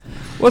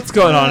What's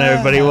going on,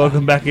 everybody?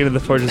 Welcome back into the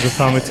Forges of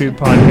Thaumaturgy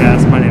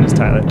podcast. My name is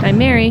Tyler. I'm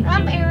Mary.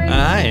 I'm Aaron.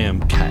 I am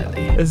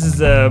Kylie. This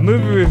is a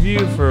movie review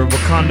for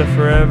Wakanda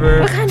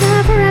Forever.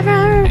 Wakanda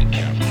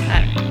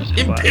Forever.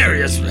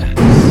 Imperious Rex.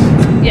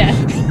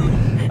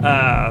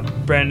 Yeah.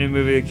 Brand new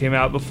movie that came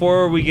out.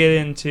 Before we get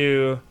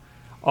into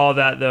all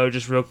that, though,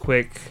 just real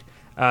quick,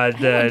 I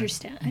didn't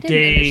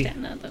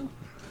understand that, though.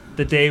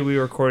 The day we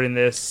were recording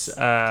this,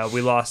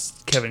 we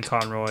lost Kevin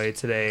Conroy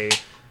today.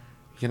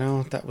 You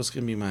know, that was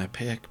going to be my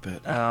pick,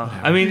 but...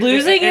 I mean...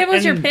 Losing it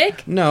was your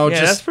pick? No,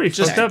 yeah, that's pretty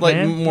fucked up, like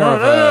man. more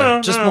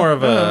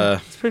of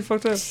a... It's pretty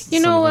fucked up.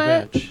 You know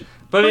what?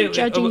 But We're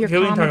judging your we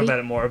can talk comedy. about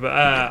it more, but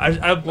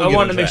I We'll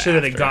wanted to get make into sure that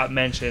that it after. got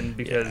mentioned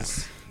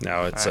because...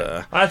 No, it's...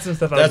 I had some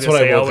stuff I that's was what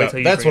going to say. I I'll woke wait up. till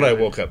you That's bring what I it up.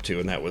 woke up to,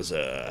 and that was...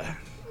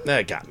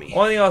 That got me.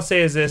 Only thing I'll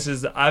say is this,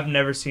 is I've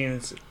never seen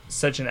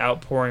such an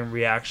outpouring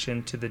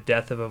reaction to the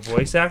death of a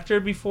voice actor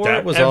before.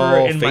 That was ever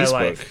all in my Facebook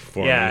life.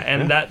 for Yeah, me.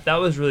 and Yeah. that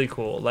was really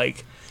cool.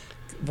 Like,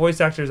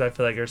 voice actors, I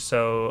feel like, are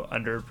so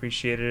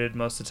underappreciated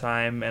most of the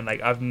time, and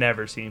like I've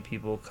never seen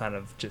people kind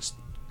of just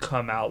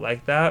come out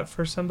like that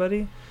for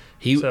somebody.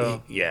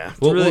 So, yeah.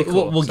 really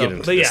cool. We'll So, get into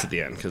but this yeah. at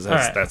the end, because All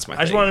right. that's my I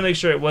thing. just wanted to make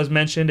sure it was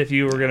mentioned. If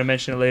you were going to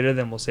mention it later,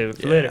 then we'll save it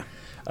for Yeah. later.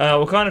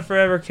 Wakanda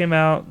Forever came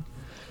out.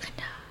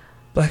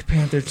 Black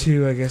Panther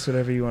 2, I guess,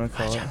 whatever you want to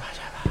call it.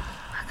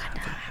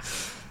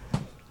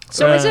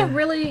 So is it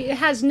really, it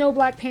has no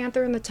Black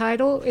Panther in the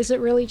title? Is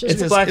it really just...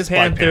 It's It's Black Black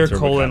Panther, Panther,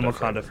 colon Wakanda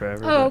Wakanda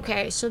Forever. Oh,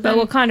 okay. So But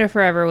then... Wakanda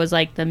Forever was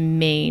like the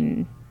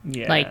main,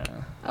 Yeah. like,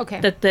 Okay.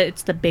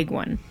 it's the big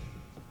one.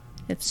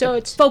 So the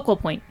it's- focal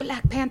point.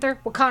 Black Panther,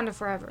 Wakanda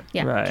Forever.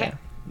 Yeah. Right. Okay.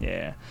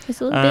 Yeah.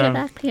 It's a little bit of Um,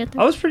 Black Panther.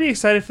 I was pretty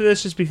excited for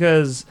this just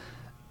because,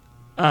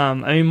 I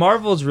mean,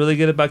 Marvel's really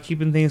good about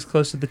keeping things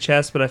close to the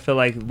chest, but I feel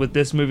like with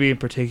this movie in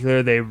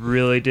particular, they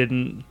really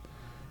didn't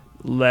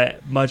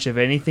let much of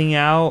anything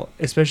out,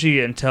 especially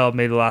until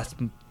maybe the last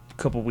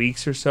couple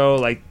weeks or so.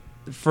 Like,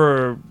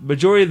 for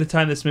majority of the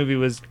time this movie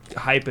was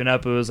hyping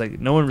up, it was like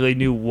no one really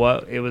knew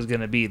what it was going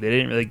to be. They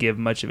didn't really give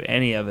much of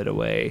any of it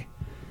away.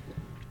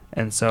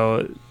 And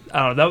so, I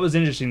don't know, that was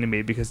interesting to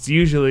me because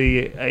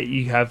usually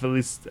you have at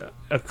least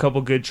a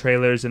couple good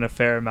trailers and a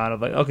fair amount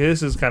of like, okay,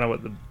 this is kind of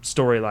what the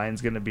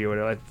storyline's going to be or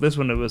whatever. Like this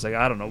one, it was like,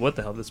 I don't know what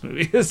the hell this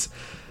movie is.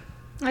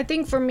 I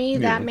think for me,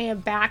 that Yeah. may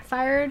have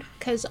backfired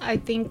because I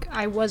think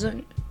I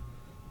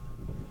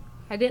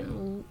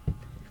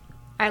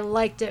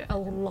liked it a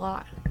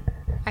lot.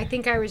 I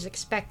think I was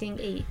expecting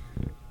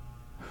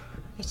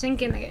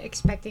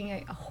expecting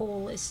a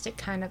holistic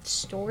kind of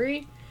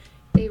story.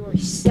 They were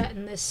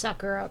setting this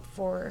sucker up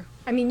for...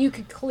 I mean, you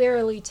could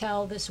clearly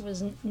tell this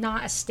was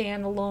not a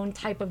standalone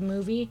type of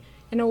movie.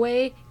 In a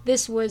way,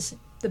 this was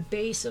the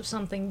base of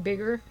something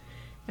bigger.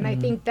 And I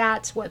think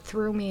that's what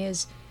threw me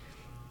is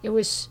it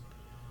was...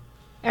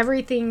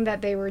 Everything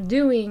that they were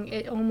doing,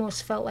 it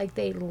almost felt like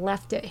they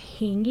left it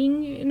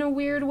hanging in a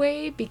weird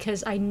way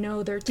because I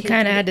know they're They taking...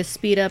 kind of had to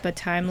speed up a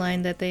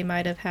timeline that they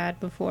might have had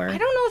before. I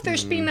don't know if they're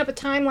speeding up a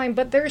timeline,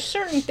 but there's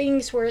certain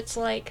things where it's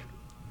like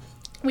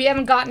we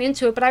haven't gotten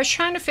into it. But I was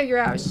trying to figure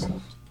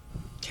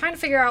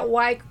out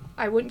why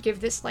I wouldn't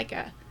give this like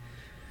a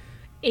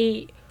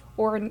 8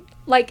 or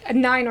like a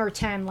 9 or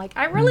 10. Like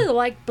I really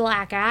liked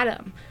Black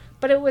Adam,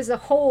 but it was a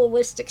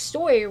holistic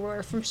story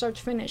where from start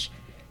to finish,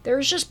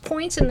 there's just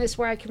points in this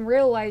where I can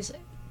realize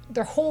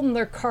they're holding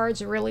their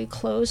cards really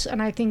close,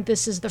 and I think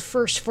this is the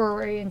first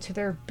foray into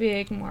their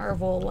big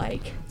Marvel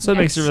like. So it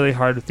makes it next- really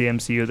hard with the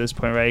MCU at this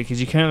point, right?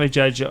 Because you can't really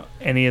judge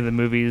any of the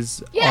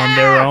movies on Yeah!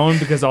 their own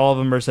because all of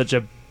them are such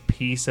a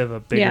piece of a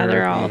bigger... Yeah,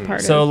 they're all a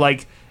part So of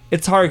like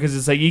it's hard because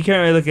it's like you can't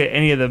really look at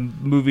any of the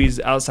movies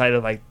outside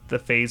of like the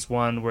Phase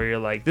 1 where you're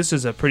like, this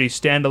is a pretty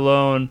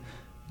standalone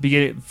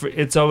beginning.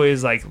 It's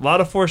always like a lot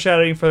of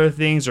foreshadowing for other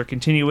things or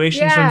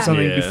continuations Yeah. from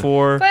something Yeah.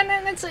 before. But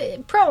then it's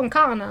a pro and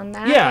con on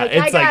that. Yeah, I it's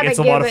like gotta it's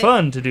a lot give of it-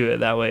 fun to do it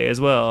that way as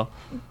well.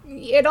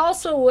 It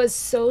also was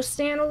so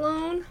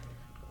standalone.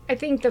 I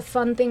think the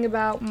fun thing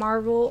about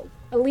Marvel,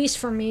 at least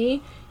for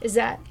me, is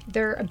that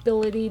their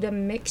ability to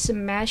mix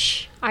and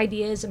mesh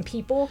ideas and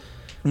people.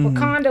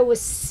 Wakanda was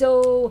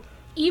so...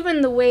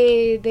 Even the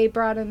way they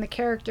brought in the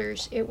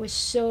characters, it was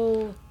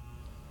so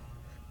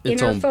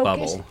Its inner own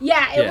focus. bubble.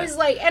 Yeah, it Yeah. was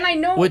like... And I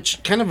know...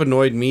 Which kind of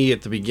annoyed me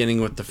at the beginning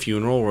with the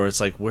funeral, where it's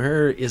like,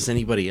 where is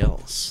anybody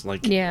else?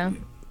 Like, Yeah.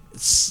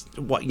 it's,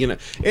 what, you know,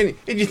 and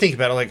you think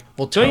about it, like,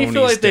 well, Don't you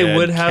feel Tony's like they dead,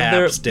 would have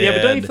Cap's their yeah?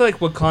 But don't you dead. feel like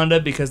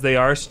Wakanda because they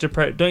are such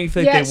a don't you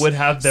feel like Yes. they would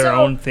have their So,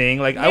 own thing?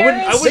 Like I there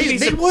wouldn't. I is- wouldn't They, be.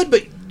 they sur- would,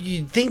 but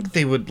you'd think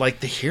they would, like,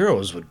 the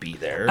heroes would be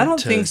there. I don't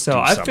to think so. do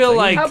I feel something.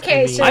 like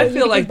Okay, so I you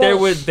feel could like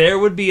both- there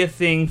would be a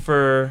thing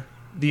for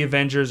the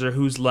Avengers or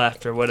who's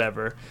left or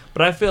whatever.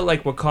 But I feel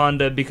like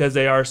Wakanda because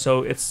they are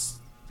so it's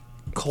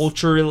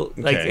cultural.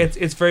 Like Okay.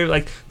 it's very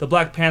like the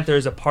Black Panther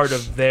is a part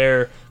of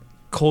their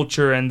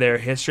culture and their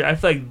history. I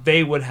feel like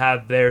they would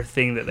have their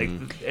thing that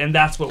and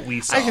that's what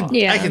we saw.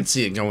 Yeah. I can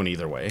see it going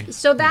either way.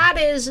 So that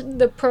is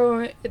the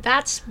pro.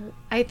 That's,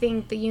 I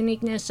think, the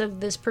uniqueness of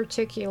this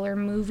particular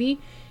movie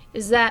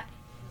is that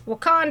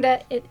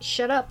Wakanda.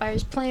 Shut up! I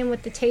was playing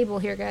with the table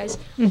here, guys.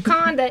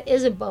 Wakanda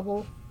is a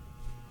bubble.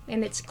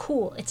 and it's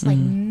cool. It's like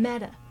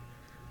meta.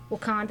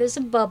 Wakanda's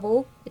a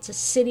bubble. It's a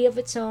city of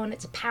its own.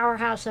 It's a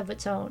powerhouse of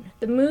its own.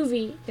 The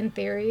movie, in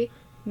theory,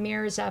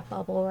 mirrors that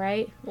bubble,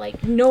 right?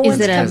 Like no Is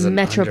one's it a Has an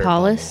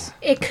metropolis?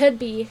 It could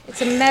be.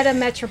 It's a meta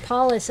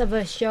metropolis of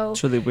a show.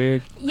 It's really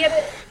weird. Yet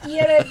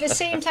at the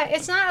same time,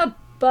 it's not a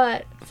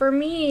but. For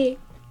me,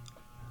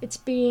 it's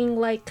being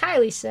like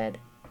Kylie said.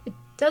 It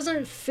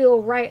doesn't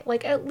feel right.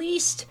 Like at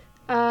least,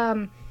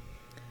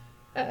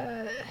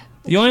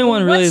 The only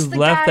one really What's the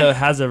left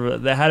guy-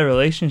 that had a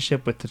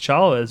relationship with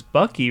T'Challa is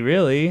Bucky,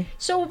 really.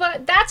 so,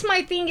 but that's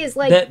my thing is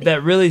like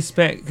That really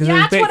spent because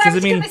Yeah, that's what I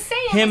was I mean gonna say,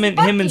 it him was and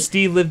Bucky.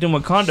 Steve lived in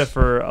Wakanda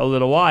for a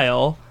little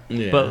while,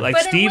 Yeah. but like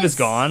But it Steve was- is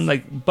gone.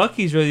 Like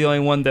Bucky's really the only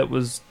one that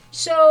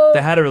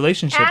had a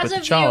relationship as with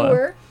a T'Challa.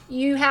 viewer,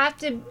 you have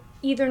to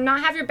either not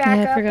have your Yeah,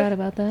 backup. I forgot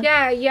about that.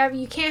 Yeah,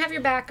 you can't have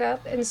your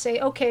backup and say,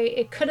 okay,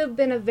 it could have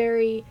been a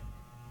very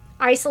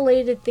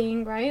isolated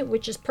thing, right?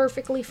 Which is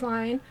perfectly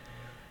fine.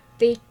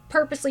 They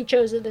purposely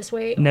chose it this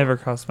way. Never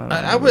crossed my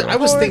mind. I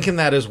was Or- thinking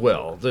that as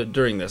well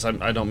during this.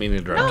 I don't mean to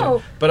interrupt No.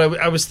 you, but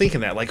I was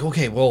thinking that like,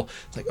 okay, well,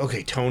 it's like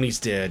okay, Tony's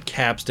dead,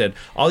 Cap's dead,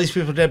 all these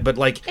people are dead, but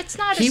like It's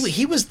not he as-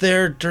 he was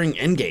there during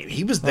Endgame.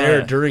 He was there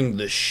Right. during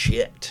the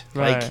shit.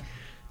 Right. Like,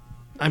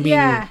 I mean,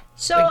 Yeah.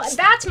 So like,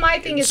 that's my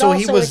thing. Is so also,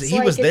 he was it's he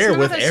like, was it's there not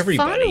with as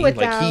everybody. fun Like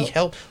without- he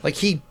helped. Like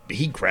he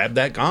grabbed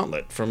that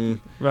gauntlet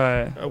from.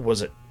 Right.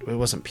 Was it? It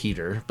wasn't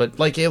Peter, but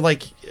I think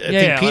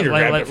Yeah, Peter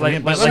like- grabbed like- it from like-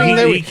 him. like But he-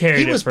 they- he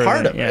carried it was for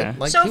part them, of yeah. it.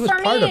 Like so he was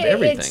for part me, of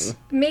everything. it's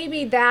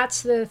maybe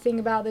that's the thing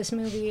about this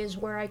movie is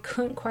where I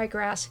couldn't quite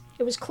grasp.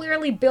 It was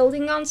clearly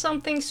building on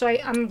something, so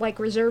I'm like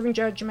reserving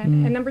judgment.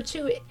 And number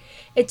two,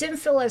 it didn't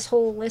feel as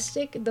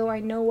holistic, though I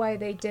know why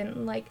they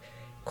didn't. Like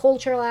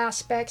cultural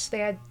aspects, they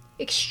had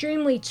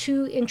extremely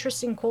two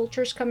interesting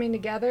cultures coming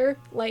together,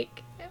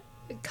 like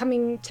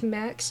coming to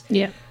mix.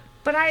 Yeah.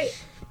 But I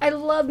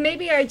love,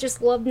 maybe I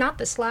just love not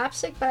the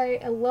slapstick, but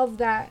I love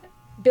that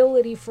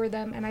ability for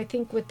them. And I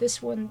think with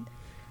this one,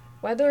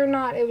 whether or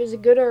not it was a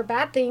good or a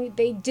bad thing,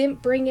 they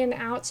didn't bring in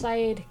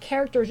outside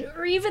characters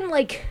or even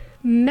like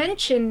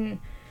mention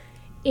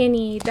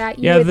any that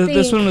you Yeah, would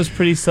this think. one was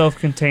pretty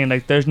self-contained.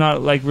 Like there's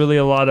not like really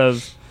a lot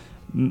of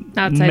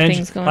Outside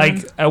things going like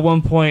on. at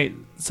one point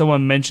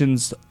someone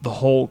mentions the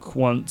Hulk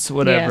once,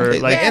 whatever.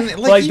 Yeah. Like, and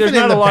like even there's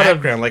not in a the lot of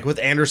background, like with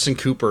Anderson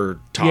Cooper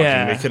talking,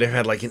 Yeah. they could have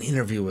had like an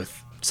interview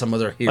with some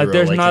other hero. like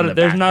there's in not the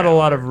there's not a background.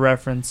 lot of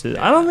references.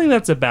 I don't think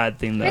that's a bad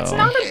thing though. It's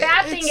not a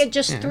bad thing. It's- It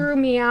just yeah. threw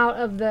me out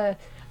of the.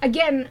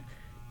 Again,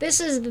 this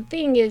is the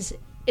thing: is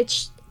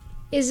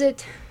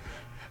it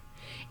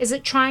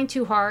trying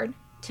too hard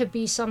to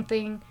be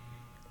something?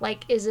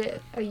 Like, is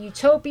it a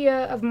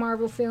utopia of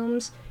Marvel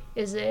films?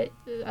 Is it?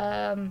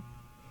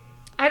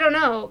 I don't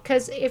know,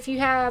 because if you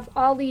have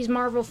all these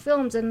Marvel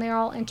films and they're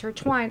all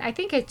intertwined, I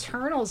think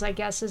Eternals, I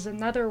guess, is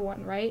another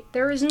one, right?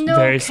 There is no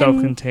Very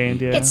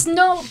self-contained. Yeah. It's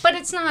no, but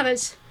it's not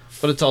as.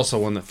 But it's also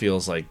one that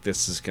feels like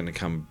this is going to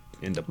come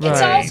into play. It's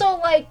Right. also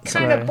like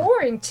kind of Right.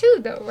 boring too,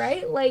 though,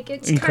 right? Like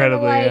it's kind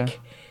of Incredibly, yeah. like,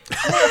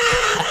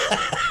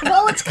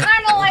 well, it's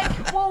kind of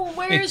like, well,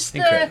 where's the?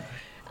 Incredible.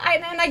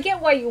 And I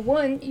get why you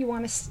want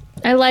to.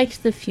 I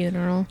liked the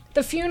funeral.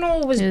 The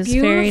funeral was It was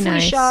very beautifully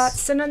nice. shot,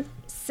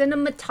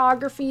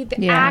 cinematography, the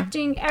Yeah.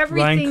 acting, Ryan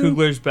everything,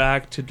 Coogler's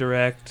back to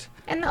direct.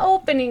 and the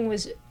opening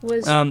was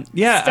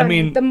Yeah, I stunning.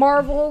 mean, the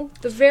Marvel,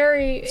 the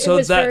very so it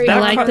was that very that, I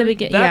like cro- the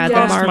begin- that yeah, the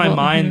crossed my Marvel,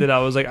 mind mhm. that I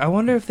was like, I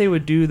wonder if they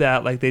would do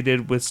that like they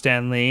did with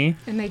Stan Lee.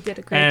 and they did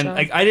a great And job.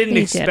 like I didn't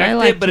They did. expect I it,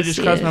 like but to it just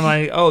see crossed my it.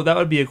 mind. Oh, that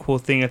would be a cool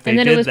thing if they And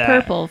then did it was that.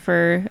 purple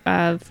for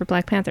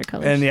Black Panther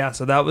colors. And yeah,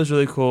 so that was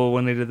really cool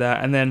when they did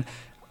that. And then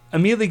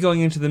immediately going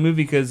into the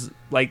movie, because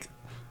like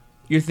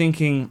you're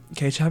thinking,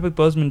 okay, Chadwick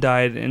Boseman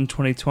died in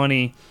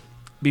 2020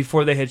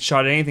 before they had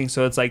shot anything,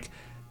 so it's like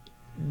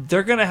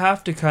they're gonna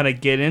have to kind of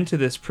get into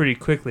this pretty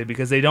quickly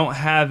because they don't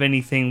have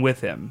anything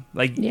with him.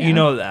 Like Yeah. you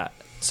know that.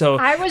 So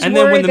I was and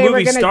then when worried the they were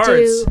movie gonna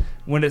starts, do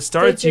when it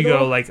starts, you go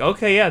digital. like,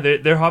 okay, yeah,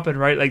 they're hopping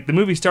right. Like the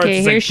movie starts, Okay,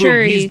 it's here's like, boom,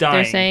 Shuri. he's dying.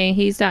 They're saying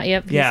he's not.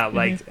 Yep. Yeah, he's-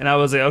 like, and I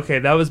was like, okay,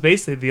 that was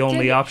basically the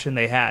only Did- option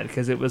they had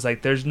because it was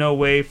like, there's no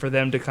way for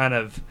them to kind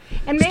of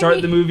and maybe,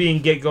 start the movie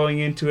and get going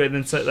into it, and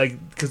then so, like,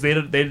 because they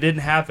didn't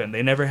have him,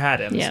 they never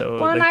had him, Yeah. so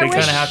Well, and like I they kind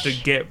wish- of have to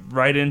get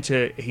right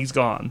into he's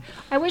gone.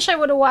 I wish I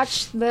would have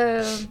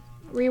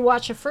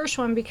rewatched the first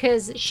one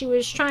because she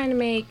was trying to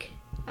make.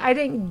 I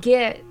didn't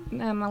get.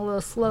 I'm a little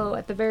slow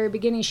at the very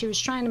beginning. She was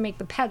trying to make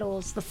the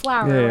petals, the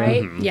flower, Yeah, yeah.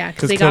 right? Yeah, because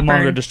Because they got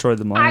Killmonger burned. destroyed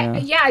them all.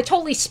 Yeah. I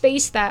totally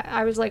spaced that.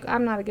 I was like,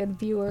 I'm not a good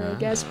viewer, I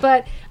guess,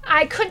 but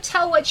I couldn't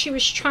tell what she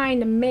was trying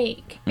to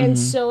make, and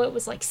so it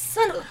was like,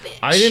 son of a bitch.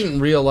 I didn't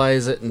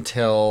realize it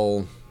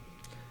until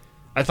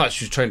I thought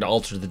she was trying to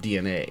alter the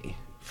DNA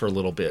for a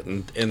little bit,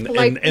 and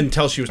Like-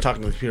 until she was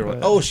talking to the computer, like,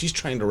 oh, she's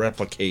trying to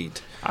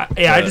replicate. I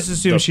the- just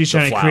assumed she's the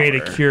trying to create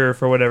a flower. cure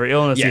for whatever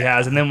illness he Yeah.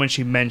 has, and then when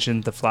she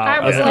mentioned the flower, I I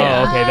was was like, like,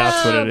 oh, okay,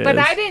 that's what it is. But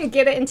I didn't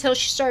get it until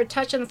she started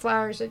touching the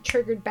flowers. It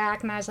triggered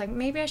back, and I was like,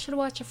 maybe I should have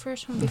watched the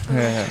first one before.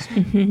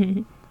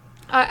 Yeah.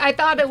 I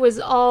thought it was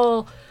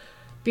all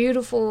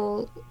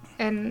beautiful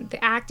and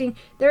the acting.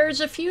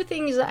 There's a few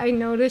things that I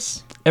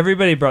noticed.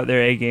 Everybody brought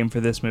their A game for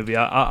this movie.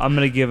 I'm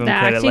gonna give them The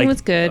credit. acting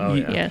was good. Oh,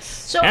 yeah. Yes.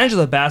 So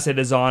Angela Bassett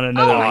is on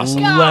another my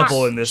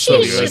level gosh, in this she's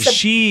movie. just Like, the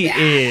she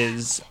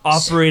is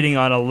operating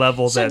on a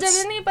level so that's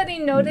did anybody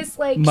notice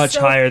like much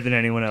so higher than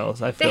anyone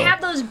else. I feel. They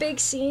have those big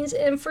scenes,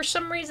 and for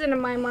some reason in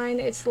my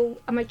mind,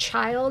 I'm a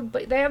child,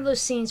 but they have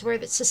those scenes where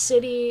it's a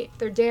city,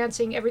 they're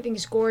dancing,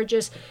 everything's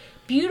gorgeous,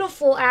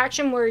 beautiful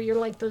action where you're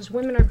like, those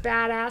women are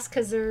badass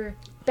because they're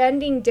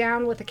bending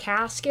down with a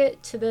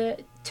casket to the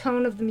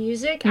tone of the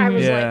music. I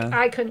was Yeah. like,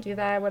 I couldn't do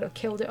that. I would have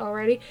killed it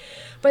already.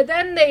 But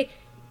then they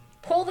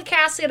pull the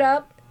casket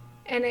up,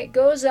 and it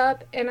goes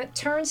up, and it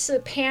turns to the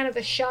pan of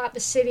the shot, the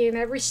city, and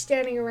everybody's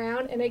standing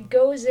around, and it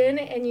goes in,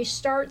 and you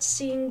start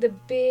seeing the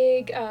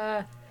big,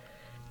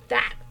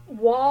 that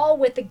wall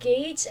with the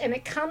gates, and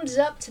it comes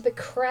up to the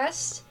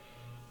crest,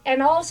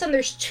 and all of a sudden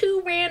there's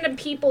two random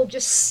people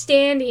just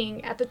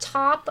standing at the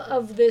top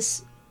of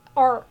this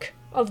arc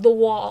of the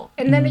wall,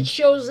 and then it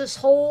shows this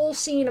whole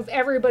scene of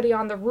everybody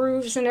on the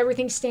roofs and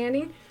everything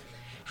standing.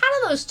 How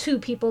do those two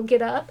people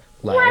get up?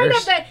 Right Ladders.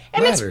 up that,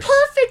 and Ladders. it's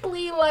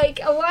perfectly like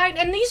aligned.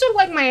 And these are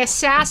like my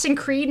Assassin's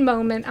Creed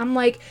moment. I'm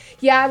like,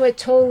 yeah, I would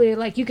totally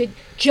like. You could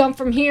jump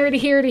from here to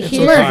here to It's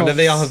here. Wakanda.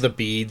 They all have the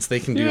beads. They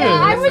can do Yeah, their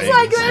I little was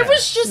like, things. it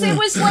was just, it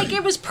was like,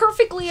 it was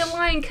perfectly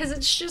aligned because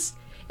it's just,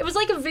 it was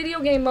like a video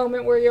game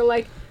moment where you're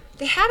like,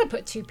 they had to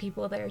put two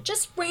people there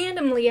just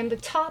randomly in the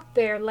top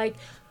there, like.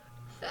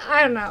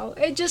 I don't know.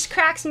 It just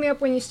cracks me up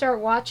when you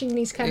start watching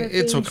these kind of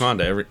It's things.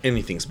 Wakanda.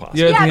 Anything's possible.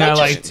 The other Yeah, thing they I just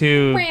like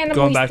too, randomly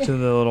going back st- to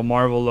the little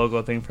Marvel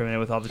logo thing for a minute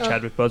with all the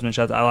Chadwick Boseman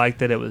shots, I like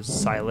that it was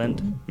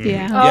silent.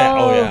 Yeah. Yeah.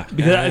 Oh yeah.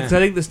 Because I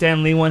think the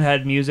Stan Lee one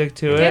had music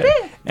to it. Did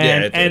it? And, Yeah,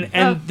 it did.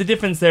 and the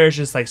difference there is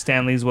just like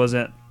Stan Lee's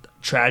wasn't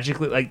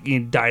tragically, like, he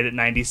died at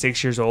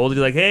 96 years old.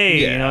 You're like, hey,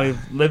 Yeah. you know,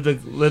 you've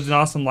lived an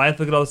awesome life.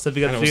 Look at all the stuff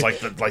you got And to it do.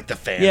 was like the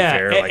yeah,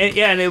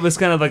 fanfare. and it was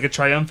kind of like a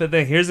triumphant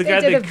thing. Here's the They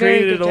guy did a that very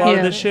created a good lot job.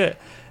 of this shit.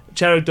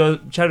 Chadwick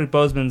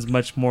Boseman's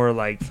much more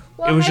like,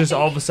 Well, it was I just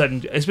think- all of a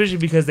sudden, especially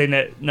because none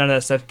of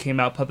that stuff came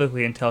out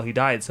publicly until he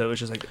died. So it was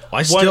just like,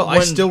 I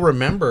still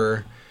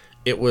remember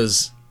it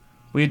was.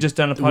 we had just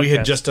done a podcast. We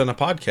had just done a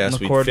podcast.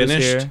 We McCord was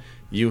finished. here.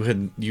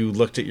 You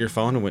looked at your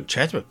phone and went,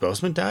 Chadwick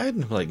Boseman died?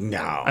 And I'm like, no.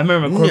 I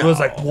remember McCord was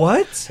like,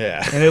 "What?"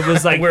 Yeah. and it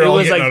was like We're it all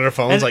was getting like on our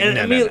phones like, and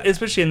no, I mean, no, no.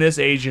 especially in this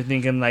age, you're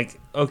thinking like,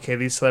 okay,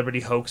 these celebrity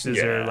hoaxes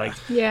are Yeah. like,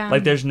 Yeah.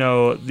 like there's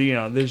no,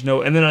 there's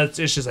no, and then it's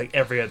just like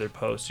every other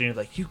post, and you're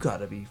like, you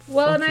gotta be.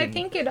 Well, and I fucking-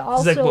 think it he's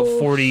also. like what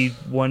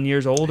 41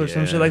 years old or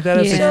some Yeah. shit like that.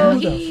 It's like, Yeah. So who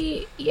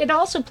the it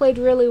also played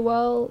really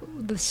well.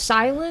 The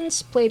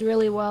silence played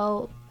really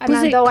well. And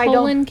Was it though I don't,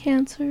 colon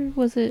cancer?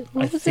 Was it?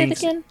 What I was think it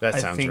again? That I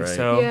sounds think right.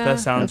 so. Yeah. That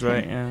sounds Okay.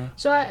 right. Yeah.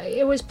 so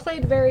it was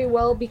played very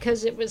well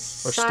because it was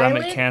Or silent,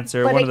 stomach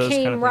cancer, but one it of those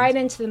came kind of right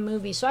things. into the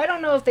movie. So I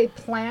don't know if they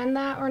planned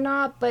that or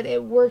not, but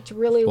it worked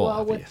really Well, well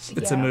obvious. with.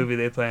 It's a movie.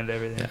 They planned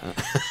everything.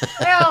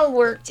 It all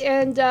worked,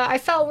 and I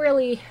felt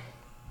really.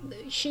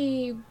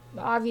 She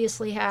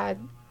obviously had.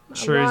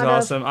 Shuri's lot of-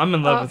 awesome. I'm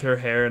in love uh, with her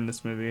hair in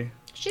this movie.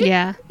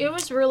 Yeah. It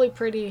was really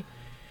pretty.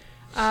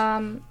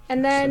 And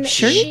then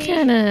Shuri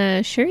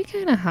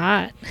kind of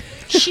hot.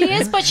 She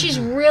is, but she's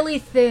really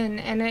thin,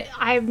 and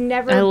I've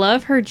never. I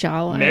love her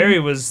jawline. Mary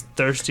was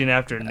thirsting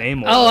after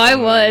Namor. Oh, I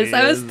was.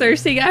 I was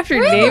thirsting after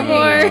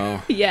Namor.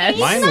 Oh. Yes.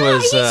 Mine not-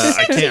 was, he's I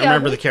sexy, can't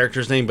remember though. the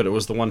character's name, but it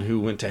was the one who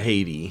went to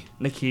Haiti.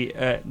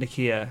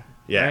 Nakia.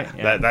 Yeah,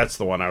 Right? that's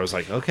the one. I was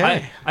like,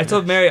 okay. I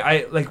told Mary,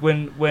 I like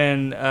when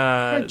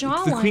the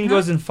jawline, queen huh?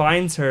 goes and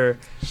finds her.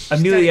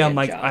 Immediately, got a I'm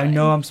like, good I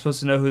know I'm supposed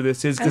to know who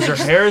this is because her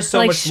hair is so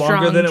Like much longer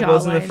strong than it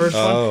was in the jawline. first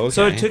Oh, one.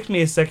 So it okay. took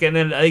me a second,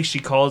 and then I think she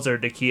calls her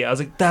Nakia. I was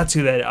like, that's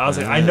who that is. I was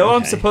like, I know I'm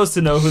okay. supposed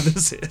to know who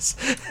this is.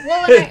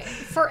 Well,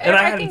 And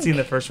I hadn't think, seen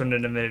the first one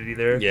in a minute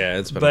either. Yeah,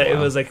 it's been But a it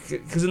while. was like,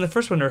 because in the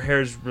first one, her hair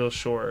is real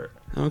short.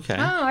 Okay.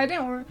 Oh, I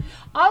didn't.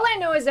 All I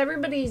know is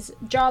everybody's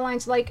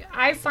jawlines. Like,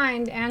 I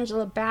find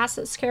Angela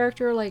Bassett's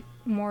character like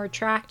more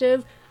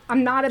attractive.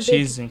 I'm not a big.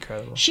 She's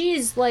incredible.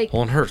 She's like.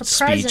 Well, and her speech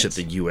presence. at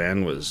the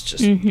UN was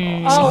just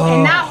Mm-hmm. Oh,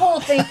 and that whole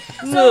thing.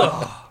 So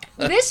Ugh.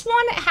 this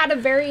one had a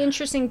very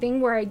interesting thing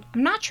where I'm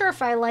not sure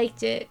if I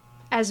liked it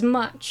as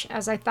much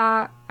as I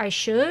thought I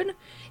should.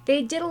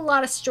 They did a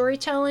lot of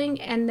storytelling,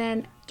 and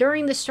then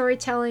during the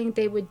storytelling,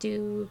 they would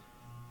do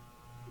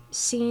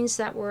scenes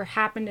that were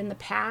happened in the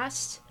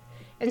past.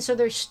 And so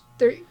they're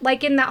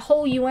like in that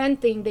whole UN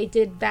thing, they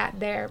did that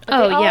there. But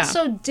Oh, they yeah.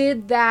 also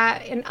did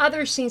that in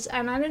other scenes,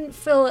 and I didn't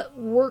feel it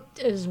worked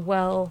as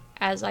well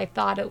as I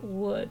thought it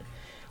would.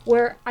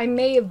 Where I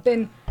may have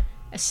been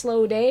a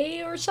slow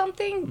day or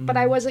something, but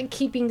I wasn't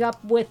keeping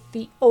up with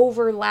the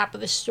overlap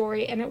of the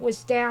story. And it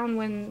was down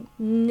when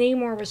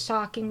Namor was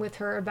talking with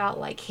her about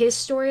like his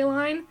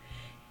storyline.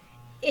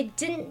 It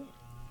didn't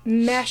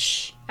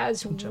mesh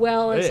as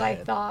well as I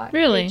thought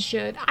Really? it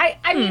should. I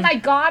mean, I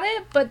got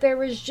it, but there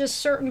was just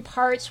certain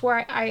parts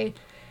where I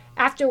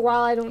after a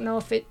while, I don't know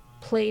if it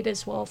played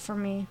as well for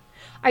me.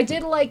 I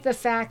did like the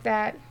fact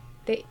that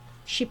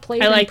she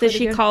played. I him like that pretty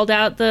she good. called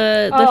out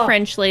the Oh.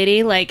 French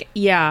lady. Like,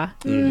 yeah,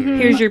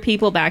 here's your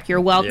people back. You're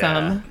welcome.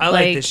 Yeah. I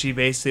like that she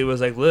basically was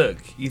like, "Look,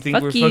 you think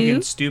Fuck we're you.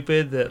 fucking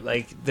stupid that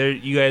like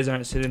you guys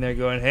aren't sitting there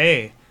going,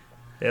 hey,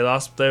 they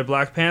lost their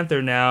Black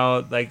Panther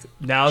now. Like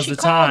now's She the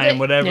called time. it.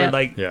 Whatever. Yeah.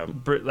 Like Yeah.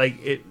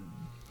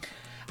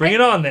 bring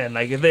it on then.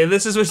 Like if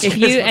this is what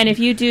If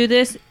you do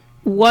this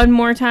one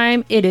more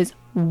time, it is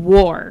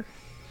war.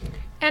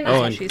 And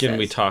Oh, I, and she can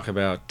we says. talk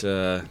about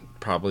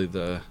probably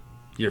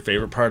your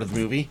favorite part of the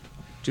movie?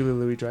 Julia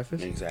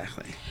Louis-Dreyfus,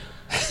 Exactly.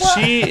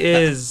 she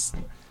is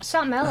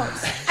something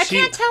else. I She-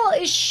 can't tell.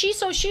 Is she?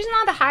 So she's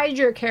not a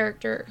Hydra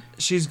character,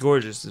 she's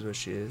gorgeous, is what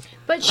she is.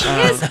 but she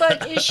is.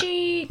 But is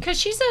she? Because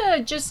she's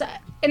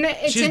and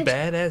it's She's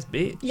badass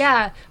bitch.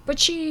 Yeah,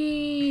 but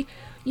you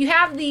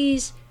have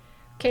these.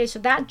 Okay, so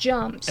that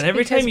jumps. And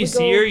every because time you we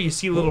see go- her, you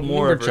see a little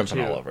more We're of her jumping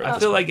too. all over it. I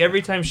feel like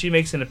every time she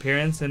makes an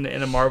appearance in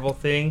a Marvel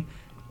thing,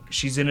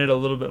 she's in it a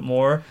little bit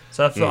more.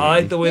 So I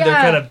like the way they're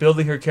Yeah. kind of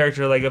building her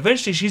character. Like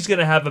eventually, she's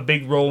gonna have a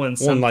big role in Well,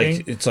 something.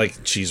 like it's like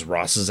she's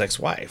Ross's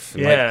ex-wife.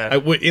 And, Yeah.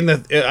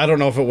 Like, I don't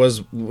know if it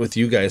was with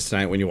you guys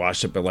tonight when you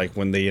watched it, but like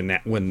when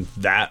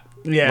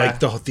Yeah. like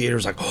the whole theater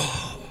was like,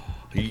 oh,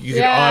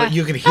 Yeah.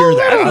 you could hear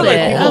that. I feel little like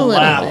bit, a people little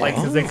laugh, bit. like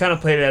because they kind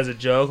of played it as a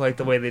joke, like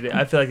the way they did.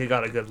 I feel like it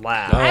got a good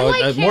laugh. I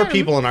like More him.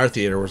 people in our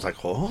theater was like,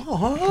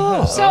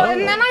 oh. So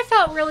and then I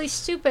felt really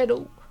stupid.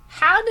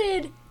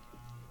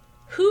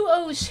 Who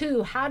owes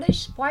who?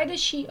 Why does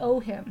she owe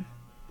him?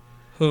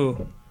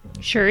 Who?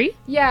 Shuri?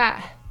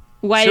 Yeah.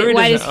 Why Shuri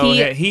does doesn't owe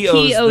he? him. He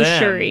owes owes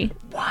them. Shuri.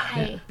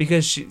 Why?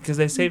 Because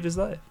they saved his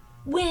life.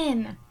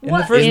 When? In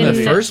the first In The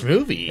movie. first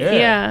movie, Yeah.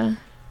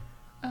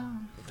 Yeah.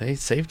 they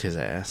saved his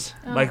ass.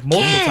 Like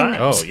multiple Ken.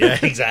 times. Oh yeah,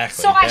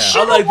 exactly. So I yeah.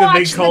 should- I like the big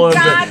Watch the call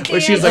goddamn-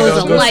 when she's like, It was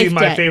 "Let's a go see life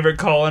my debt. favorite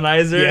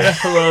colonizer." Yeah.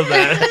 I love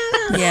that.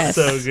 Yes.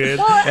 So good.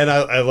 And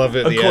I love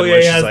it. At the end where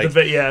Okoye she's has like, the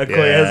best. Yeah,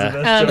 Okoye has the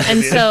best. joke And at the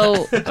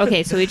end. so,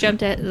 okay, so we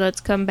jumped at.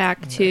 Let's come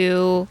back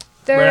to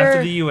They're, right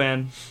after the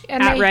UN.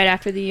 and they- right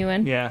after the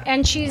UN. Yeah.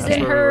 and she's That's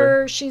in where we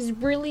her. She's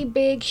really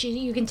big.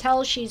 You can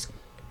tell she's.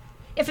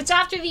 If it's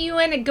after the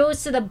UN, it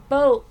goes to the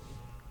boat.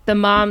 The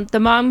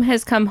mom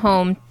has come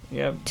home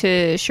Yep.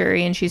 to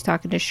Shuri, and she's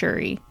talking to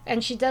Shuri.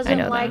 And she I doesn't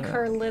know like that.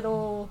 her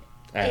little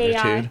AI.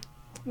 attitude.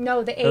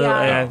 No, the Oh,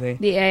 AI. yeah, I think.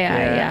 The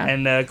AI, yeah.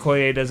 And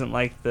Okoye doesn't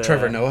like the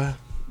Trevor Noah.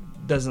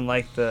 Doesn't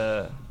like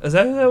the. Is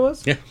that who that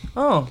was? Yeah.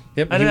 Oh.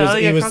 Yep. I He didn't- I was don't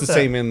he think I was caught the that.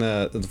 same in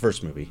the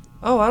first movie.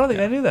 Oh, I don't think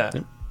I knew that.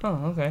 Yep. Oh,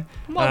 okay.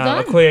 Well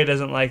done. Okoye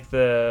doesn't like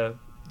the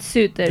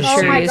Suit that Oh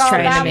Shuri my is God,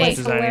 trying that to was make.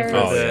 designing for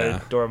hilarious. the Oh, yeah.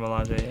 Dora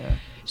Milaje. Yeah.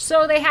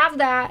 So they have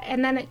that,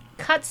 and then it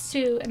cuts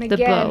to and The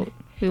again. boat.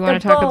 We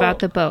want to The talk boat. about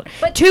the boat.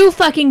 But- Too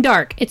fucking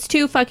dark. It's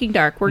too fucking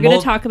dark. We're going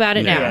Mul- to talk about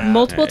it now. Yeah.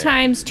 Multiple Yeah.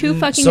 times. Too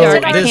fucking So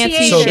dark. I this- can't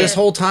see so shit. this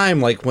whole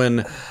time, like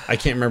when I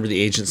can't remember the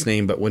agent's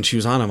name, but when she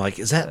was on, I'm like,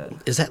 is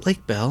that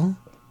Lake Bell?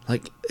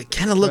 Like it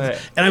kind of looked, Right.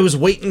 and I was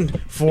waiting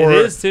for.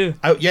 It is, too.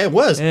 Yeah, it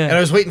was, Yeah. and I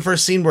was waiting for a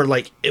scene where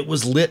like it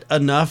was lit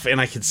enough, and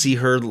I could see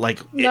her. Like,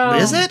 No.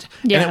 is it?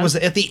 And Yeah. it was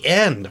at the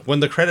end when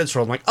the credits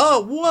rolled. I'm like,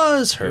 oh, it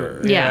was her.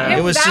 Yeah.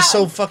 It was That- just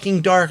so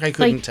fucking dark. I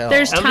couldn't Like, tell.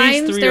 there's At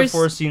times least 3 or there's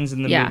 4 scenes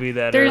in the yeah. movie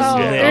that there's are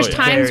there's very,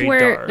 times very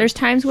where dark. there's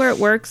times where it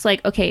works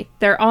like okay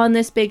they're on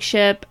this big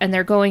ship and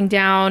they're going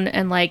down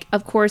and like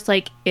of course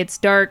like it's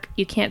dark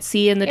you can't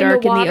see in the In the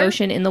dark in the water?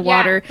 ocean in the Yeah,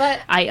 water but-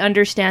 I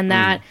understand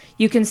that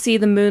you can see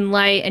the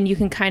moonlight and you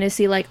can kind of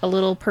see like a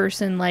little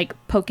person like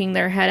poking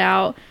their head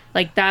out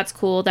like that's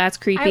cool that's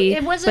creepy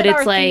It wasn't but it's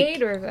our like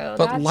theater though.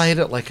 but That's- light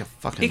it like a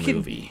fucking it can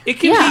movie. it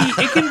can Yeah.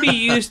 be it can be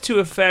used to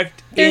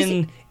effect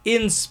There's-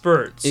 in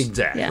spurts.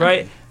 Exactly. Yeah.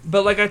 Right?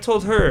 But like I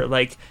told her,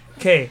 like,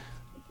 okay,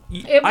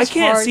 It I was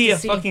can't hard see to a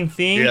see. fucking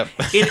thing Yep.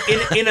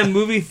 in a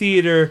movie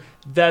theater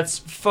that's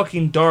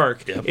fucking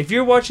dark. Yep. If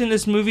you're watching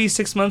this movie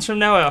 6 months from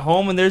now at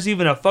home and there's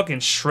even a fucking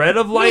shred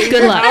of light in Good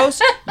your luck.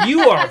 house,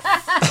 you are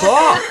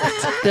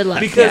fucked. good luck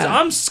Because yeah.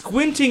 I'm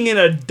squinting in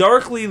a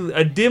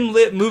dim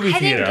lit movie I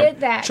theater didn't get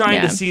that. trying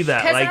Yeah. to see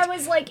that. Because Like, I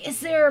was like, is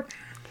there?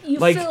 You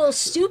Like- feel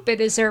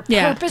stupid. Is there a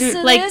yeah purpose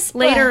to like this?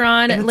 later But-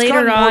 on And it's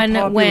gotten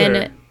more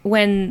popular.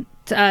 when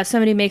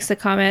somebody makes a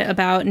comment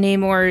about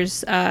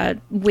Namor's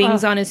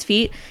wings Oh. on his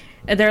feet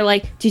and they're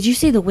like did you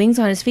see the wings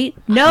on his feet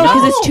no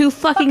because it's too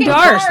fucking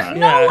dark dark. yeah,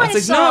 No one it's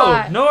like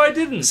saw it. no, I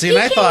didn't. See, He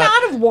and I came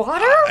thought, out of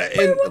water.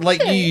 Where was and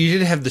like it? you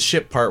did have the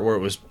ship part where it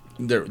was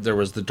there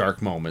was the dark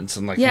moments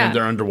and like Yeah. when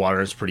they're underwater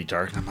it's pretty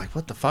dark and I'm like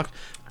what the fuck,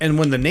 and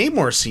when the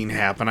Namor scene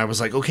happened I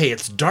was like okay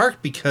it's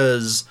dark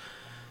because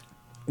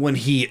when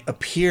he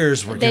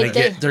appears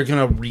they're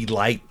gonna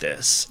relight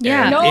this.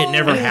 Yeah. And No. it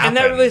never And happened. And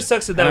that really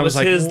sucks that And I that was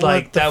his what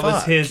like the that was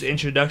fuck? his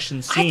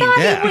introduction scene. thought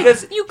Yeah. he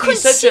Because you couldn't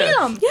he's such see a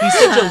him. he's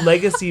such a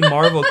legacy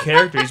Marvel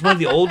character. He's one of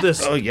the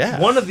oldest. Oh, yeah.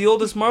 one of the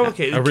oldest Marvel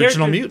Original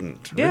characters.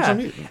 mutant. Yeah, Original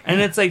mutant.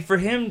 and it's like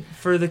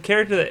for the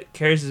character that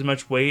carries as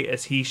much weight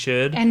as he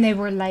should. And they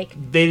were like,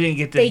 They didn't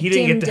get to. They He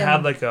didn't get dimmed to him.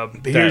 have like a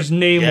here's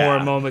Namor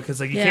yeah. moment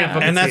because like you Yeah. can't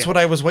fucking And see that's it. what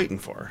I was waiting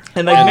for.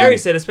 And like Well- Mary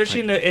said, especially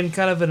in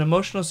kind of an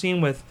emotional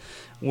scene with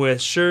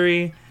with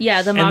Shuri.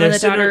 Yeah, the mom and the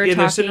daughter are talking.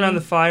 They're sitting around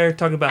the fire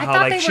talking about how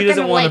like she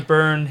doesn't want to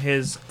burn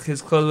his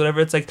clothes,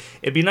 whatever. It's like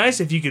it'd be nice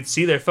if you could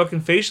see their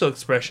fucking facial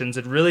expressions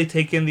and really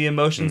take in the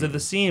emotions of the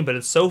scene, but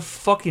it's so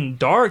fucking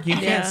dark you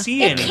can't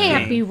see anything. It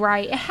can't be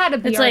right. It had to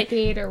be our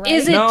theater, right?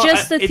 Is it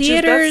just the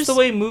theaters? That's the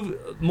way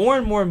more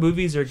and more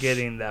movies are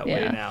getting that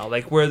way now.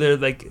 Like where they're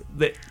like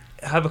they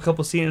have a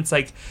couple scenes. It's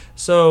like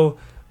so.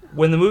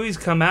 When the movies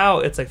come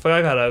out, it's like, fuck,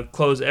 I gotta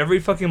close every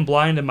fucking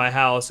blind in my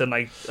house, and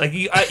like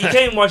you can't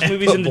even watch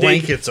movies in the day.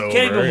 You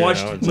can't even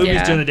watch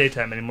movies during the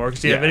daytime anymore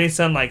because you have any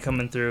sunlight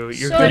coming through.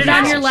 You're put it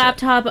on your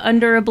laptop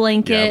under a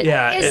blanket.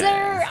 Yeah. Is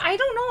there? I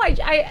don't know.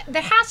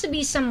 There has to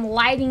be some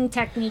lighting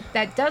technique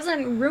that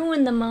doesn't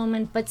ruin the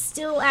moment, but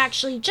still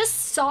actually just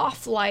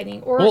soft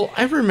lighting or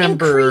I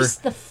remember increase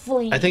the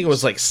flame. I think it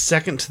was like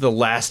second to the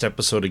last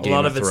episode of Game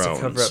of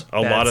Thrones. A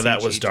lot of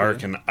that was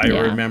dark, and I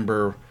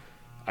remember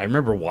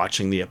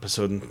watching the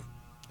episode, and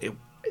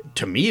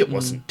to me it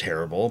wasn't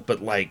terrible,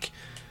 but like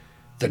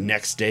the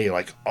next day,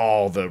 like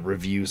all the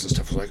reviews and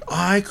stuff was like,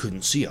 I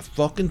couldn't see a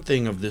fucking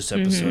thing of this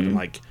episode. I'm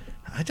like,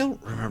 I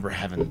don't remember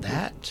having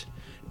that.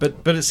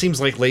 But it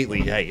seems like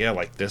lately,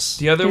 like this.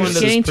 The other one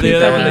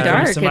that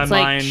comes to my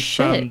mind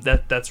from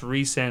that's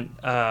recent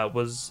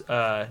was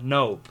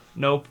Nope.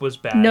 Nope was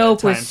bad.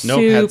 Nope was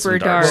super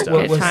dark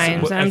at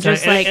times. I'm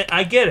just like,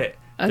 I get it.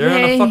 They're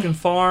on a fucking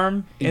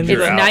farm. And it's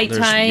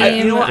nighttime.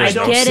 I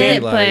get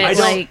it, but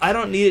I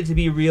don't need it to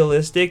be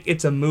realistic.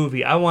 It's a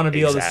movie. I want to be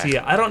able to see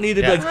it. I don't need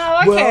it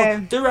well,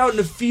 they're out in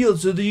the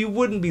field so that you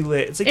wouldn't be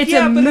lit. It's like, it's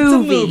a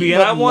movie.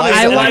 And I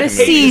want to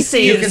see things.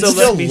 You can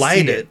still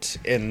light it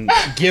and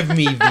give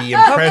me the impression.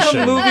 How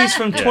come movies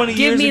from 20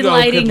 years ago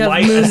lighting could of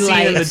light a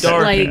scene in the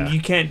dark like, and you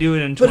can't do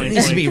it in 2022? But it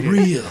needs to be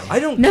real. I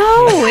don't.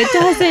 No, it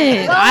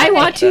doesn't. I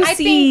want to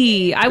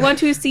see. I want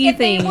to see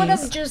things. They would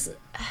have just.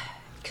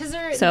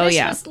 Because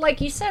was,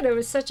 like you said, it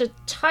was such a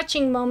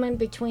touching moment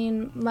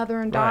between mother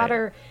and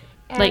daughter.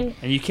 And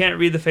you can't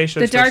read the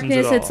facial expressions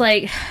darkness, at all.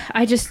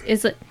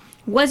 It's like,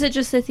 was it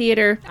just the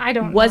theater? I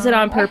don't know. Was it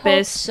on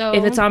purpose? So.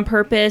 If it's on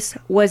purpose,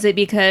 was it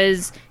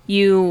because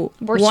you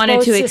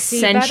wanted to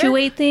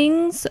accentuate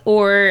things?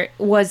 Or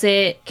was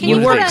it you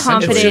weren't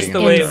confident in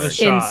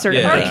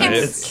certain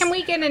things? Can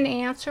we get an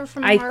answer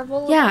from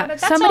Marvel?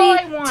 That's somebody all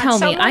I want. Tell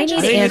me. I need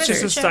answers.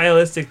 It's just a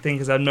stylistic thing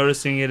because I'm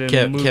noticing it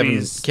in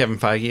movies. Kevin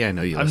Feige, I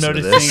know you listen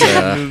to this. I'm noticing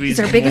it in movies.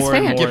 He's our biggest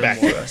fan. Get back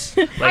to us.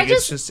 Like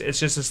it's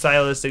just a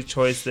stylistic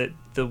choice that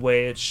the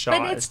way it's shot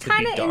but it's is to be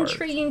dark. Kind of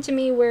intriguing to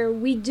me where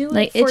we do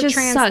like, it for just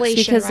translation,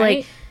 sucks because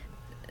right?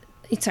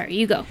 Sorry,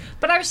 you go.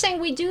 But I was saying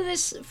we do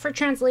this for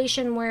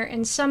translation where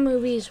in some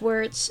movies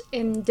where it's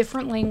in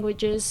different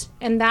languages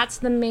and that's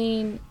the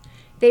main,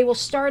 they will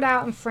start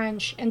out in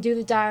French and do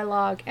the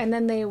dialogue and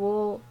then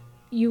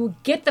you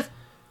get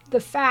the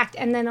fact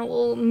and then it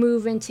will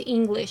move into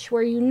English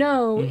where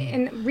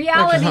in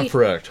reality. Hunt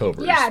for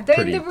October. Yeah,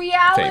 in the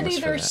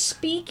reality they're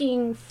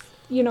speaking,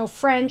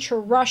 French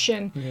or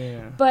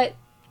Russian, but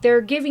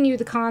they're giving you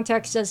the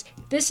context as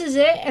this is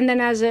it, and then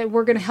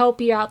we're going to help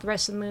you out the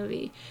rest of the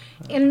movie.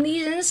 In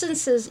these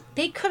instances,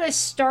 they could have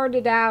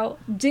started out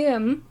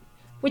dim,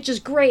 which is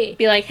great.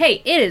 Be like,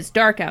 hey, it is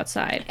dark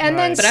outside, and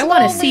then but I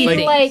want to see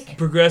things.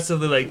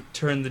 Progressively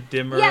turn the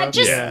dimmer up.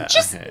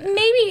 Just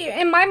maybe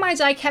in my mind,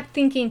 I kept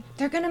thinking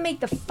they're going to make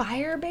the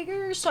fire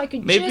bigger, so I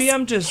could. Maybe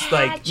I'm just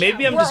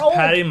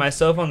patting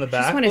myself on the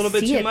back a little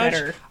bit too much.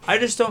 Better. I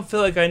just don't feel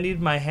like I need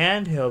my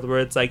handheld where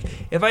it's like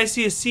if I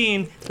see a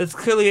scene that's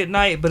clearly at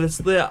night but it's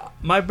lit,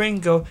 my brain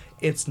go,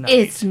 it's night.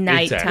 It's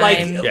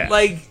nighttime.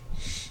 Like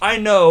I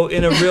know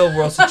in a real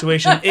world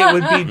situation it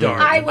would be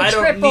dark. I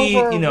don't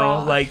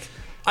need,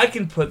 I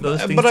can put those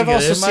things together. But I've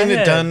also seen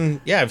it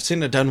done. Yeah, I've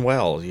seen it done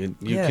well. You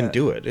can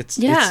do it. It's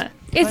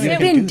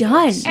been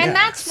done, and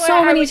that's what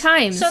so many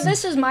times. So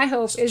this is my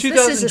hope. Is 2022?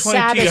 This is the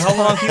saddest. How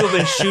long people have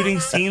been shooting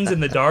scenes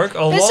in the dark?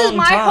 This is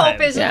my hope.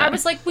 I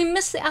was like, we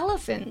missed the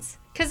elephants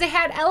because they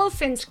had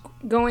elephants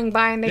going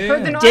by and they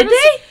heard the noise. Did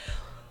they?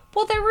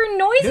 Well, there were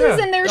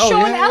noises and they're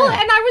showing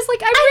elephants, and I was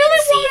like, I really want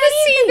to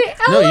see the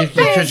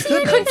elephants.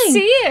 You couldn't see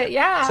it.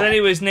 Yeah. So,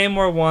 anyways,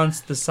 Namor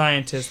wants the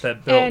scientist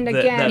that built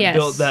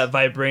built that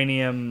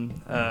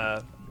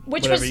vibranium.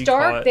 Which was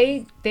dark.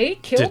 They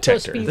killed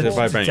those people. The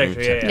vibranium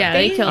detector. Yeah,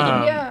 they killed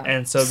them.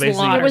 And so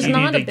basically, you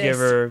need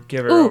to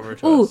give her over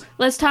to us.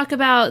 Let's talk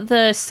about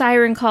the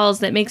siren calls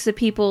that makes the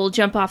people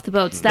jump off the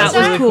boats. That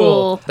was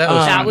cool.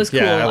 That was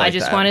cool. I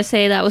just want to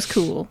say that was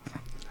cool.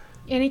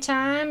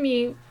 Anytime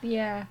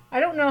I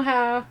don't know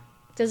how.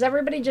 Does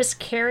everybody just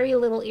carry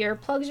little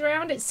earplugs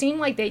around? It seemed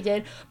like they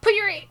did.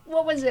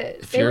 What was it?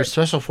 If you're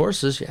special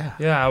forces, yeah.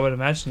 Yeah, I would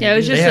imagine. Yeah, it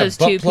was just those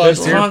two people.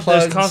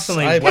 There's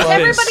constantly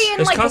weapons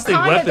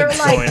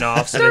going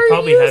off, so they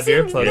probably have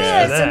earplugs for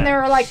that. And they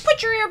were like,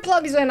 put your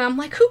earplugs in. I'm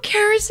like, who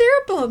carries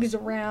earplugs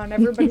around?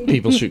 Everybody.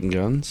 People shooting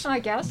guns. I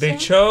guess. They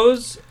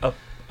chose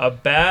a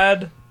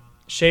bad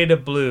shade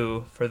of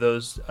blue for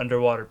those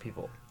underwater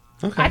people.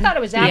 Okay. I thought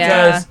it was that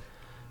because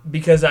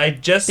because they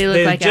just showed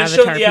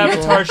the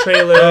Avatar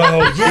trailer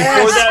before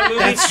that movie.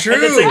 That's true.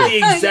 And it's like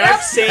the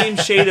exact same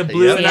shade of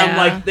blue, and I'm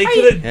like, they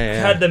could have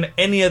had them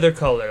any other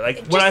color.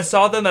 Like when I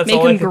saw them, that's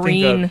all I could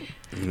think of.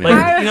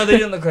 Like they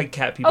didn't look like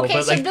cat people,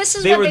 but like this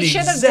is they what were they the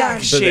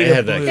exact shade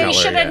of blue. They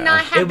should have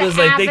not had the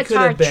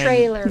Avatar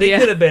trailer. They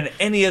could have been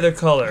any other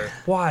color.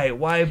 Why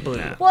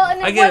blue? Well,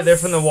 and I get it. They're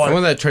from the water.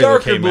 When that trailer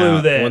came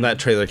out,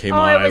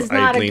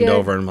 I leaned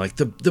over and I'm like,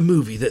 the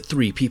movie that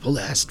 3 people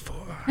asked for.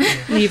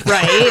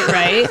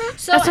 right.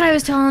 So that's what I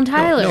was telling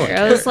Tyler.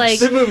 I was like,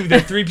 the movie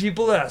that 3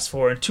 people asked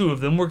for, and 2 of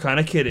them were kind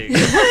of kidding.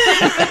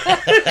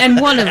 And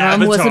one of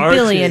them was a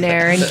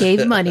billionaire and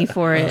gave money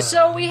for it.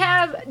 So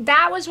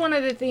that was one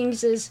of the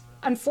things is,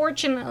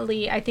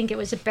 unfortunately, I think it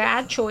was a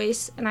bad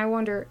choice, and I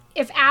wonder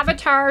if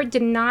Avatar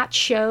did not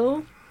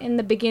show in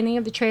the beginning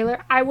of the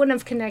trailer, I wouldn't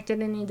have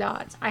connected any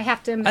dots. I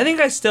have to admit. I think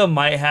I still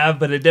might have,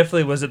 but it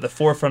definitely was at the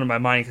forefront of my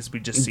mind because we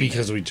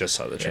just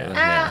saw the trailer.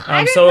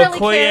 So really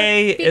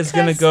Okoye is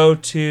going to go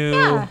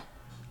to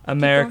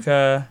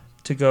America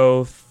to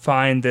go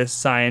find this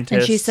scientist,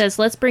 and she says,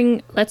 "Let's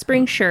bring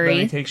Shuri.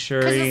 Let me take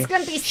Shuri.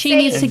 She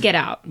needs to get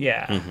out."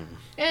 Yeah.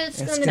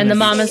 Mm-hmm. And the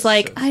mom is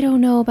like, "I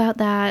don't know about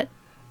that."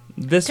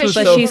 This was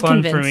so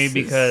fun for me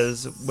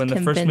because when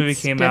the first movie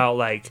came out,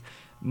 like,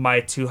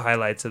 my 2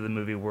 highlights of the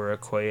movie were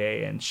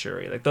Okoye and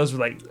Shuri. Like, those were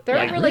like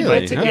they're really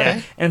good together.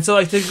 Yeah. And so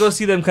like to go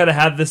see them kind of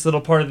have this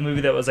little part of the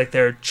movie that was like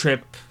their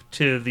trip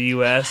to the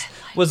U.S.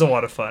 was a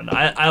lot of fun.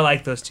 I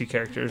like those 2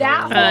 characters.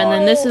 And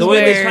then this is the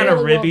way they kind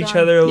of rib each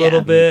other a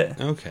little bit.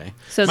 Okay.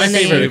 So my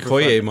favorite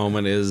Okoye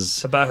moment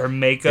is about her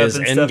makeup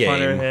and stuff on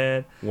her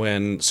head.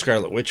 When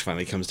Scarlet Witch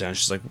finally comes down,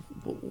 she's like,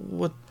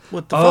 "What the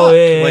fuck?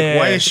 Yeah.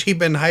 Why has she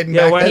been hiding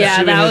back there?"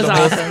 Yeah, that was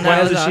awesome.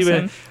 That was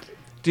awesome.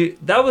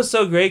 Dude, that was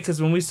so great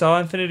because when we saw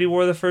Infinity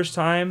War the first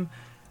time,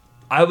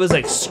 I was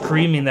like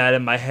screaming that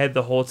in my head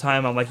the whole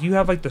time. I'm like, you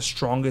have like the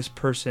strongest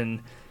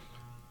person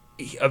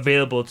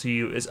available to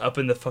you is up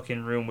in the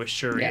fucking room with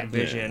Shuri and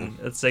Vision.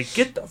 Yeah. It's like,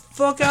 get the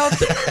fuck out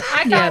there.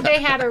 I thought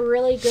they had a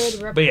really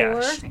good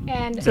rapport.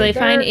 And so they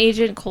find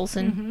Agent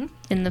Coulson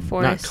in the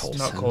forest.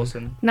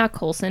 Not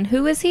Coulson.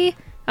 Who is he?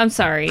 I'm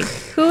sorry.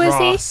 Who is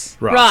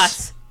he?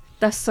 Ross.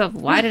 That's so.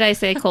 Why did I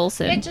say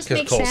Coulson? It just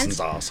makes sense. Coulson's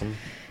awesome.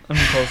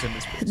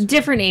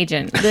 Different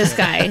agent. This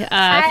guy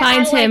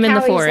finds him in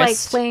the forest.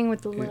 He's like playing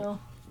with the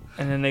little.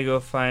 And then they go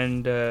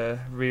find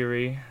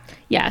Riri.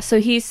 Yeah. So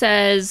he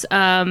says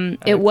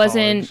it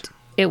wasn't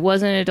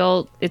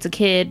adult. It's a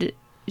kid.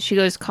 She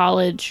goes to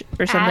college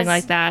or something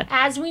like that.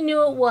 As we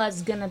knew it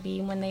was gonna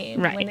be when the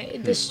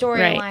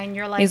storyline. Right.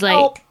 You're like, he's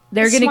like,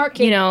 they're gonna,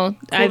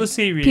 cool to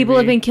see Riri. People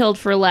have been killed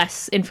for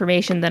less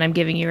information than I'm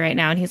giving you right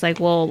now. And he's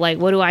like, well, like,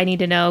 what do I need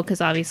to know? Because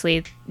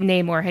obviously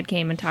Namor had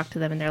came and talked to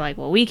them, and they're like,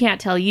 well, we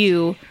can't tell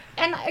you.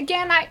 And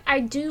again, I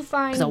do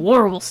find because a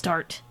war will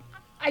start.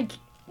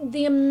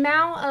 The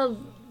amount of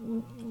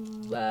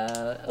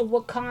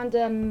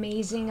Wakanda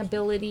amazing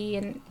ability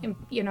and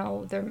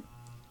their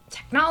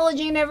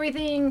technology and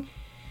everything.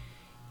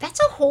 That's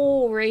a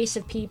whole race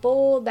of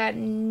people that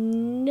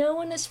no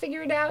one has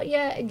figured out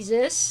yet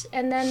exists.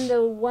 And then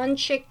the one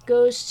chick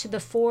goes to the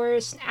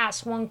forest,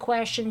 asks one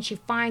question, she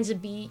finds a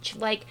beach.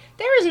 Like,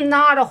 there is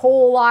not a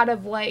whole lot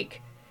of,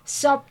 like,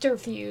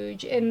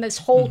 subterfuge in this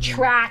whole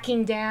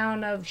tracking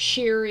down of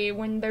Shuri.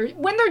 When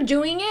they're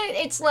doing it,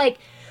 it's like,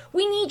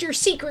 we need your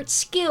secret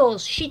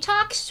skills. She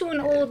talks to an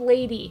old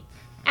lady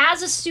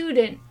as a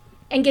student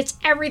and gets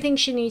everything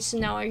she needs to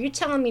know. Are you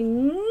telling me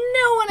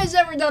no one has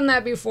ever done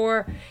that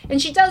before?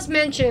 And she does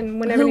mention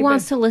whenever. Who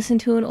wants to listen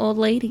to an old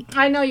lady?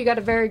 I know, you got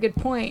a very good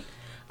point.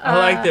 I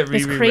like that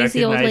Riri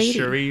recognized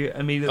Shuri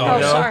immediately.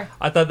 Sorry.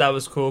 I thought that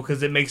was cool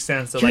because it makes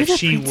sense that like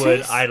she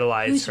would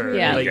idolize her.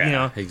 Yeah.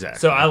 Like, exactly.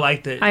 So I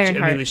liked it.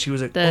 Ironheart. She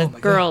was like, the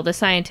girl, the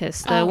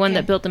scientist, the one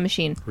that built the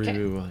machine.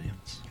 Riri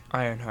Williams.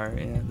 Ironheart.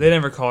 Yeah. They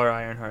never call her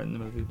Ironheart in the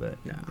movie, but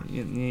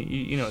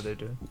you know what they're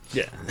doing.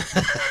 Yeah.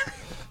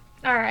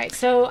 All right,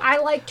 so I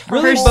liked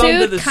her. Her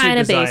suit kind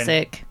of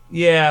basic.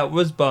 Yeah,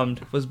 was bummed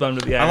with the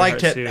Ironheart I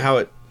liked suit. how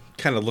it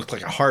kind of looked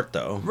like a heart,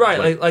 though.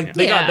 Right, like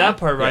they got that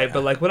part right,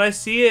 but like when I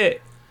see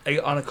it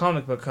on a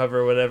comic book cover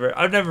or whatever,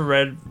 I've never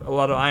read a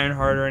lot of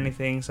Ironheart or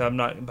anything, so I'm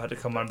not about to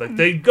come on like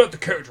they got the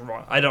character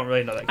wrong. I don't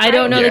really know that character. I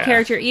don't know the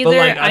character either.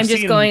 Like, I'm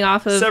just going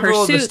off of several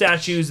her of suit. the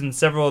statues and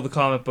several of the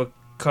comic book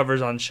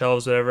covers on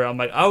shelves, whatever. I'm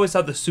like, I always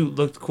thought the suit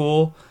looked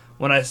cool.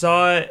 When I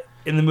saw it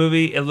in the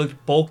movie, it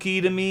looked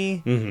bulky to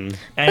me. Mm-hmm.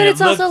 But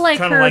it's also like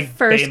her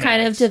first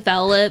kind of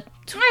developed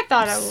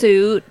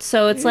suit,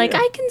 so it's like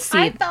I can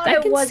see it.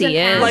 I can see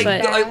it.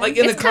 Like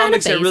in the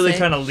comics, it really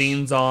kind of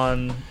leans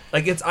on.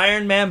 Like, it's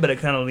Iron Man, but it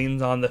kind of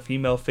leans on the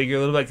female figure a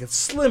little bit. Like, it's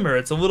slimmer.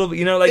 It's a little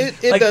bit, are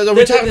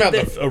we talking about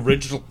the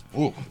original,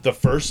 the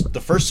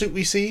first suit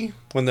we see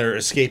when they're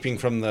escaping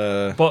from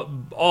the... But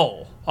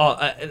all.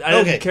 I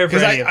didn't care for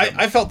any of them.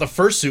 I felt the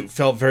first suit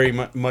felt very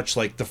much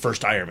like the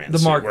first Iron Man. The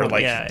Mark one,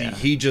 like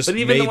he just. But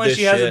even the one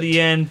she has at the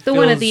end. The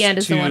one at the end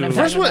is the one I'm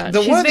talking about.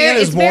 The one at the end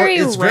is more.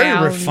 It's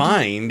very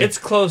refined. It's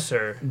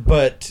closer.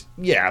 But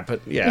yeah.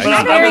 But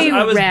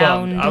I was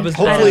bummed.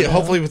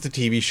 Hopefully, with the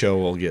TV show,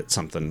 we'll get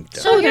something.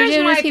 So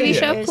here's my TV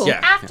show. Cool.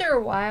 After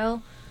a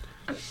while.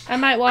 I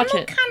might watch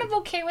it. I'm kind of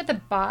okay with the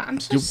bot. I'm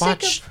so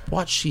sick of...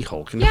 Watch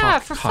She-Hulk and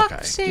for Hawkeye.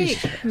 fuck's sake.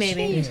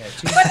 Maybe.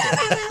 But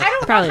I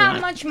don't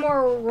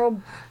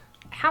know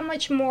how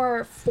much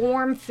more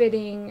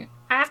form-fitting...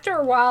 After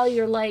a while,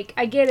 you're like,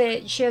 I get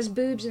it. She has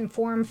boobs and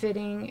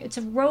form-fitting. It's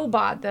a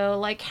robot, though.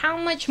 Like, how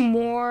much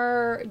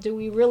more do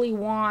we really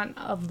want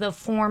of the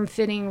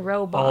form-fitting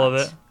robot? All of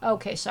it.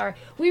 Okay, sorry.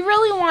 We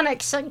really want to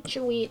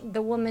accentuate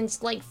the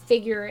woman's, like,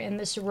 figure in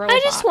this robot. I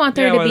just want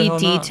there to be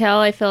detail.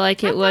 I feel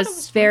like it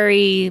was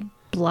very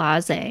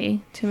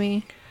blasé to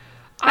me.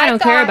 I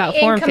don't care about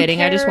form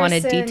fitting. I just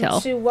wanted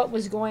detail. To what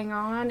was going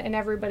on and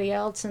everybody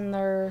else in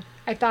their,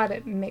 I thought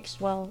it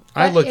mixed well.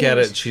 I look at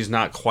it. She's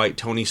not quite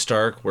Tony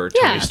Stark, where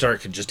Tony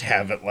Stark could just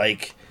have it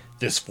like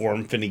this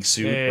form-fitting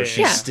suit, where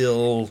she's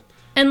still.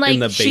 And like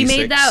in the she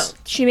made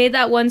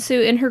that one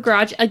suit in her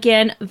garage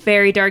again.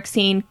 Very dark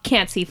scene.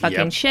 Can't see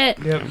fucking shit.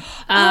 Yep.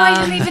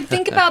 I didn't even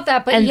think about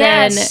that. But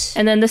then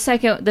the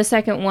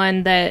second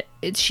one that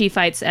she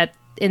fights at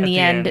the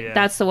end,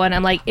 that's the one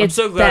I'm like, it's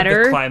so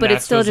better, but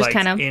it's still just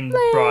kind of in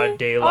broad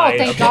daylight. Oh,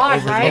 thank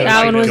God, right?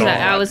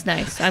 That was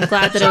nice. I'm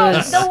glad that it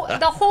was.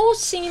 The whole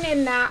scene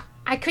in that,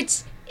 I could,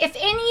 if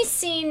any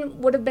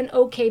scene would have been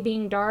okay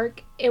being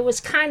dark, it was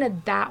kind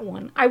of that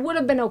one. I would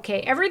have been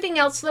okay. Everything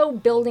else, though,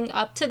 building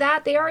up to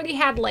that, they already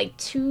had like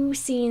 2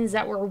 scenes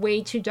that were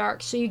way too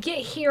dark. So you get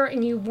here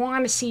and you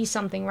want to see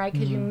something, right?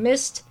 Because you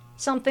missed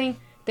something,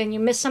 then you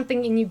missed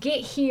something, and you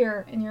get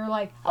here and you're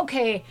like,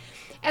 okay.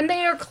 And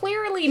they are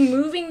clearly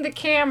moving the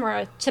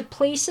camera to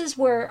places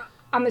where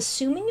I'm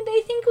assuming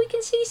they think we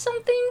can see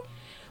something,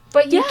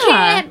 but you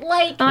can't,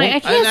 like...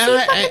 I can't see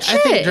fucking shit. I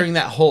think during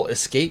that whole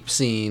escape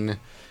scene,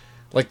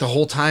 like the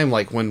whole time,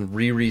 like when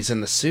Riri's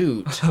in the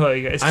suit,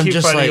 you guys keep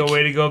finding a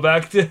way to go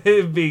back to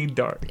it being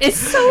dark. It's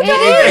so dark.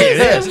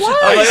 It was.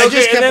 I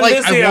just kept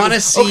like, I want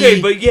to see... Okay,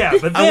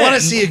 but then, I want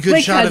to see a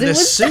good shot of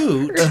this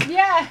suit.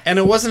 Yeah. And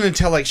it wasn't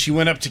until like she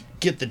went up to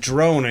get the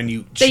drone and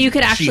you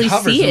could actually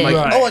see it. I'm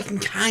like, I can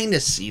kind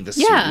of see the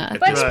suit at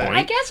this point.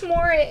 I guess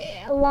more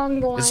along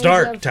the lines It's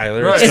dark,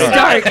 Tyler. Right. It's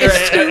dark.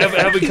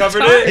 Have we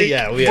covered it?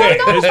 Yeah, we have.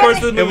 There's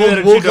parts of the movie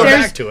that we'll go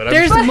back to it.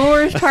 There's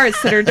more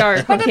parts that are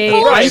dark, okay?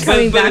 I'm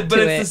coming back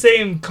to it. But it's the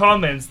same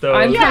comments, though.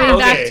 I'm coming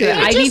back to it.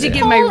 I need to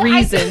give my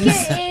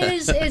reasons.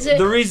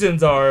 The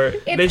reasons are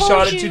they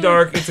shot it too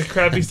dark. It's a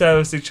crappy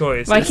stylistic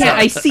choice. Why can't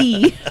I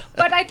see?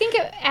 But I think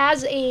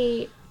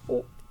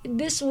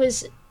this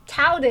was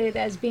touted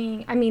as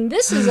being, I mean,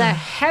 this is a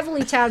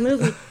heavily touted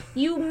movie.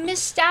 You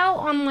missed out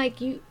on,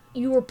 like,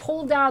 you were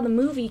pulled out of the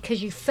movie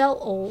because you felt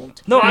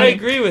old. No, I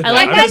agree with that.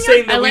 I'm just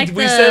saying that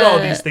we said all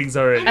these things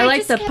already. I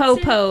like the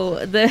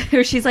popo.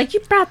 Where she's like, you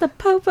brought the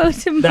popo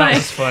to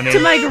my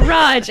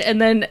garage,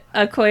 and then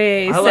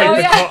Okoye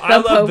said, I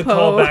love the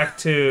callback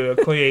to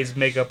Okoye's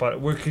makeup on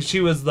it, because she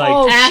was like,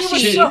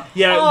 because she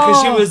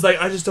was like,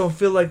 I just don't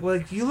feel like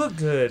you look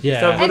good.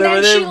 Yeah, and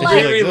then she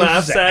Riri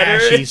laughs at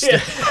her,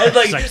 and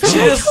like she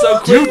is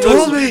so quick. You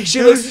told me.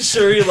 She looks at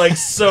Shuri like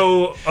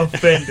so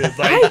offended.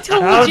 Like, I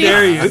told how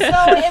dare you?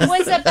 So it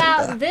was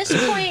about this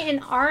point in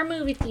our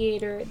movie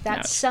theater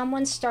that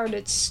someone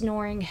started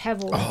snoring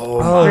heavily.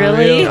 Oh,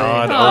 really?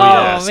 God.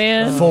 Oh,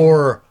 man.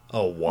 For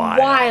a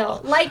while.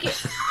 Like,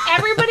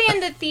 everybody in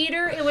the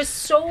theater, it was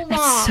so long.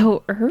 It's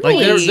so early.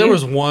 Like, there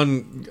was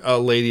one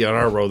lady on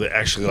our row that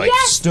actually,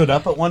 stood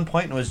up at one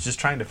point and was just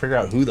trying to figure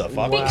out who the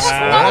fuck was. Because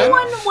no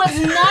one was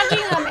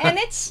nudging them, and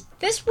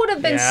this would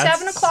have been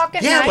 7 o'clock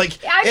at night.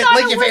 Yeah,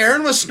 like if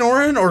Aaron was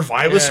snoring or if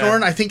I was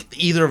snoring, I think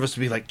either of us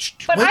would be like,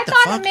 but I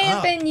thought it may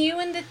have been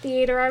you in the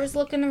theater. I was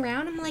looking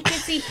around. I'm like,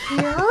 is he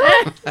here?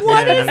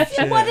 What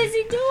is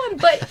he doing?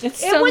 But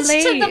it was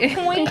late. To the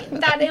point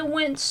that it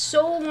went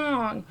so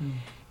long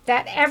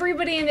that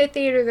everybody in the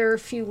theater, there were a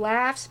few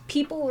laughs.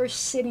 People were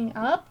sitting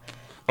up.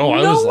 Oh,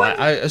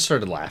 I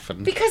started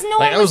laughing because no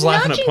one I was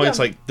laughing at points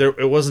them.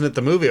 it wasn't at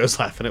the movie I was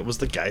laughing. It was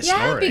the guy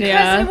snoring.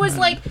 Because it was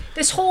like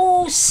this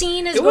whole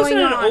scene is going on.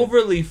 It wasn't an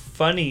overly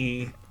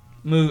funny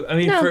movie. I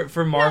mean,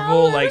 for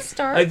Marvel,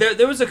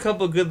 there was a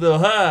couple good little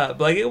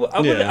but I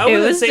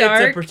wouldn't say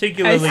it's a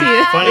particularly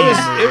funny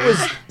movie. It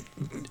was.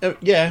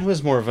 It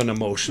was more of an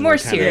emotional, more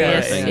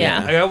serious thing.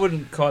 Yeah. I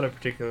wouldn't call it a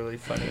particularly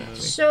funny movie.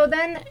 So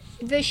then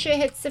the shit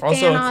hits the fan.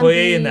 Also,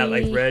 Okoye in that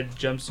red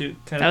jumpsuit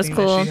kind of thing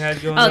that she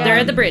had going on. They're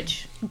at the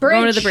bridge.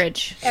 Going to the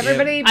bridge.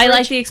 Everybody. I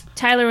like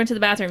Tyler went to the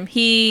bathroom.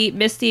 He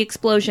missed the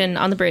explosion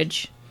on the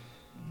bridge.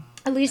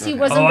 At least he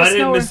wasn't. I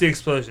didn't miss the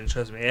explosion.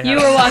 Trust me. You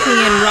were walking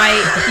in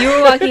right. You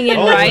were walking in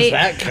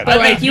right,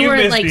 but you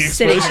weren't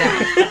sitting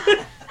there.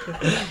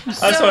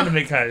 I just wanted to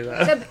make kind of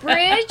that. The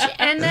bridge,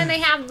 and then they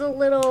have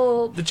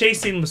the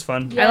chase scene was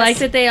fun. Yes. I like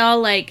that they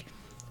all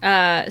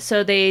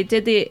so they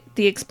did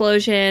the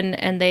explosion,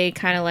 and they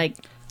kind of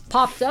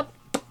popped up.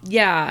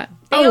 Yeah.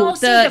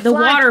 The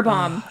water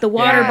bomb. The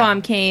water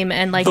bomb came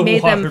and like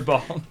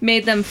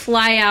made them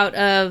fly out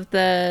of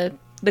the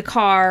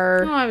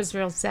car. Oh, I was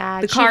real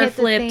sad. The car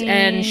flipped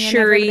and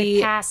Shuri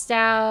passed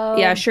out.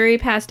 Yeah, Shuri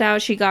passed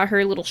out. She got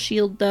her little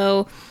shield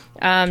though.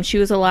 She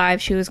was alive.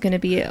 She was going to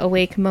be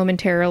awake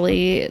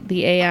momentarily,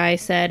 the AI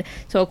said.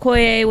 So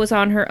Okoye was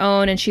on her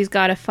own, and she's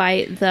got to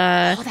fight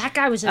the... Oh, that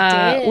guy was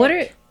a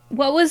dick.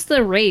 What was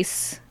the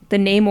race? The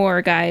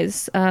Namor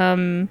guys.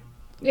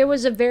 It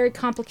was a very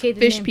complicated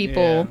fish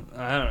people.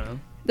 Yeah, I don't know.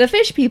 The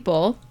fish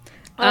people.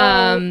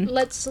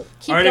 Let's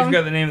keep I already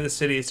forgot the name of the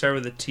city. It started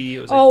with a T.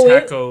 It was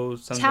like Taco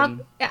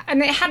something.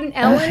 And it had an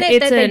L in it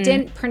that they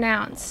didn't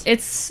pronounce.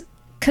 It's...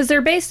 Because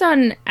they're based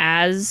on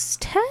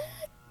Aztec?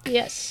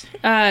 Yes.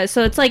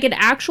 So it's like an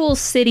actual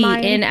city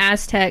in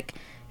Aztec.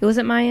 Was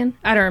it Mayan?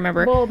 I don't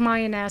remember. Well,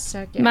 Mayan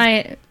Aztec.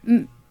 Yeah.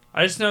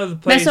 I just know the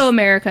place.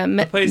 Mesoamerica.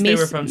 The place they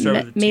were from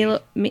started with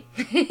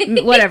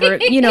T. Whatever.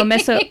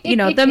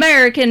 The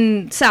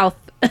American South.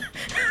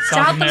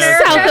 South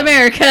America. South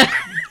America.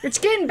 It's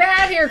getting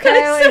bad here,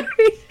 Kylie.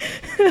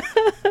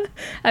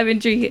 I've been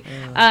drinking.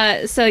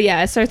 So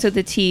yeah, it starts with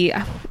the T.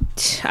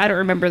 I don't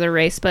remember the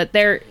race, but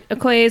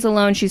Okoye is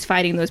alone. She's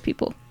fighting those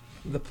people.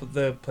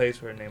 The place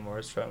where Namor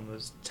is from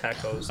was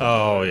Tacos.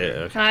 Oh, yeah.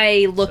 Okay.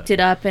 I looked it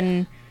up,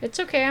 and... It's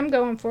okay, I'm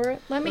going for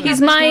it. Let me He's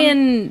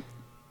Mayan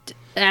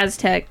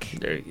Aztec.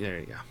 There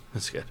you go.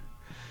 That's good.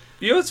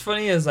 You know what's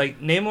funny is, like,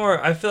 Namor,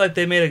 I feel like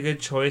they made a good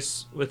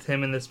choice with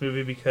him in this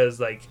movie because,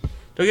 like,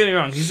 don't get me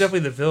wrong, he's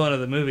definitely the villain of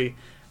the movie,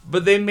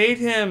 but they made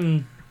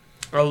him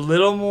a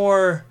little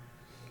more...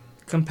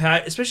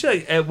 especially,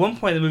 like, at one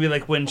point in the movie,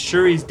 like, when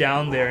Shuri's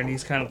down there and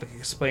he's kind of, like,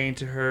 explaining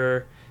to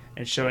her...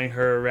 and showing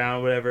her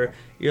around, whatever,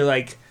 you're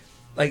like,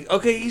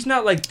 okay, he's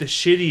not, like, the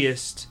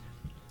shittiest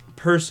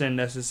person,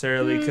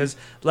 necessarily, because,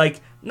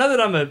 like, not that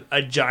I'm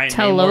a giant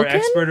Namor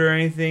expert or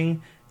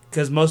anything,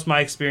 because most of my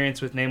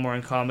experience with Namor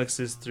in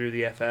comics is through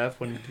the FF,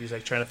 when he's,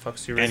 like, trying to fuck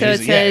Sue. So it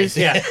says,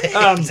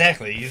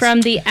 exactly.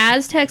 From the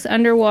Aztecs'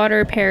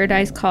 underwater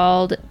paradise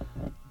called...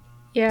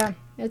 Yeah.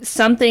 It's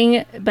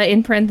something, but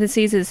in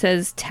parentheses it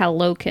says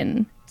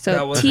Talocan.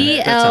 So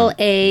Tlalocan.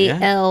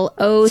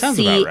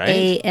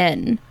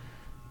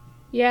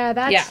 Yeah,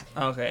 that's... Yeah.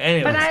 Okay,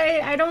 anyways. But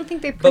I don't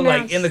think they pronounced... But,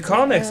 like, in the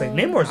comics, like,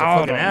 Namor's a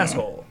fucking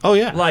asshole. Oh,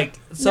 yeah. Like,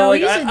 so,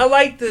 like, I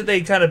like that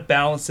they kind of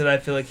balanced it. I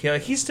feel like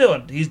he's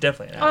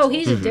definitely an asshole. Oh,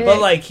 he's a dick. But,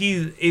 like,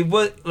 he kind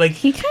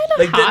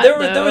of hot,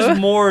 there was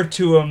more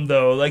to him,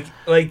 though. Like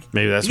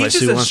maybe that's why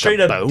Sue wants to bone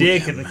him. He's just a straight-up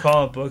dick in the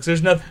comic books.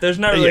 There's not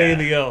really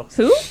anything else.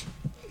 Who?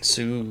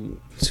 Sue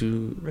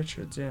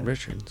Richards, yeah.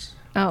 Richards.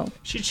 Oh.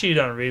 She cheated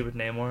on Reed with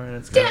Namor, and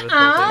it's kind of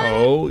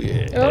Oh,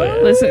 yeah.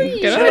 Oh, listen,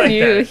 good on like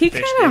you. He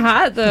kind of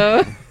hot,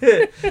 though.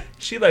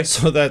 She likes...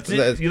 So that's...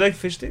 You like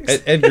fish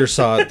sticks? Edgar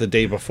saw it the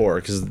day before,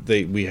 because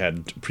we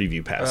had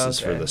preview passes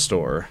for the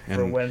store. And,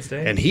 for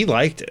Wednesday? And he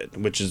liked it,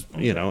 which is,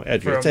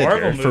 Edgar. For a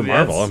Marvel movie, for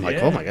Marvel. I'm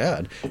like, oh my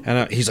God.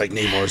 And he's like,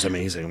 Namor's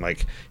amazing. I'm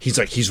like,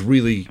 he's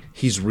really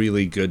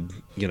good,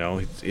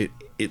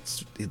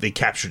 they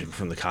captured him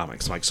from the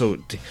comics. I'm like, so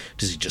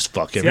does he just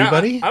fuck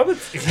everybody? I would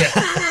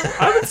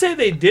say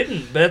they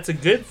didn't, but that's a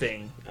good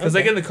thing. Because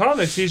like in the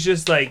comics, he's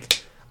just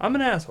like, I'm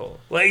an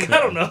asshole. Like,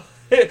 I don't know.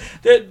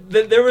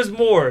 There was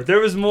more. There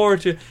was more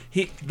to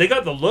they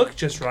got the look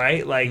just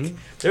right. Like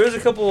there was a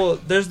couple.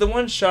 There's the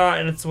one shot,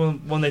 and it's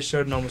one they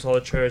showed in almost all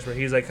the trailers where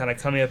he's like kind of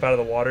coming up out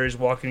of the water. He's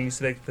walking. You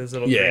see like this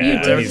little green.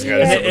 He's got his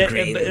little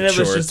green and it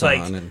was just like,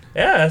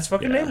 yeah, that's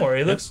fucking Namor.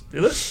 He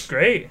looks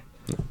great.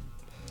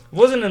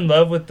 Wasn't in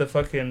love with the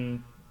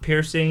fucking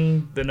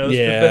piercing the nose,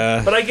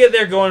 but I get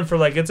they're going for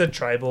like it's a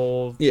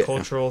tribal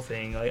cultural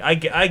thing.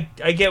 Like I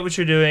get what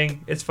you're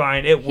doing. It's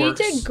fine. It works.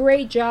 He did a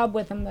great job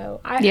with him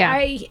though.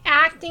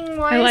 Acting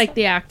wise, I like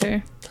the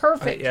actor.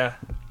 Perfect.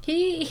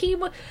 He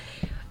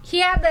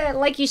had that,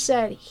 like you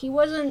said. He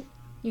wasn't.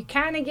 You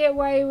kind of get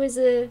why he was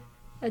a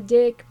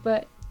dick,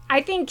 but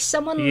I think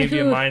someone he gave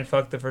you a mind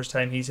fuck the first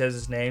time he says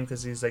his name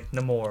because he's like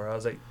Namor. I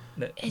was like.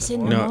 Is it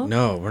Namor?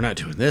 No, we're not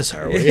doing this,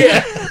 are we?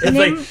 Yeah. It's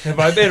like, have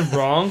I been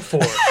wrong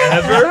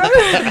forever?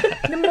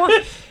 Namor.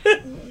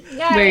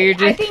 Yeah, where you're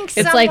just, I think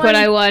it's like when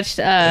I watched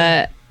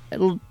The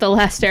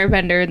Last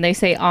Airbender and they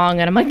say Ong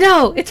and I'm like,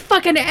 no, it's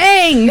fucking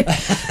Aang.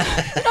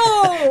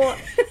 No,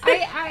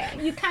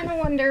 you kind of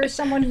wonder,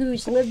 someone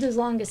who's lived as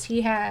long as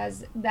he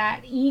has,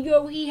 that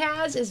ego he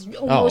has is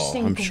almost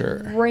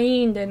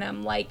ingrained in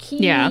him. Like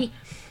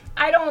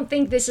I don't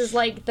think this is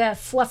like the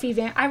fluffy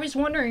van. I was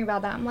wondering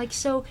about that. I'm like,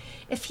 so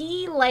if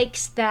he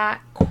likes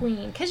that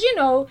queen, because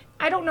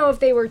I don't know if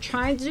they were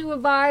trying to do a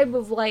vibe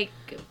of like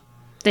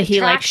that he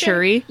likes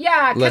Shuri.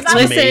 Yeah, because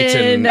let's mate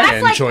and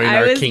like, join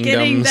our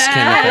kingdoms.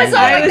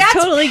 I was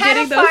totally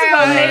getting those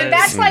vibes.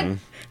 That's like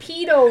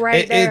pedo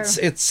right there.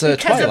 It's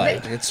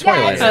Twilight. It's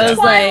Twilight. Yeah, it's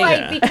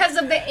Twilight because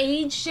of the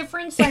age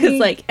difference.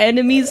 It's like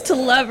enemies to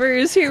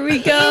lovers. Here we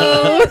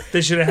go.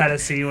 They should have had a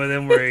scene with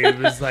him where he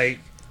was like.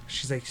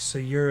 She's like, so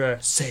you're a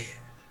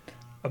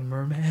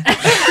merman?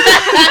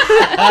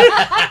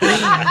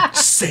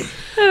 Say it.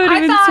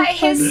 I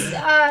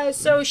thought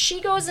so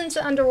she goes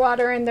into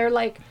underwater and they're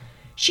like,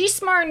 She's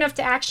smart enough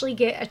to actually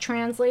get a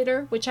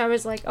translator, which I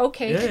was like,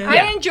 okay. Yeah.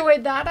 I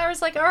enjoyed that. I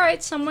was like, all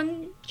right,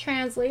 someone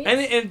translate.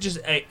 And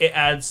it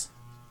adds,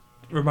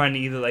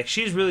 reminding you that, like,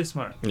 she's really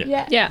smart.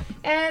 Yeah.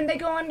 And they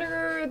go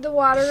under the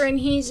water, and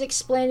he's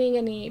explaining,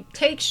 and he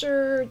takes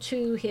her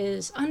to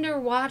his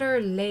underwater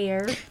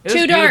lair.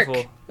 Too dark.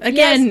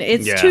 Again,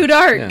 it's too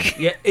dark.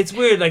 Yeah, it's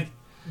weird. Like,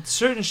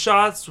 certain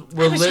shots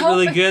were lit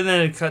really good, and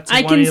then it cut to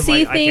I one can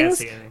see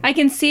things. I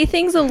can see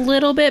things a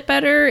little bit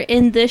better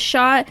in this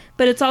shot,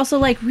 but it's also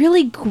like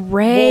really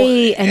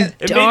gray and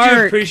it dark. made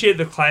you appreciate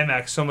the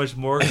climax so much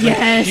more.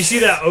 Yes. You see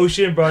that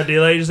ocean in broad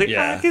daylight, you're just like,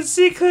 I can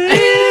see clear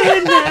now.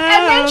 And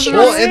then she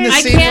in the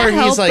scene where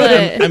he's like,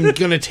 it. I'm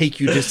gonna take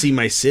you to see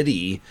my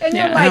city, and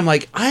I'm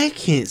like, I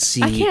can't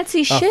see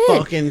shit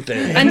fucking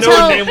thing.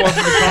 until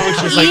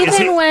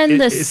even when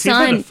the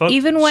sun,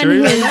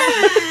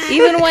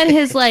 even when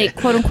his like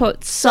quote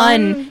unquote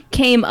sun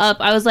came up,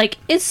 I was like,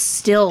 it's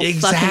still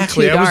fucking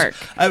too dark.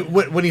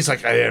 When he's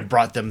like, I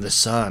brought them the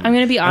sun. I'm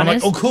gonna be honest. I'm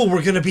like, oh cool,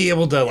 we're gonna be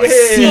able to like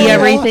see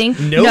everything.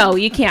 Nope. No,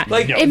 you can't.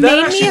 Like, it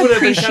made me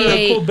appreciate. Kind of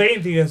a cool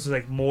bait thing. It's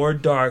like more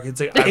dark.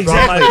 It's like I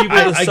brought my people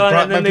the sun,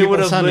 and then they would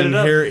have lit it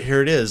up.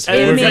 Here it is. And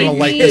we're gonna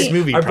light this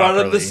movie. I brought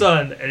up the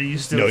sun, and you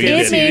still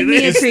can't see it. Made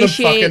me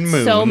appreciate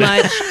so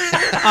much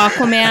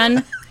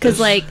Aquaman, because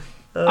like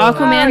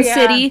Aquaman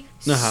City,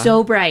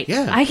 so bright.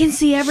 Yeah. I can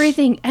see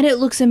everything, and it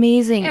looks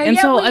amazing. And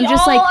so I'm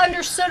just like,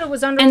 understood it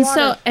was underwater. And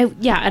so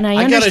and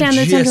I understand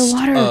that it's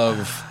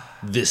underwater. Of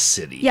this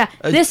city. Yeah,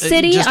 this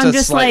city, I'm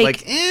just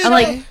like, I'm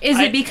like, is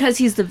it because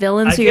he's the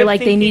villain, so you're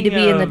like, they need to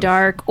be in the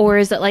dark? Or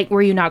is it like,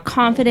 were you not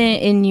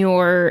confident in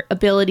your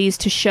abilities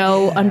to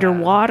show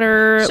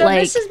underwater? So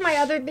like, this is my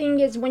other thing,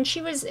 is when she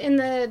was in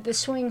the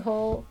swing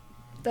hole,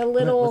 the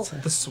little,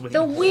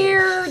 the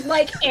weird,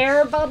 like,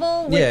 air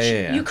bubble,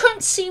 which you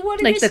couldn't see what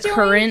he was doing. Like the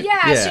current?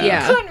 Yeah, so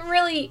you couldn't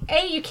really,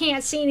 you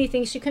can't see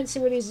anything, so you couldn't see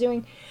what he's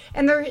doing.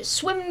 And they're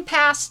swimming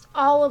past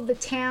all of the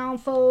town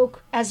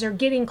folk as they're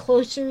getting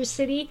closer to the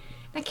city.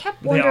 And I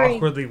kept wondering. They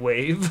awkwardly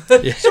wave. So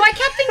I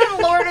kept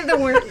thinking Lord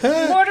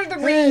of the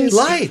Rings.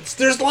 Lights.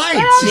 There's lights.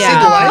 Well, you see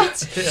the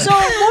lights? So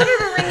Lord of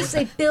the Rings,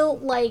 they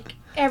built like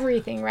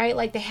everything, right?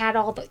 Like they had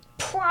all the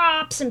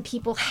props and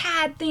people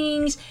had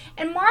things.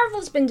 And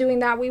Marvel's been doing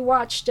that. We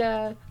watched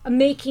a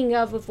making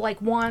of like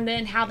Wanda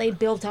and how they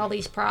built all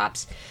these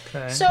props.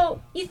 Okay.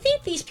 So you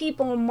think these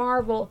people in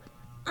Marvel,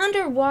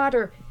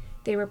 underwater,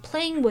 they were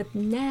playing with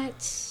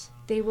nets.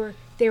 They were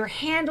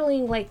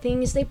handling like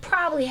things. They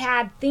probably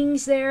had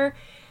things there.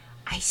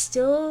 I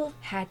still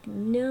had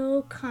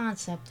no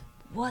concept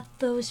what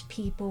those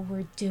people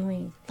were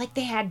doing. Like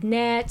they had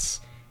nets.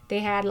 They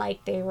had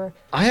like they were.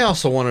 I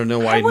also want to know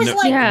why when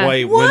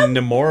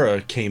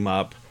Namora came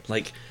up,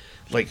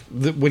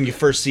 when you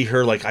first see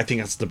her, like I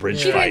think that's the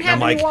bridge fight. And I'm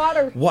like,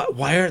 water. What?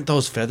 Why aren't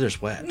those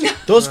feathers wet?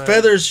 Those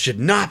feathers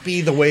should not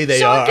be the way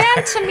they are. So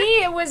again, to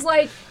me, it was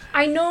like.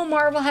 I know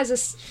Marvel has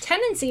a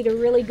tendency to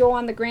really go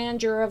on the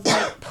grandeur of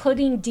like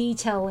putting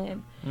detail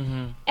in.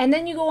 Mm-hmm. And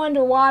then you go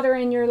underwater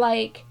and you're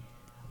like,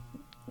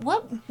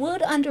 what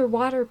would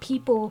underwater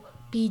people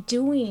be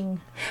doing?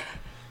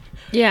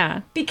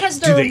 Yeah. Because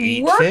they're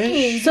working.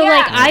 Fish? So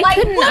like I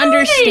couldn't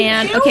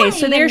understand. Okay,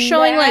 so they're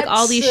showing like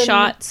all these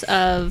shots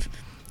of,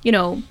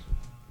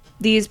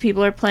 these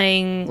people are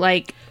playing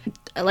like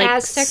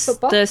Aztec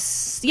football? The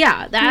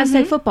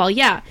Aztec football,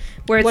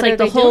 where it's like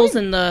the holes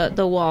in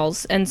the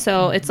walls. And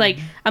so it's like,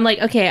 I'm like,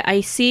 okay,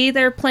 I see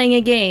they're playing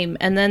a game,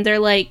 and then they're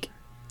like,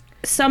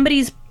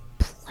 somebody's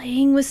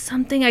playing with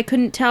something, I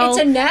couldn't tell.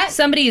 It's a net.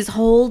 Somebody's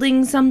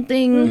holding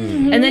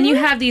something, and then you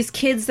have these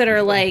kids that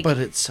are like, but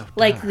it's so dark.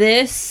 Like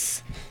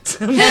this.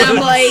 And I'm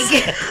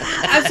like,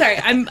 I'm sorry,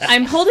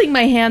 I'm holding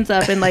my hands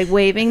up and like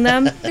waving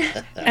them,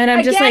 and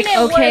I'm just like,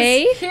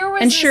 okay.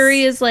 And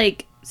Shuri is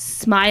like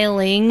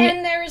smiling,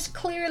 and there's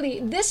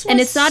clearly this was,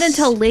 and it's not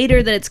until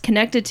later that it's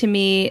connected to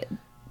me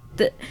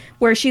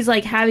where she's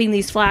like having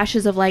these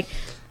flashes of like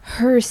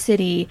her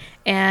city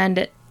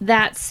and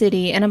that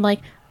city, and I'm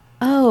like,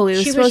 oh, it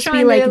was supposed to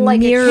be like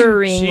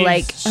mirroring,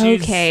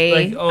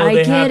 okay,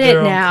 I get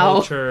it now.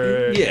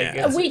 Culture,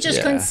 we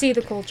just couldn't see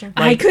the culture.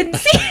 I couldn't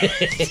see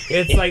it.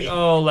 It's like,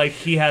 like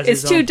he has.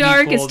 It's too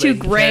dark. It's too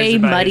gray,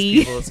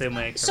 muddy.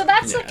 So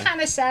that's the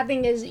kind of sad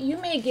thing is you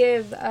may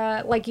give,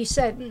 like you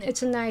said,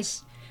 it's a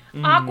nice.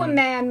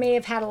 Aquaman may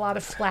have had a lot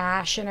of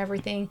flash and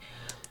everything,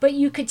 but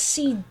you could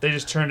see they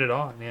just turned it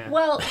on. Yeah.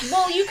 Well,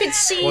 you could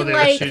see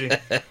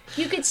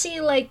you could see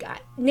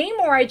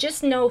Namor. I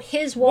just know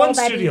his wall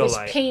that he was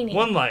painting.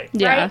 One light.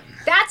 Right? Yeah.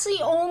 That's the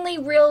only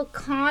real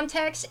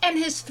context, and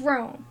his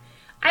throne.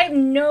 I have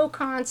no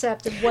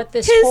concept of what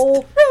this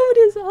whole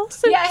throne is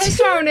also. Yeah, his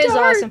throne is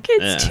awesome.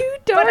 It's too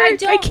dark. But I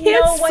don't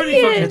know what it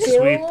is.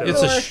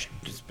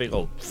 It's a big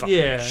old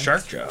fucking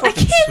shark joke.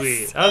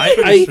 Sweet.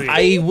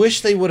 I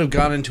wish they would have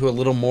gone into a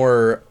little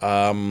more.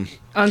 I'm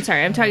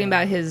sorry. I'm talking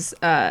about his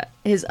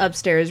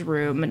upstairs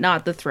room,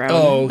 not the throne.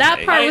 Oh, okay.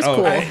 That part was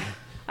cool.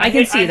 I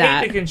can see that. I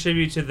hate to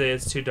contribute to the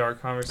 "it's too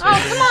dark" conversation.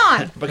 Oh, come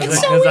on! Because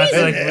I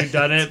feel like we've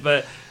done it,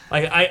 but.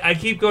 Like I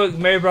keep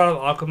going. Mary brought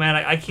up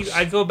Aquaman.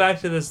 I go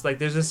back to this. Like,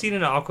 there's a scene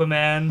in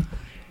Aquaman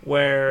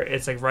where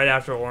it's like right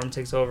after Orm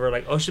takes over.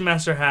 Like Ocean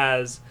Master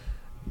has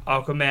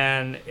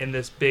Aquaman in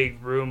this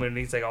big room and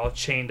he's like all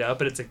chained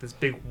up, and it's like this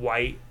big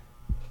white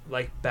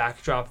like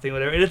backdrop thing,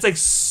 whatever. And it's like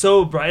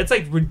so bright. It's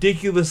like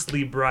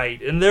ridiculously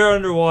bright, and they're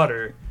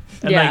underwater.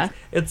 And like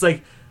it's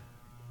like,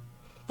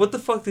 what the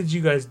fuck did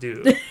you guys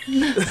do?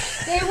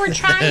 They were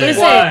trying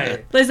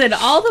to... Listen,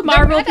 all the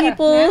Marvel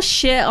people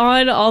shit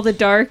on all the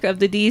dark of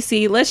the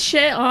DC. Let's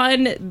shit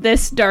on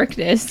this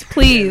darkness,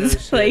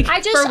 please. Like,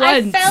 I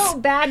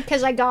felt bad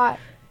because I got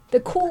the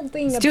cool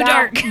thing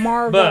about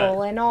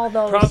Marvel and all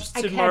those. Props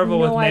to Marvel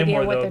with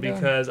Namor, though,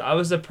 because I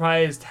was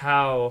surprised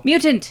how...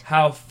 Mutant.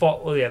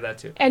 That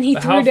too. And he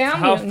threw down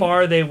how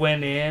far they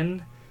went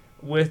in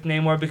with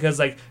Namor, because,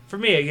 like, for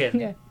me, again...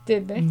 Yeah.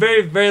 Did they?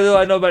 Very, very little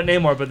I know about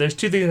Namor, but there's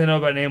two things I know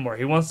about Namor.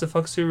 He wants to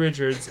fuck Sue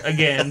Richards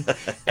again,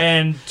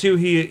 and two,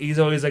 he's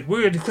always like,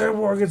 we're going to declare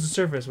war against the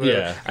surface.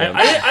 Whatever. Yeah.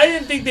 I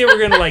didn't think they were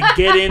going to, like,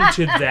 get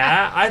into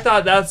that. I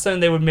thought that's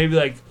something they would maybe,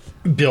 like,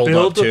 build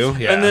up to.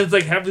 Yeah. And then it's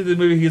like halfway through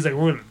the movie, he's like,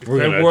 we're going to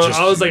declare war.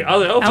 I was like,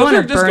 oh, fuck,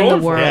 they're just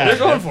going for it. They're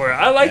going for it.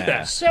 I like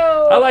that.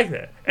 So I like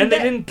that. And they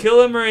didn't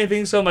kill him or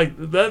anything, so I'm like,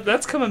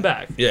 that's coming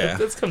back. Yeah.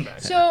 That's coming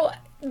back. So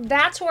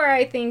that's where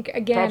I think,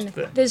 again,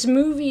 this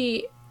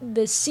movie...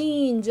 the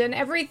scenes and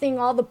everything,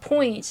 all the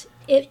points,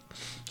 it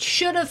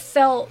should have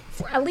felt,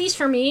 at least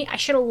for me, I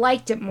should have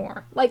liked it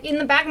more. Like, in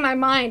the back of my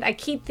mind, I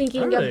keep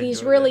thinking of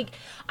these really...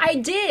 I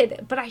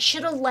did, but I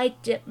should have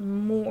liked it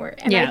more.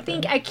 And I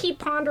think I keep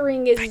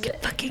pondering is...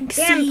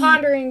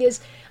 pondering is...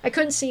 I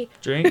couldn't see.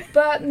 Drink?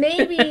 But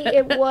maybe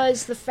it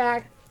was the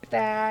fact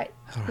that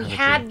we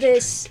had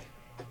this...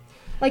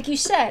 Like you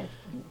said...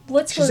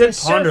 Let's go to the surface.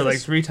 She said ponder like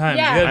 3 times.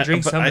 Yeah. You gotta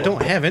drink something. I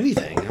don't have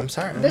anything. I'm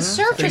sorry. The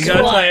surface world. You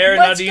gotta tell Aaron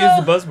not to use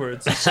the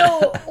buzzwords.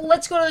 So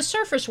let's go to the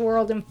surface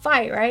world and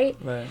fight, right?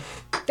 Right.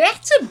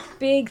 That's a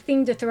big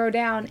thing to throw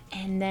down,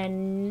 and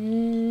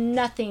then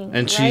nothing.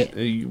 And right?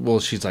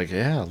 she's like,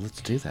 yeah,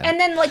 let's do that. And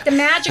then like the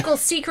magical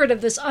secret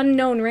of this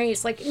unknown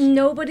race, like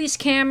nobody's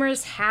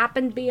cameras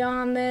happened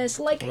beyond this.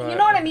 Like you know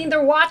what I mean?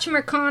 They're watching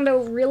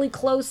Rakonda really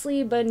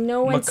closely, but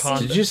no one sees.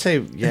 Did you say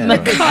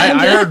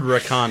I heard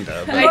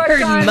Rakonda. I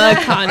heard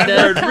Makonda.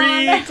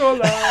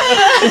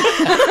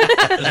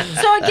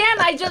 So again,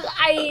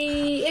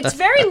 it's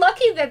very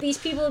lucky that these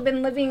people have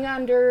been living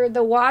under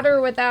the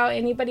water without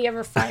anybody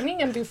ever finding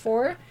them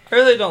before. I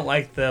really don't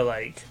like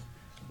the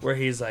where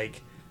he's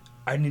like,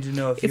 I need to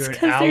know if you're an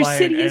ally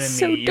or an enemy.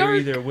 So you're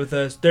either with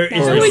us. There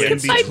is no in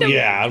between.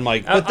 Yeah, I'm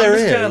like, but there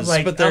is.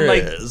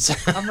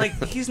 I'm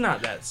like, he's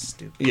not that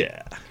stupid.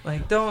 Yeah.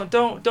 Like,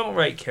 don't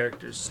write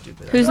characters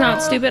stupid. Who's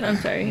not stupid? I'm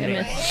sorry, I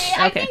missed.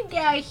 I think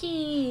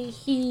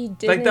he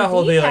did. Like that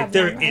whole day, like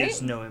there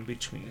is no in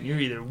between. You're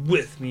either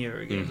with me or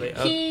against. Like,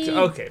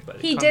 okay, buddy.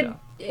 He did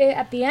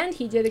at the end.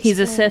 He did. He's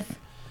a Sith.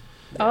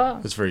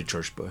 Oh, it's very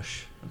George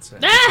Bush. That's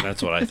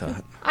That's what I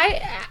thought.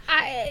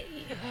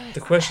 The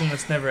question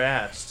that's never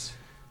asked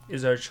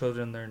is: our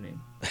children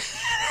learning?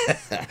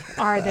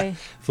 Are they?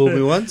 Fool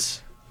me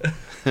once.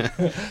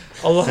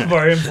 A lot of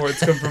our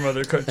imports come from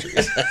other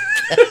countries.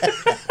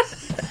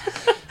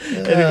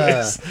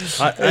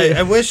 Anyways,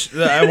 I wish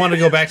I want to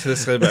go back to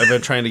this. I've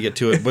been trying to get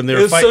to it when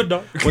they're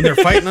when they're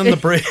fighting on the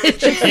bridge.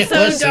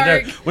 It's so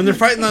dark. When they're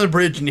fighting on the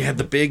bridge, and you had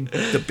the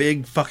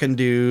big fucking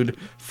dude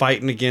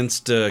fighting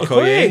against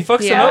Okoye.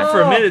 Fucks him up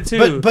for a minute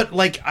too. But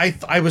like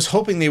I was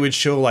hoping they would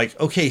show like,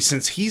 okay,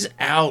 since he's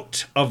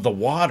out of the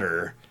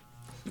water,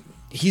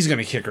 he's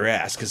gonna kick her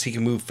ass because he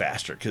can move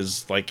faster.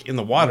 Because like in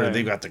the water,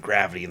 they've got the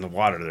gravity in the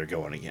water they're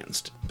going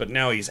against. But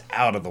now he's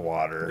out of the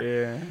water.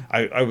 Yeah.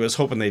 I was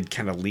hoping they'd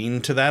kind of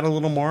lean to that a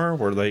little more.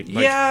 Where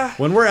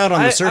when we're out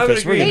on the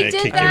surface, we're gonna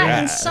kick your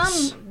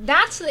ass.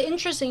 That's the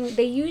interesting.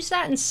 They use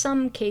that in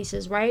some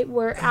cases, right?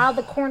 Where out of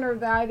the corner of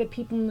the eye, the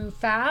people move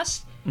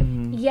fast.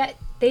 Mm-hmm. Yet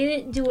they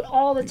didn't do it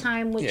all the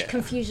time, which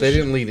confuses. They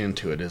didn't lean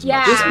into it as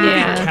much. This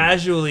movie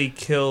casually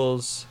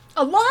kills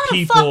a lot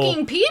of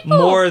fucking people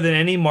more than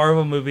any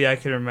Marvel movie I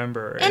can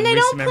remember. And they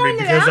don't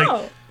point it out.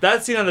 Like,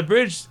 that scene on the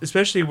bridge,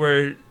 especially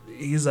where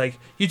he's like,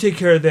 "You take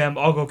care of them,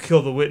 I'll go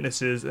kill the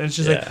witnesses," and it's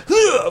just like,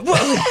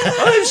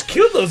 I just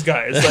killed those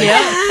guys. Like,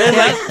 and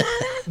like,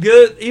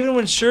 even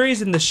when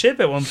Shuri's in the ship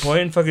at one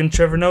point, and fucking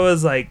Trevor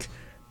Noah's like,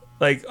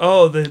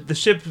 oh, the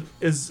ship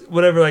is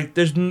whatever. Like,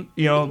 there's major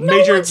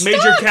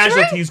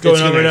casualties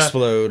going on right now.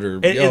 Explode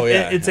or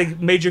it's like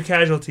major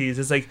casualties.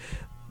 It's like.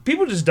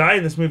 People just die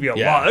in this movie a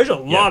lot. There's a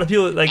lot of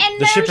people like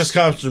the ship is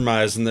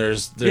compromised and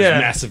there's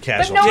massive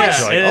casualties.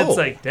 It's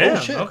like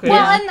damn. Shit. Okay.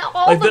 Well, and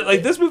all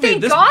this movie.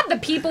 Thank God the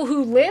people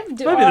who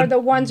lived are the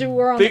ones who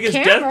were on the camera.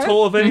 Biggest death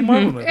toll of any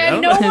Marvel movie.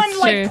 And no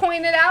one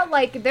pointed out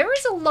there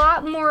was a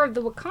lot more of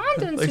the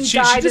Wakandans who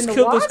died in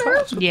the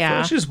water.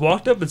 She just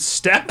walked up and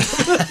stabbed.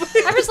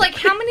 I was like,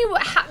 how many?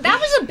 That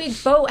was a big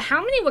boat.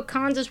 How many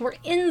Wakandans were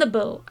in the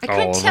boat? I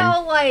couldn't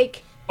tell.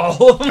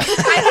 All of them? I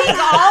think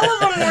all of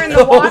them were in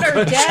the water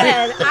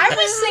dead. I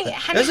was thinking...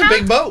 That's a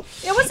big boat.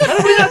 It was a big boat. How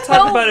did we not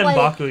talk about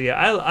M'Baku yet?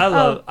 I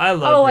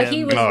love him.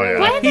 He was...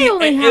 Why do they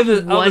only have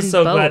one I was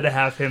so boat? glad to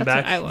have him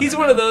back. He's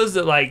one of those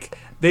that,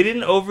 they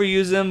didn't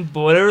overuse him,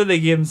 but whatever they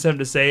gave him something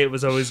to say, it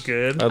was always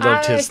good. I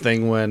loved his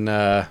thing when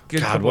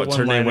God, what's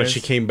her name? When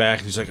she came back,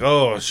 and he's like,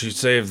 "Oh, she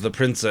saved the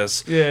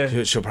princess.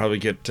 Yeah, she'll probably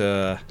get."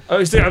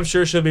 I'm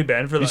sure she'll be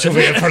banned for life. She'll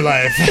be banned for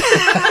life.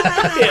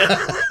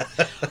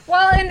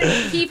 Well, and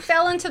he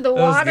fell into the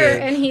water,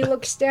 and he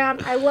looks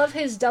down. I love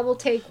his double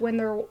take when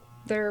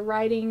they're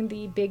riding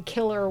the big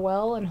killer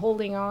well and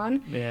holding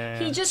on. Yeah,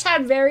 he just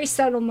had very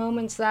subtle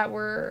moments that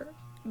were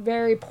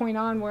very point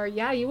on where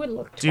you would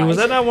look twice. Dude, was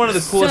that not one of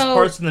the coolest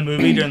parts in the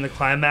movie during the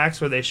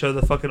climax where they show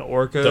the fucking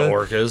orca? The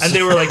orcas. And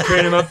they were like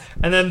carrying him up,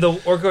 and then the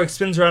orca like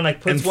spins around, like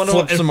puts and one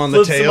flips him on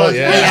the tail.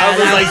 Yeah, I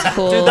was like,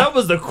 cool. Dude, that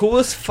was the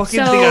coolest fucking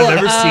thing I've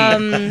ever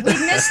seen. We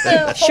missed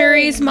the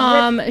Shuri's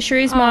mom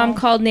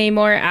called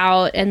Namor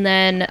out, and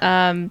then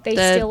they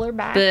steal her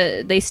back.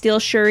 They steal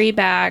Shuri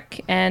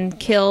back and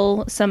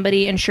kill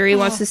somebody, and Shuri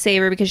wants to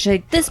save her because she's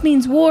like, this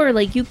means war,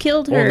 like you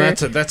killed her. Well,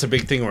 that's a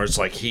big thing where it's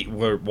like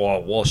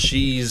while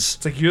she's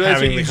like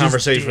having the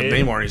conversation with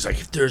Namor, and he's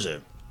like, if there's a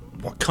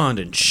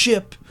Wakandan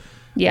ship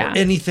or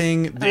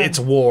anything, it's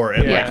war.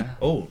 And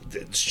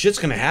shit's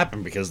gonna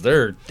happen because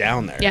they're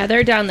down there. Yeah,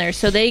 they're down there.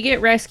 So they get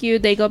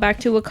rescued, they go back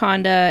to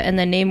Wakanda, and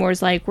then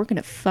Namor's like, we're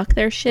gonna fuck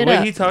their shit up.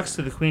 The way he talks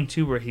to the queen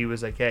too, where he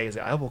was like, he's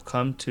like, I will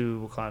come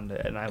to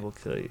Wakanda and I will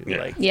kill you. Yeah.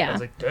 Like, I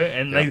was like,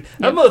 and like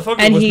that motherfucker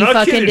and was he not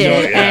fucking kidding.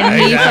 Did. And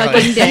he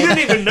fucking did. You didn't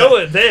even know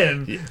it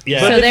then.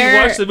 Yeah. But so then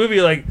you watch the movie,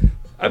 you're like,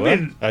 I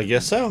mean, I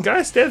guess so.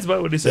 Guy stands by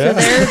what he said.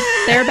 So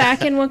they're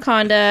back in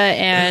Wakanda,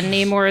 and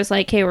Namor is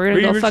like, "Hey, we're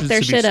gonna go fuck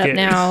their shit up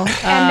now."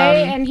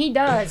 And he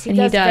does. He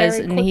does,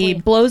 and he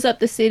blows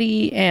up the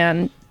city.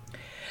 And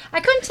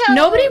I couldn't tell.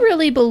 Nobody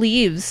really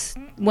believes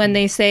when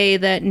they say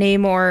that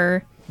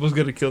Namor was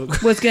gonna kill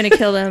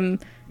them.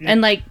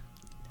 And like,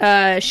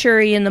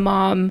 Shuri and the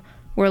mom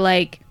were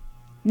like,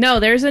 "No,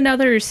 there's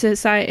another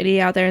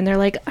society out there," and they're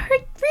like,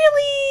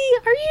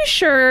 Are you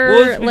sure?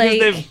 Well, it's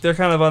because they're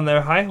kind of on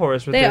their high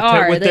horse with their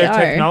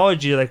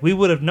technology. Like, we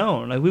would have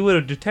known. Like, we would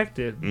have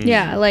detected.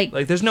 Yeah, like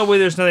there's no way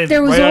there's nothing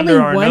there was right only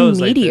under our one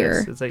nose meteor like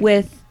this. It's like,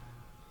 with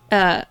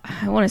I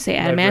want to say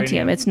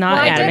adamantium. It's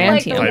not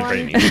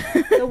adamantium.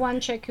 Like the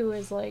one chick who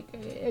is like,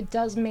 it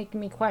does make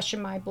me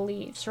question my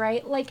beliefs,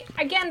 right? Like,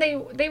 again,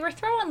 they were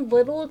throwing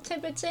little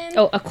tidbits in.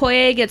 Oh,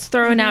 Okoye gets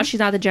thrown out.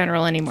 She's not the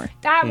general anymore.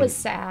 That was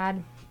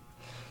sad.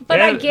 But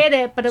I get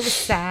it, but it was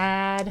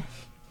sad.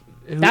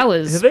 That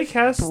was have they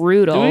cast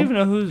brutal. Do we even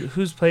know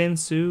who's playing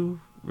Sue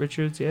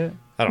Richards yet?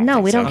 I don't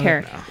think we so. don't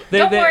care.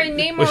 No. Don't worry,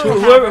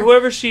 Namor.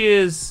 Whoever she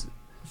is,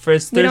 for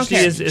as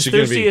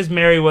thirsty as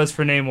Mary was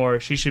for Namor,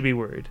 she should be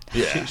worried.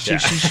 Yeah, she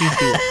should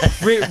be.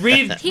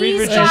 Read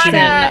Richards.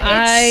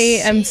 I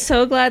am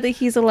so glad that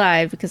he's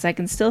alive because I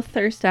can still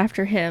thirst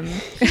after him.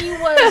 He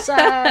was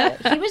mad.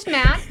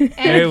 And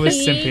Mary was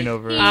simping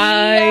over him.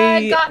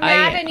 He got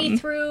mad and he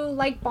threw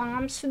like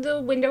bombs through the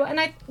window.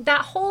 And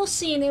that whole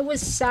scene, it was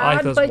sad. I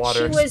like those but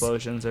water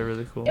explosions. They're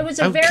really cool. It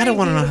was I kind of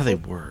want to know how they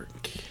work.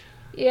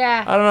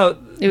 Yeah. I don't know.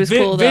 It was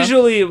cool, though.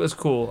 Visually, it was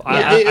cool.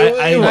 Yeah.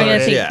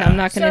 I'm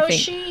not going to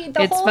think.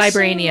 It's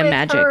vibranium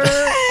magic.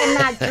 And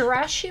that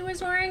dress she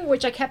was wearing,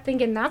 which I kept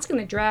thinking, that's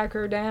going to drag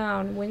her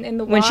down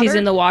when she's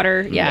in the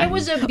water, yeah. It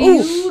was a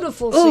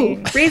beautiful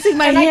scene. Raising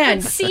my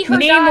hand. I could see her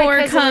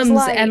Namor comes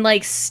and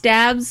like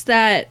stabs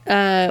that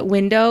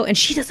window, and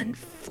she doesn't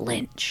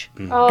flinch.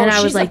 Oh, and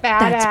I was like,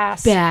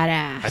 that's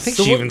badass. I think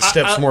she even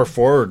steps more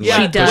forward.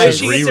 And she does.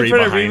 She gets in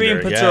front of Riri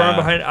and puts her arm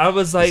behind her. I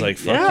was like,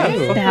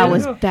 that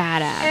was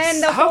badass.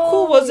 And how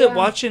cool was it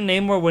watching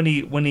Namor when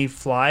he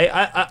fly?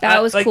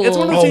 That was cool. It's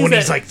one of those things when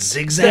he's like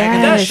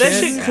zigzagging. That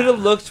shit could have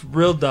looked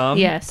real dumb.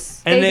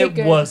 Yes. And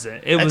it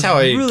wasn't. That's how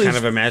I kind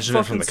of imagined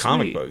it from the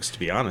comic books, to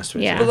be honest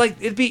with you. But like,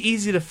 it'd be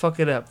easy to fuck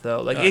it up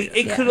though. Like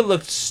it could have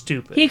looked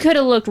stupid. He could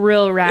have looked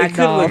real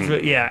ragdoll.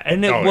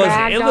 And it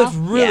wasn't. It looked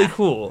really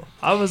cool.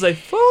 I was like,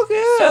 fuck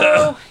yeah.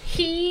 So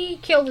he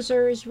kills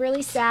her, is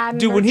really sad.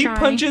 Dude, when he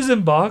punches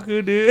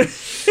M'Baku, dude. I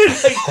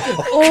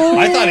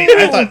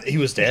thought he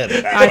was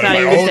dead. I thought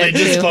he was dead. They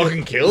just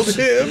fucking killed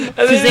him.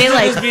 Because they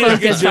like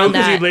focused on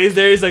that. He lays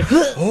there, he's like,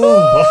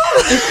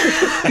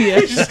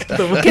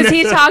 because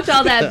he talked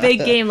all that big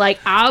game, like,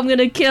 I'm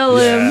gonna kill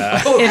him.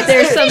 If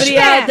there's somebody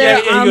out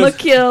there, I'm gonna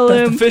kill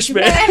him. The fish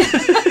man.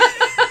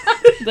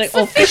 Like,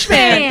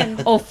 Fishman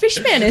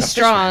is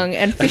strong,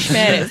 and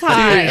Fishman is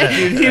hot.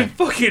 Dude, he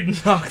fucking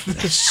knocked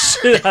the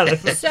shit out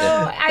of him. So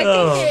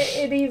I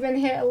think it even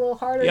hit a little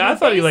harder. Yeah, I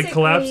thought he like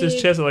collapsed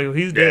his chest. Like,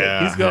 he's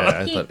dead. He's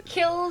gone. He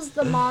kills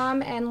the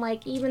mom and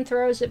like even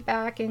throws it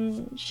back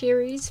in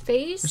Shuri's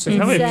face. Like,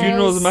 how many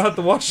funerals am I have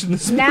to watch in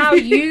this movie? Now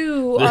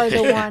you are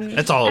the one.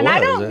 That's all. And I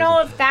don't know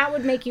if that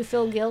would make you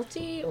feel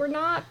guilty or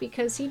not,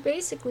 because he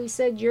basically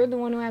said you're the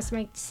one who has to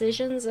make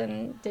decisions.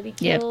 And did he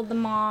kill the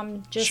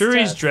mom? Just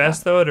Shuri's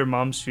dress though at her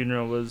mom's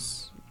funeral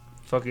was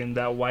fucking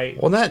that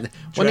white. Well,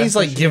 when he's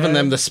like giving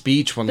them the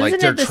speech when like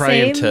they're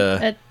trying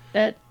to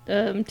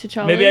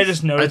T'Challa. Maybe I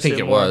just noticed. I think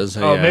it was.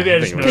 Oh, maybe I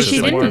just noticed. Because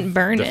she didn't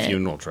burn the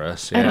funeral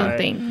dress. I don't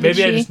think.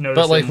 Maybe I just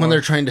noticed. But like when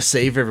they're trying to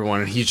save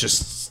everyone, and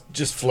he's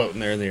just floating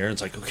there in the air, and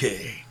it's like,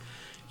 okay,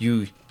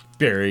 you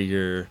bury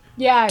your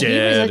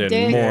dead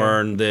and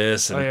mourn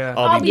this, and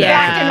I'll be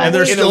back. And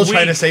they're still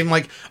trying to save him.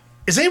 Like,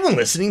 is anyone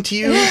listening to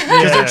you?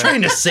 Because they're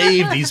trying to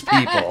save these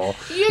people.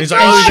 He's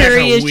like,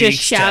 Shuri is just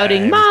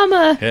shouting,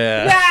 "Mama!"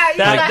 Yeah.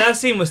 That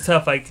scene was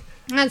tough. Like,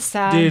 that's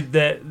sad. Dude,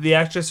 the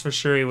actress for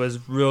Shuri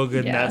was real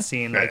good in that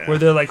scene. Like, where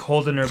they're like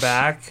holding her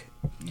back.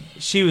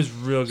 She was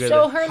real good.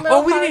 So her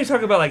little we didn't even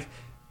talk about like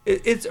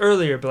it's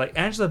earlier, but like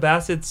Angela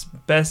Bassett's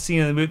best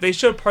scene in the movie. They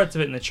showed parts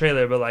of it in the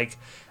trailer, but like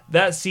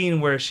that scene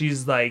where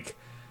she's like,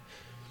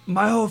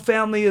 "My whole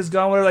family is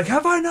gone." Whatever. Like,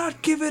 have I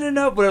not given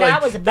enough? Whatever.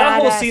 That like, was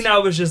that whole scene. I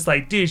was just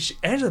like, dude,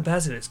 Angela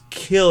Bassett is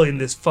killing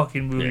this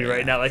fucking movie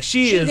right now. Like,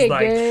 she is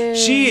like, good.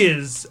 She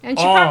is and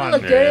she probably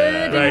looked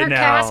good right in her now.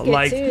 casket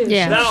Like, too.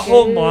 that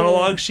whole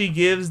monologue she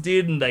gives,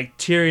 dude, and like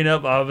tearing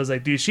up. I was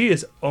like, dude, she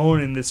is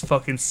owning this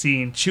fucking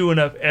scene, chewing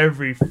up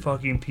every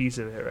fucking piece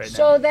of it right now.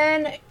 So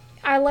then,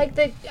 I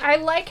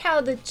like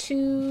how the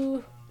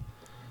two.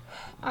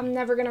 I'm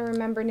never gonna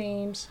remember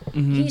names.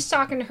 Mm-hmm. He's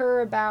talking to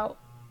her about.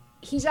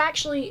 He's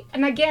actually,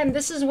 and again,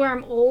 this is where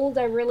I'm old.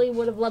 I really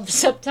would have loved the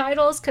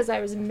subtitles because I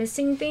was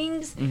missing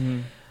things.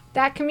 Mm-hmm.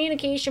 That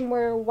communication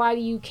where, why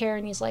do you care?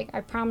 And he's like,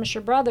 I promise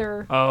your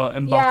brother. Oh,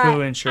 and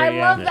Baku and Shuri.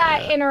 I love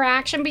that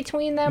interaction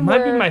between them. It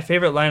might be my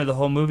favorite line of the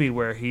whole movie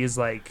where he's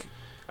like,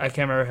 I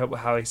can't remember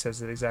how he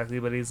says it exactly,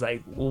 but he's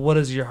like, well, what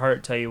does your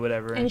heart tell you,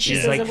 whatever. And she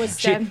says like, it was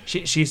dead.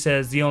 She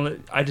says,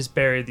 I just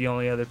buried the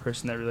only other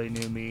person that really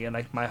knew me, and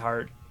like my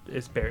heart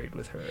is buried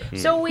with her.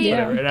 So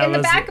in the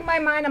back of my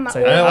mind, I'm like,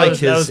 I like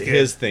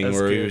his thing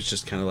where he was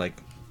just kind of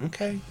like,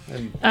 okay.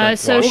 And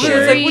so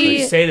Shuri, what do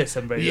you say to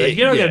somebody? Like,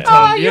 you're not gonna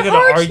tell them. You're gonna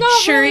argue.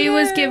 Shuri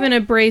was given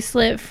a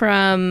bracelet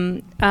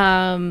from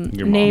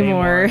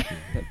Namor.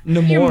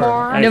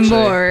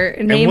 Namor.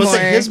 And was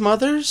it his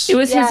mother's? It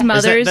was his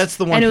mother's. That's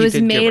the one. And it was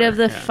made of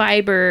the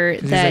fiber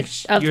that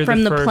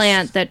from the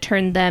plant that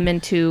turned them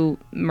into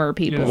mer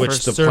people.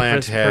 Which the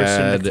plant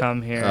had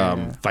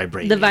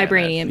vibranium. The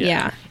vibranium,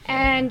 yeah.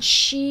 And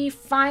she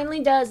finally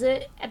does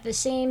it at the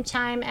same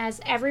time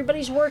as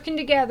everybody's working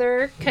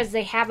together because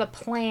they have a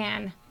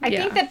plan. I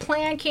think the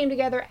plan came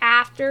together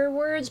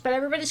afterwards, but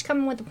everybody's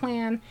coming with a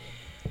plan.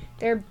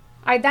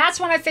 That's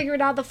when I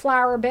figured out the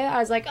flower bit. I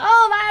was like,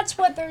 oh, that's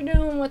what they're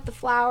doing with the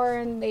flower,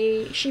 and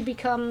she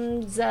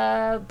becomes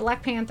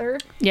Black Panther.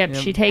 Yep,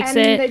 she takes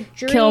it.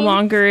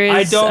 Killmonger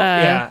is...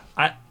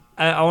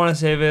 I want to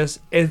say this.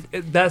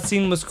 That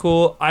scene was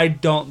cool. I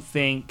don't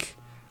think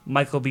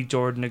Michael B.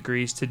 Jordan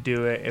agrees to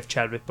do it if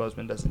Chadwick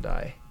Boseman doesn't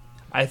die.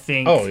 I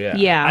think... Oh, yeah.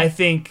 Yeah. I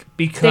think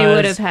because... They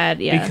would have had,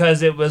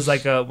 Because it was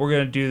like we're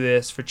going to do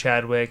this for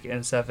Chadwick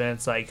and stuff, and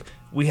it's like,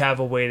 we have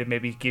a way to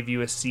maybe give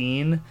you a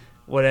scene...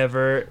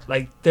 Whatever,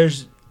 like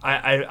there's,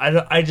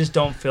 I just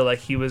don't feel like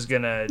he was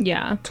gonna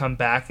come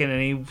back in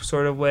any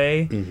sort of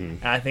way. Mm-hmm.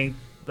 And I think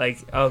like,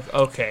 oh,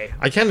 okay.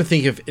 I kind of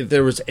think if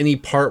there was any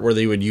part where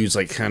they would use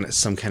like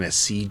some kind of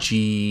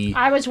CG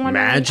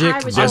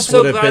magic, this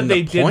would have been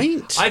the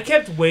point. I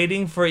kept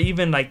waiting for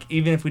even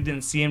if we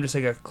didn't see him, just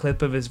like a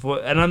clip of his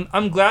voice, and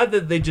I'm glad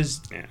that they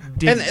just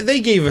did. And they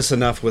gave us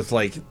enough with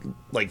like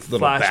little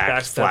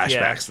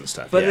flashbacks and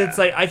stuff. But it's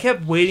like I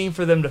kept waiting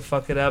for them to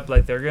fuck it up,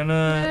 like they're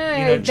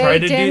gonna try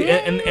to do,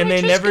 and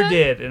they never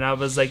did. And I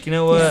was like, you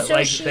know what, so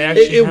like they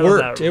actually it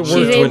worked. It worked.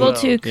 She's able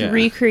to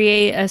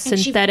recreate a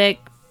synthetic.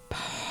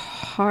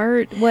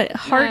 Heart? What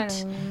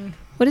heart?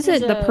 What is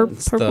it? The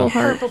purple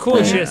heart?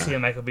 Cool shit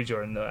seeing Michael B.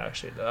 Jordan though.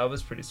 Actually, that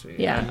was pretty sweet.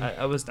 Yeah,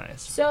 that was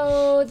nice.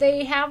 So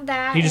they have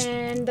that. He just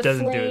and the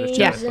doesn't flames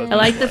do it. I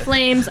like the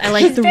flames. I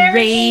like the very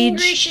rage.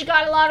 Angry. She's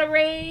got a lot of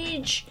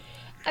rage.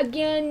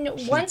 Again,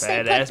 once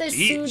they put the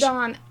suit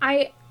on,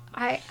 I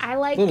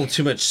like a little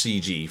too much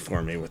CG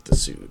for me with the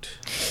suit.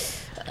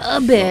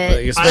 A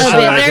bit. Especially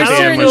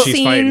There's when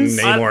she's fighting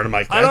Namor, and I'm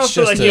like, I don't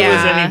feel like it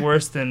was any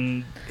worse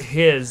than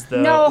his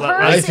though. No,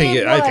 I think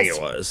it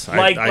was.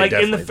 Like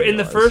in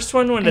the first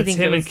one when it's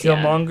him and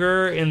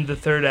Killmonger in the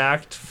third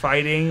act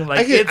fighting,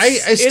 like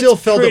I still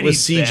felt it was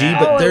CG, bad.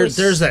 but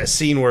there's that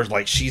scene where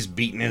like she's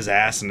beating his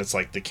ass and it's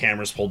like the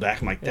camera's pulled back.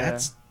 I'm like,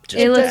 that's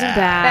just it looks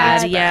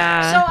bad.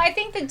 Yeah. So I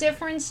think the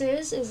difference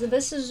is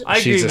this is. I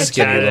agree with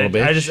that a little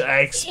bit.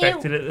 I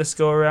expected it this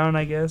go around.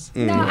 I guess.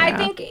 No, I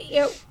think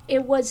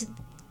it was.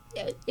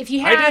 If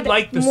you had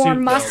like more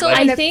suit, muscle like,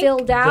 and it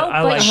filled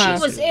out, but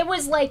it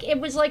was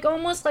like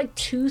almost like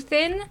too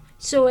thin,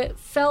 so it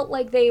felt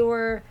like they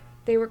were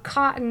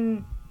caught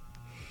in.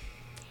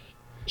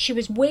 She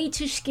was way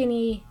too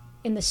skinny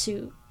in the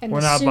suit, and we're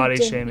not body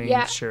shaming.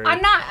 Yeah, sure.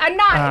 I'm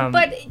not.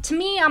 But to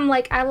me, I'm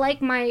like I like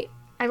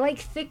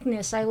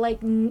thickness. I like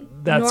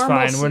that's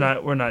normalcy.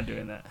 Fine. We're not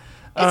doing that.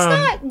 It's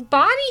not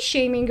body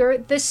shaming her.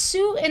 The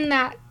suit and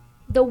that.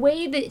 The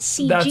way that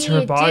CG... That's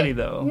her body,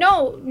 though.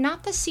 No,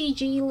 not the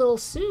CG little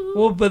suit.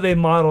 Well, but they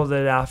modeled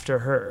it after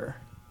her,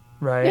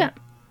 right? Yeah.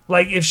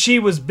 Like, if she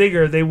was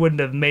bigger, they wouldn't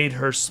have made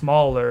her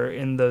smaller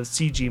in the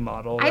CG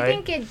model, right? I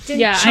think it did...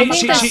 Yeah, I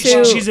think the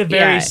suit... She's a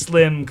very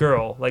slim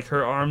girl. Like,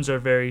 her arms are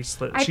very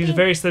slim. She's a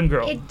very slim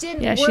girl. It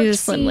didn't work she's a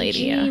slim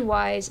lady,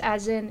 CG-wise,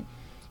 as in...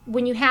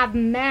 when you have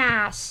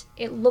mass,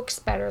 it looks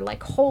better,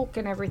 like Hulk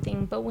and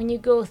everything. But when you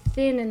go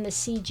thin in the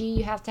CG,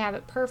 you have to have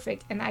it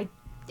perfect. And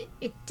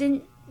it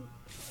didn't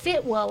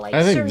fit well. Like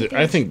I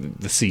think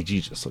the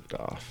CG just looked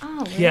off.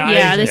 Oh, really?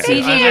 Yeah, the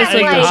CG just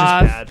looked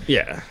off.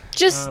 Yeah,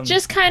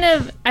 just kind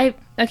of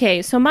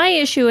okay. So my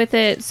issue with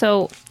it,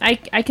 so I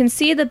can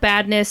see the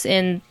badness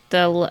in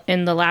the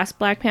last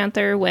Black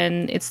Panther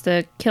when it's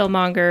the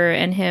Killmonger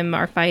and him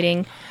are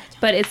fighting,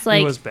 but it's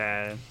like it was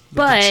bad.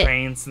 But the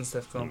trains and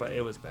stuff going by,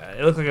 it was bad.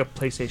 It looked like a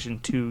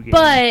PlayStation 2 game.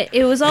 But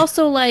it was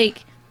also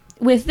like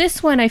with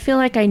this one, I feel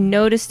like I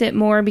noticed it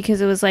more because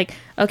it was like,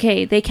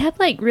 okay, they kept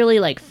like really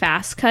like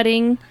fast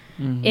cutting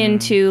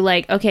into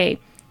like, okay,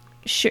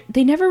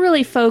 they never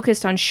really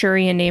focused on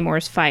Shuri and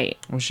Namor's fight.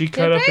 When she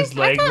cut up his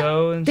leg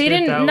though, and they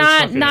shit, didn't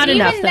not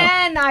enough though.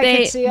 Then I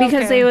could see,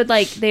 because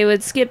they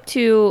would skip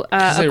to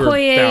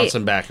Okoye.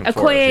 Bouncing back and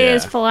forth. Okoye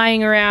is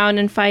flying around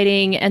and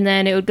fighting, and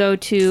then it would go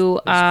to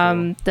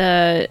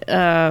the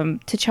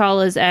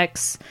T'Challa's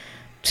ex.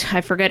 I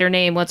forget her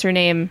name. What's her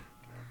name?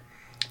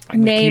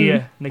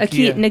 Nakia.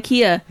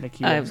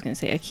 I was gonna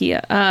say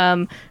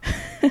Akia.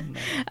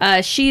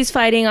 She's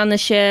fighting on the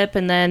ship,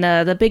 and then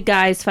the big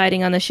guy's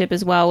fighting on the ship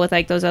as well with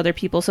like those other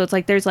people. So it's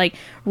like there's like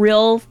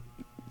real,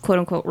 quote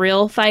unquote,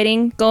 real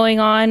fighting going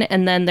on,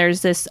 and then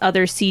there's this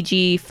other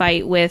CG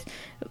fight with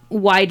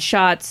wide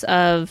shots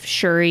of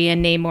Shuri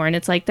and Namor, and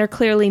it's like they're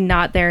clearly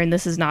not there, and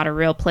this is not a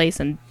real place,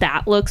 and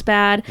that looks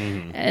bad.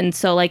 And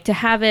so like to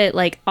have it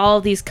like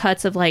all these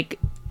cuts of like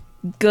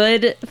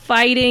good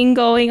fighting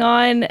going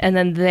on and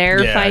then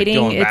they're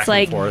fighting, it's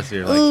like, forth,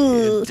 you're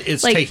like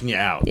it's like, taking you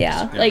out.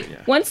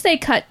 Once they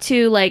cut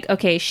to like,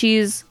 okay,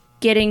 she's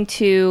getting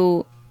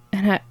to,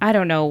 and I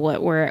don't know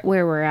where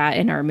we're at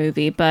in our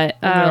movie, but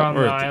we're on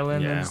the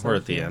island. We're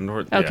at the end.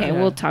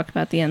 We'll talk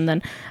about the end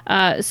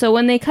then. So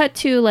when they cut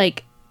to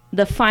like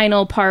the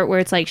final part where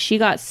it's like she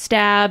got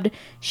stabbed,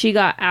 she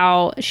got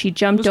out, she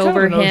jumped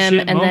over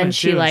him, and then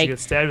she like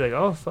gets stabbed, like,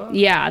 oh fuck.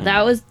 Yeah,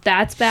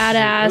 that's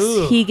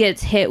badass. He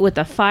gets hit with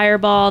a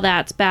fireball,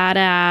 that's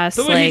badass.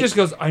 The way he just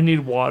goes, I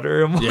need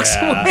water, and walks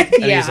away.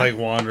 And he's like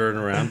wandering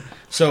around.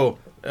 So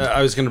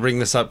I was going to bring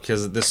this up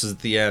because this is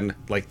the end,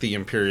 like the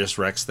Imperious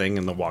Rex thing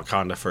and the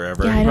Wakanda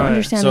Forever. Yeah, I don't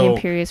understand the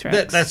Imperious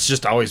Rex. That's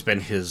just always been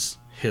his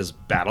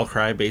battle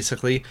cry,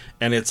 basically,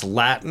 and it's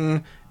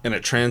Latin. And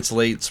it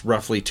translates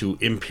roughly to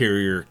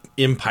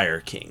Empire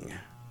King.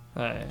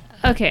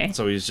 Okay.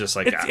 So he's just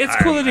like... It's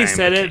cool that he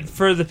said it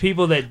for the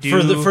people that do...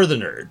 For the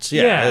nerds.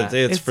 Yeah.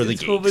 It's for the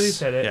geeks. It's cool that he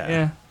said it.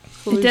 Yeah.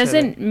 Cool it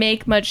doesn't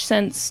make much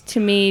sense to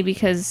me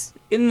because...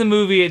 In the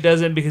movie, it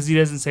doesn't because he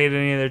doesn't say it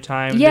any other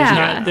time.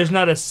 Yeah. There's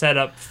not a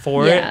setup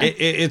for it.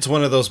 It's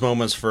one of those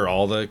moments for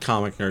all the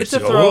comic nerds to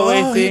go,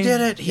 throwaway thing. He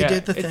did it. He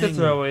did the thing. It's a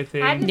throwaway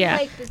thing.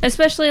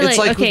 Especially it's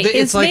like, okay,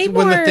 it's like Namor...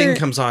 when the thing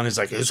comes on, it's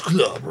like, it's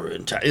clobber.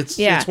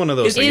 It's one of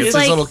those things. It's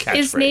his little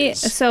catchphrase.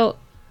 So,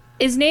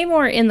 is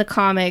Namor in the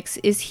comics,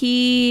 is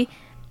he...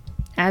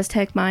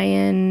 Aztec,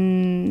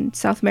 Mayan,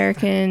 South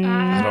American.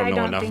 I don't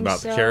know enough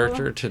about the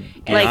character to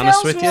be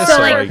honest with you. So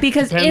like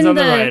because in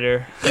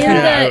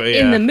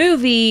the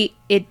movie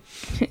it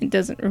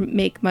doesn't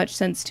make much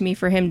sense to me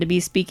for him to be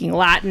speaking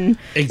Latin.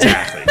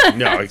 Exactly.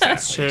 No,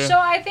 exactly. So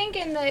I think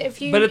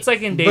but it's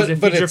like in Days of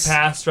Future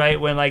Past,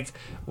 right? When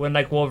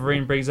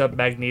Wolverine brings up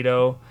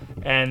Magneto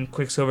and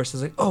Quicksilver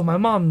says like, "Oh, my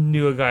mom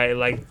knew a guy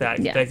like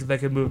that that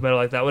could move metal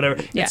like that."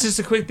 Whatever. Yeah. It's just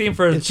a quick thing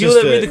for people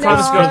that read the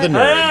comics. For the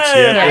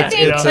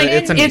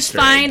nerds. It's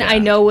fine. I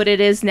know what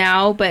it is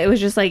now, but it was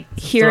just like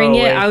hearing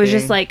it. I was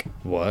just like,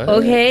 what?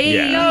 Okay.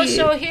 Yeah. No.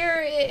 So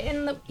here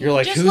in the you're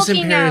like, who's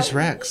Imperious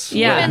Rex?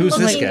 Yeah. Who's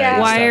this guy?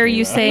 Why are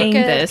you saying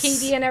this?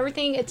 Wikipedia and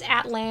everything. It's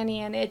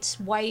Atlantean. It's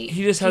white.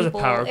 He just has a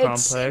power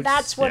complex.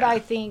 That's what I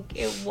think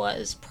it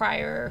was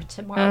prior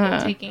to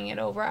Marvel taking it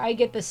over. I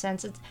get the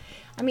sense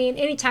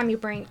anytime you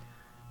bring.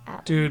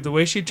 Dude, the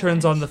way she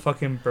turns on the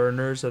fucking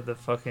burners of the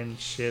fucking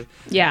ship.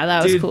 Yeah,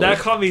 that was cool. That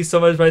caught me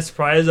so much by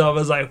surprise. I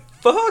was like,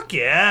 fuck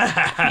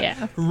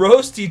yeah.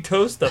 Roasty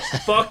toast the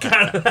fuck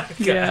out of that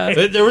guy.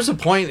 Yeah. There was a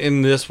point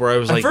in this where I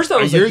was like,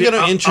 you're going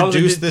to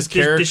introduce this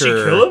character. Did she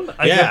kill him?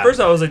 At first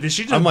I was like, did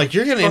she just I'm like,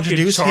 you're going to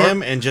introduce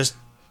him and just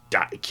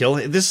kill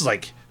him? This is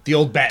like the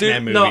old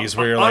Batman movies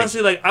where you're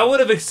honestly, like, I would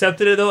have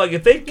accepted it though. Like,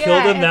 if they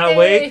killed him that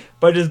way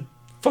by just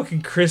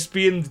fucking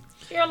crispy and...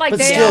 You're like,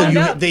 but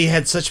still, they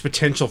had such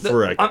potential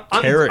for a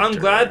character. I'm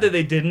glad that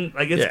they didn't.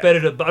 Like, it's better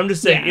to... But I'm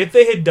just saying, if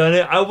they had done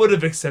it, I would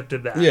have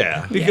accepted that.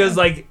 Yeah. Because,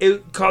 like,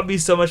 it caught me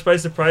so much by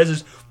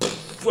surprise.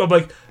 I'm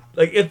like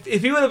if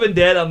he would have been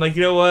dead, I'm like,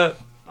 you know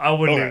what? I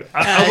wouldn't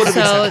have.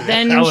 So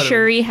then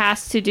Shuri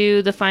has to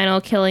do the final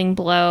killing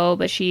blow,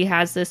 but she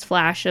has this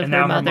flash of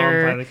her mother.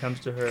 Her mom finally comes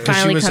to her.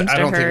 I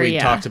don't think we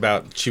talked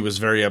about. She was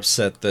very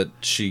upset that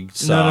she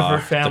saw none of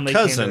her family the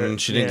cousin,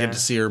 and she didn't get to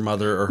see her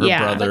mother or her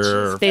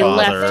brother or they father.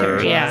 Left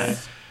her. Yeah.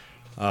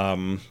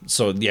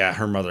 So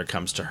her mother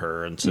comes to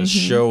her and says,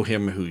 "Show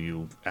him who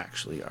you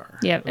actually are."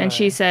 Yep, and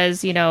she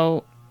says,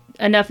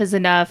 enough is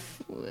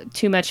enough.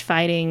 Too much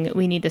fighting.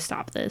 We need to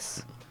stop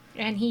this.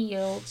 And he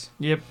yields.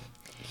 Yep.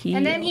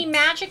 And then he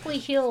magically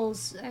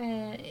heals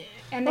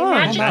and they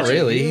magically... Not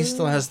really. He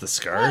still has the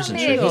scars and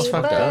shit. He's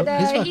fucked up.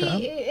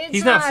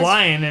 He's not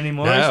flying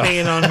anymore. No. He's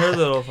hanging on her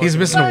little... He's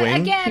missing a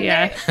wing. Again,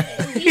 yeah.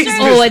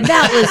 And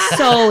that was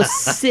so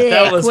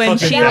sick when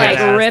she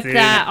ripped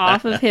that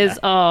off of his...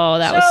 Oh,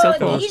 that was so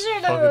cool. These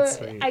are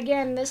the...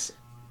 Again, this...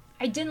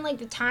 I didn't like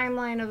the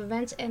timeline of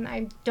events, and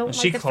I don't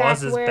like the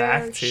fact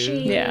where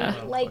she,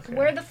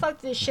 where the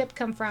fuck did the ship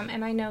come from?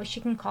 And I know she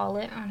can call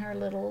it on her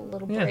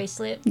little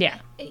bracelet. Yeah.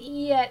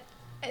 Yet,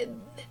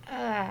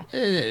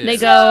 they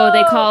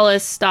call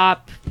us,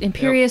 stop,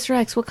 Imperious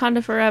Rex,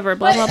 Wakanda forever,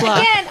 blah, blah, blah.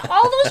 Again,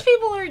 all those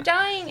people are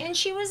dying, and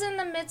she was in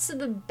the midst of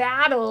the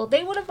battle.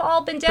 They would have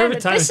all been dead.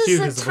 But this is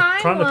the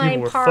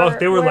timeline part.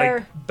 Fucked. They were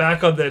like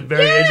back on the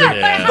very edge of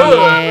it. They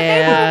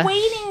were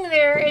waiting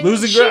there, and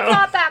losing she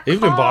got that call.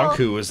 Even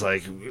Baku was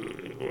like,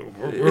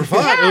 we're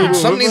fine. Yeah.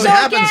 Something needs to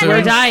happen. So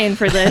we're dying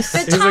for this.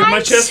 He's like,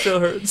 my chest still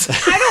hurts.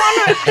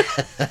 I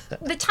don't know.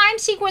 The time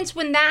sequence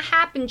when that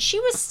happened, she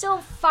was still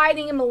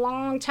fighting him a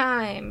long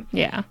time.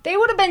 Yeah. They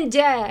would have been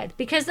dead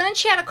because then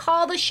she had to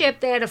call the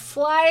ship. They had to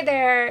fly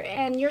there,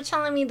 and you're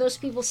telling me those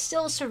people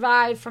still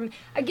survived from...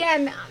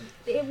 Again,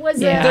 it was...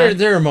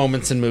 There are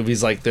moments in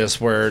movies like this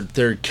where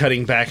they're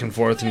cutting back and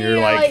forth, and you're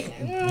like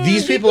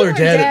these people are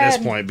dead at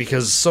this point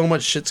because so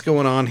much shit's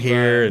going on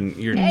here, and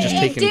you're just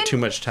taking too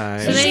much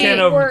time. So they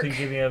can't overthink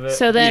any of it.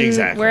 So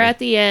then we're at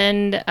the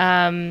end.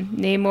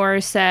 Namor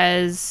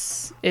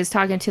is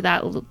talking to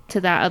that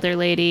other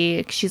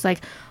lady. She's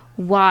like,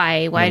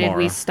 why did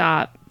we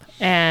stop?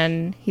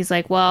 And he's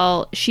like,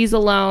 well, she's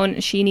alone.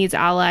 She needs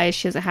allies.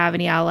 She doesn't have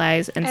any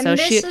allies. And so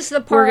she's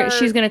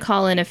going to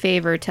call in a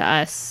favor to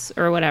us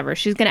or whatever.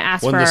 She's going to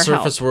ask for our help. When the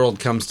surface world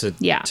comes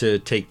to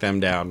take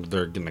them down,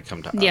 they're going to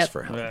come to us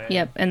for help. Right.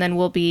 Yep. And then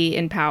we'll be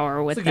in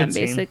power with them,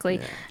 basically.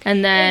 Yeah.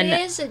 And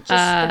then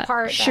the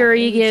part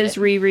Shuri gives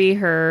Riri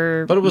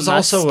her But it was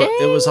Mustang,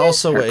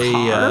 also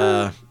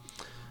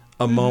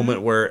a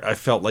moment where I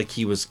felt like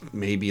he was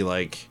maybe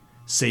like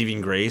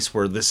saving grace,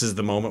 where this is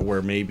the moment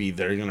where maybe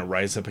they're going to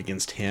rise up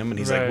against him, and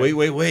he's like,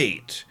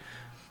 wait.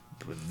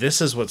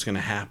 This is what's going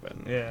to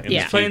happen. Yeah.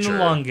 He's playing the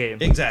long game.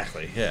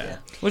 Exactly, yeah.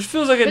 Which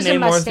feels like a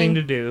Namor thing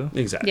to do.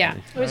 Exactly. Yeah.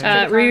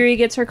 Riri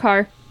gets her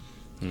car.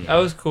 That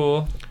was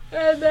cool.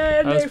 And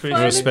then it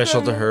was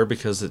special to her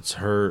because it's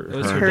her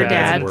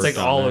dad. It's like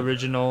all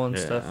original and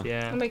stuff,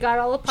 yeah. Oh my God,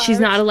 all the parts. She's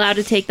not allowed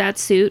to take that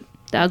suit.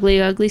 The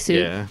ugly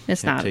suit. Yeah,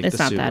 it's not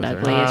that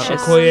ugly. It's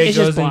just Okoye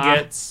goes and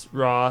gets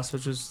Ross,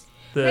 which was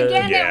it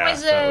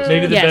was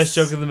maybe the best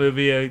joke of the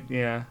movie.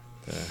 Yeah.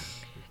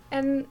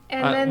 And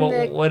then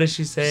what does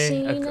she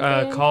say?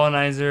 A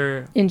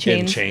colonizer in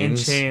chains.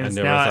 I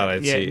never thought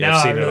I'd see. Now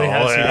I've seen it all.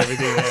 Have seen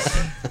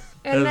everything.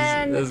 And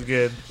then that was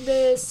good.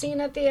 The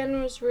scene at the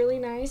end was really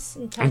nice.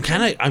 And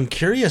I'm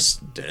curious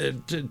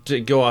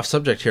to go off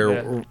subject here.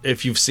 Yeah.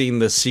 If you've seen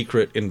the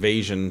Secret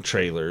Invasion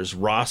trailers,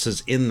 Ross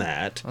is in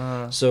that.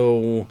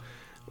 So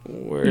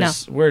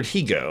where'd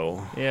he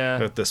go? Yeah.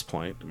 At this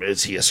point,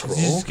 is he a Skrull?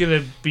 He's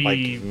gonna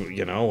be.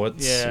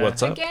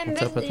 What's up? Again,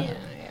 what's up with that?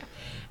 Yeah.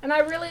 And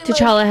I really.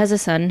 T'Challa has a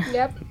son.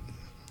 Yep.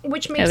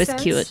 Which makes sense.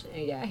 That was cute.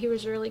 Yeah, he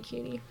was really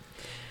cutie.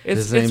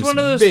 It's one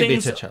of those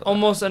things. T'Challa.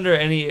 Almost under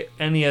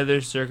any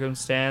other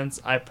circumstance,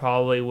 I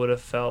probably would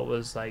have felt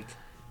was like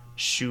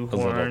shoehorned. A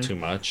little too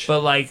much.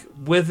 But like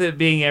with it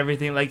being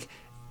everything, like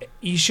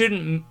you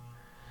shouldn't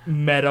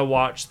meta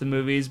watch the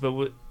movies,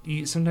 but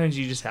sometimes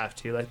you just have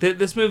to. Like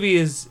this movie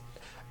is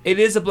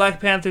a Black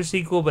Panther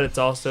sequel, but it's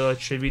also a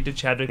tribute to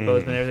Chadwick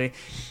Boseman and everything.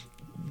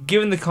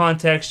 Given the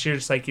context, you're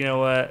just like, you know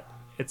what,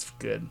 it's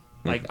good.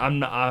 Like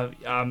I'm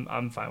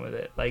fine with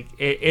it. Like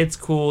it's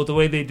cool. The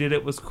way they did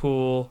it was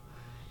cool.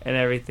 And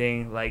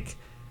everything, like,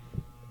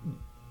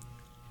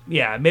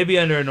 yeah, maybe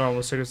under a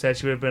normal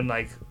circumstance, you would have been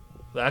like,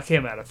 that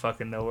came out of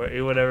fucking nowhere,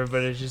 or whatever,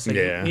 but it's just like,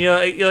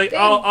 you're like,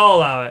 I'll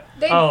allow it.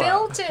 They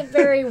built it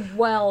very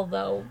well,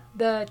 though,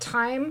 the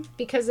time,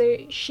 because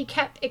she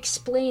kept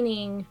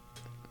explaining.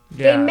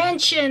 Yeah. They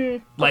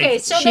mention,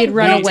 so she'd they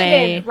run built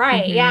away. It in,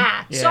 right,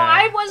 yeah. So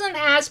I wasn't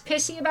as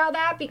pissy about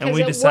that because and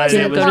we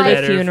decided it was like,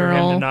 better for him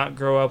to not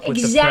grow up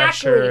with the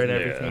pressure and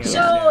everything.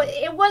 So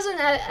it wasn't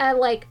a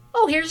like,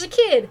 oh, here's a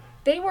kid.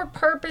 They were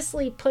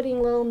purposely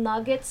putting little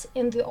nuggets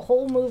in the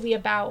whole movie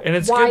about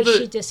why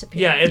she disappeared.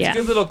 Yeah, it's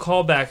good little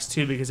callbacks,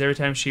 too, because every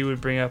time she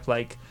would bring up,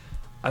 like,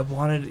 I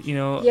wanted,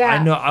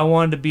 I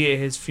wanted to be at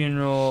his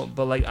funeral,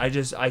 but, like,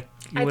 whatever. I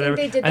think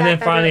they did that and then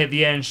better. Finally, at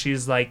the end,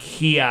 she's like,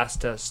 he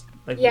asked us.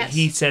 Like,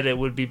 he said it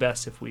would be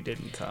best if we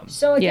didn't come.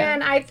 So,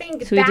 again, I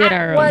think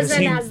that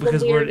wasn't as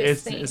the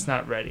weirdest thing. It's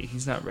not ready.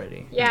 He's not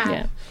ready.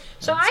 Yeah.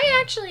 So, I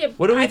actually...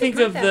 What do we think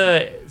of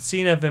the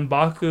scene of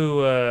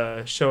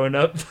M'Baku showing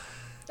up?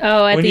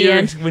 Oh, at the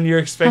end. When you're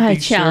expecting I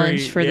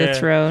challenged for the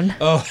throne.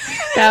 Oh.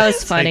 That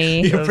was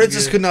funny. Your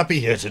princess could not be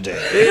here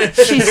today.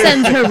 She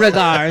sends her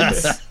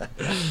regards.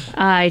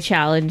 I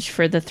challenge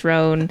for the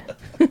throne.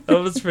 That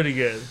was pretty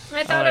good.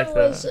 I thought it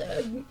was...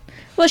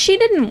 Well, she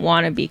didn't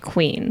want to be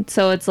queen,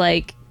 so it's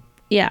like,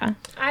 yeah.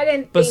 I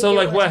didn't But so,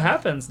 like, what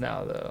happens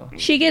now, though?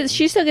 She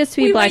still gets to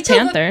be Black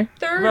Panther.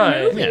 Third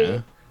movie.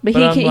 Yeah. But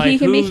he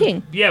can be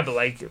king. Yeah, but,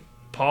 like...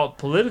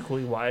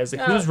 politically wise.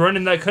 Like, who's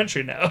running that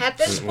country now? At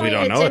this point, we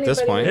don't know at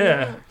this point.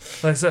 Yeah,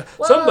 like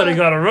somebody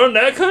got to run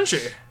that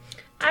country.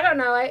 I don't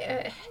know.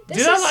 I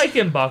like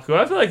M'Baku.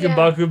 I feel like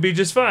M'Baku would be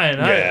just fine.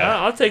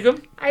 Yeah. I'll take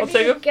him. I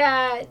think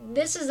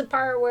this is the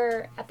part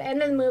where, at the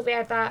end of the movie,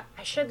 I thought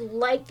I should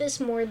like this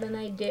more than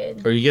I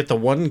did. Or you get the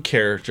one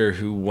character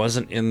who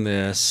wasn't in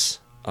this.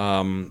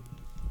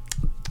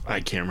 I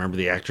can't remember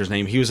the actor's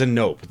name. He was in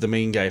Nope, the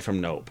main guy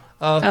from Nope.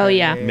 Oh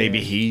yeah. Maybe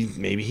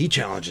he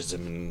challenges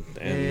him,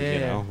 and you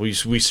know, we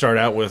start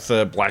out with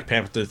Black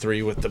Panther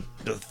 3 with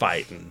the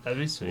fight, and that'd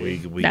be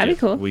sweet. That'd be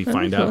cool. We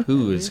find out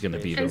who is going to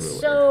be the ruler.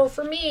 So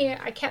for me,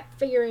 I kept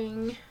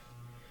figuring,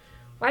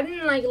 why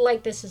didn't I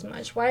like this as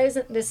much? Why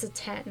isn't this a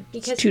 10?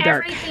 Because too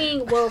dark.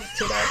 Too dark.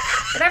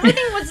 But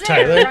everything was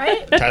there,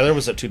 right? Tyler,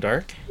 was it too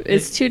dark?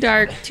 It's too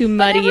dark, too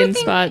muddy in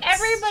spots.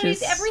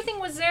 Everything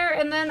was there,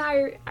 and then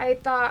I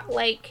thought,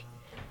 like,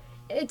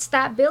 it's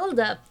that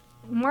build-up.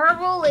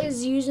 Marvel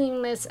is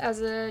using this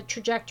as a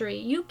trajectory.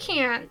 You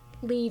can't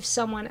leave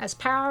someone as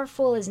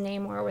powerful as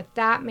Namor with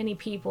that many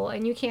people,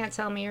 and you can't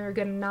tell me you're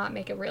going to not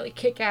make a really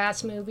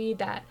kick-ass movie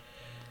that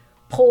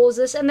pulls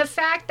this. And the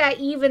fact that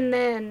even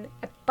then,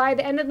 by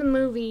the end of the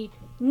movie,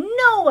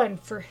 no one,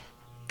 for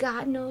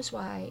God knows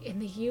why, in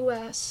the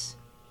U.S.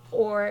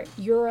 or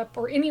Europe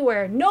or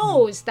anywhere,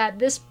 knows that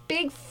this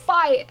big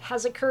fight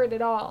has occurred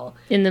at all.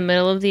 In the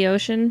middle of the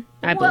ocean?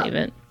 I believe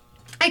it.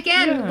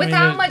 Again,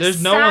 how much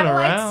there's no one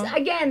around.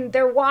 Again,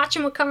 they're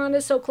watching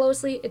Wakanda so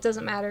closely, it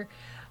doesn't matter.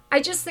 I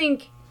just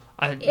think...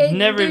 It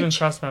never even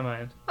crossed my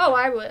mind. Oh,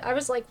 I would. I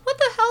was like, what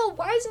the hell?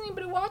 Why isn't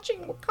anybody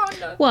watching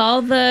Wakanda?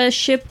 Well, the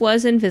ship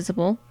was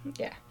invisible.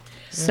 Yeah.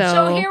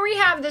 So here we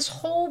have this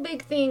whole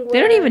big thing where... They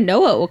don't even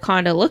know what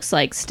Wakanda looks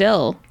like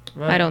still,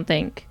 right. I don't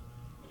think.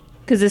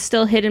 Because it's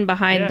still hidden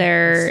behind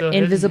their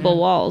invisible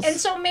walls. And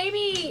so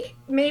maybe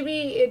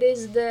it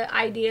is the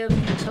idea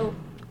of utopia.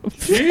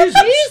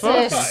 Jesus.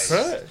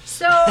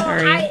 So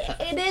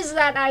it is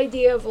that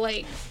idea of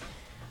like,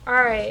 all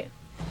right,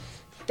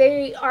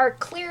 they are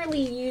clearly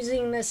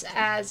using this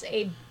as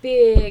a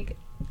big.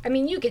 I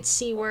mean, you could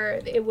see where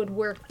it would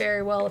work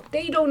very well if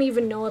they don't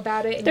even know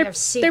about it and you have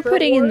secret They're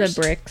putting wars. In the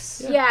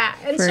bricks. Yeah,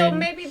 and so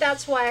maybe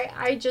that's why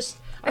I feel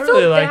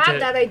really bad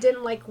that I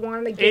didn't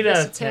want to give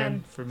this a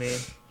 10 for me.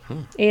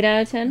 8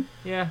 out of 10?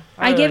 Yeah.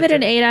 I give it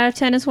an 8 out of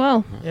 10 as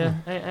well. Yeah,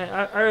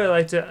 I really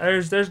liked it.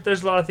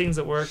 There's a lot of things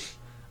that work.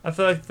 I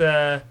feel like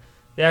the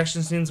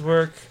action scenes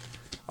work.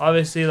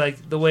 Obviously,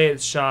 like the way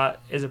it's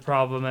shot is a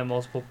problem at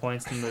multiple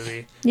points in the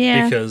movie.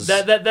 Yeah, because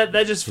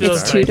that just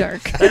feels it's too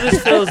dark. That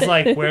just feels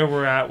like where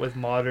we're at with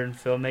modern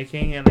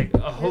filmmaking, and like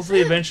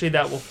hopefully eventually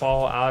that will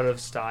fall out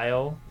of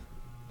style.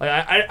 Like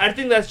I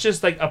think that's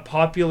just like a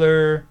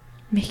popular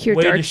make your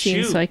way dark to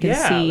scenes shoot. so I can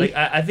see. Like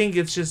I think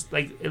it's just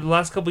like in the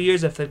last couple of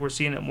years, I feel like we're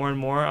seeing it more and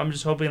more. I'm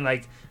just hoping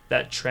like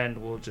that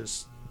trend will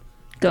just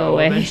go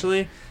away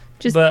eventually.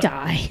 Just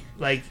die.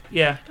 Like,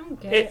 yeah.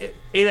 8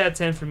 out of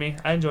 10 for me.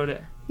 I enjoyed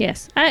it.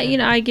 Yes.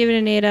 I give it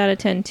an 8 out of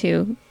 10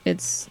 too.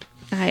 It's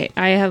I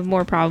have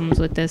more problems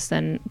with this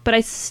but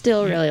I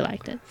still really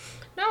liked it.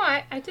 No,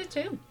 I did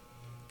too.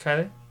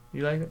 Kylie,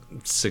 you like it?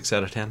 6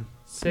 out of 10.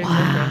 6.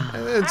 Wow.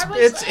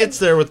 It's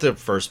there with the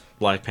first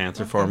Black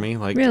Panther for me.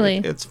 Like really,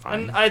 it's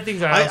fine. And I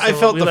think I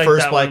felt the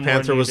first Black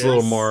Panther was a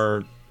little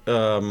more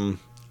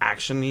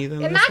action-y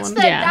than and this that's one.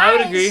 I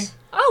would agree.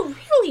 Oh,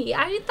 really?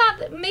 I thought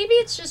that maybe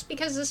it's just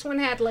because this one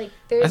had like.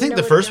 I think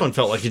the first one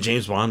felt like a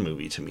James Bond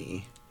movie to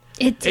me.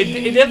 It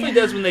definitely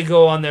does when they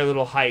go on their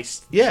little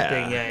heist thing.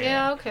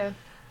 Yeah, okay.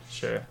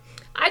 Sure.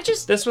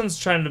 This one's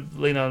trying to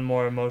lean on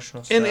more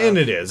emotional stuff. And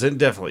it is. It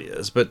definitely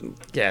is. But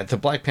yeah, the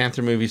Black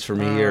Panther movies for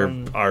me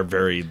are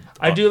very...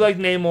 I do like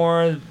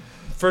Namor.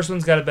 First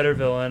one's got a better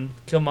villain.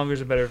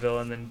 Killmonger's a better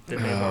villain than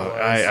Namor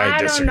was. I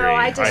disagree. Don't know.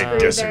 I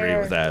disagree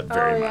with that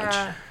very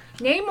much.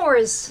 Namor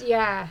is,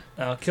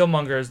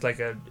 Killmonger is like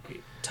a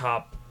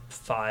top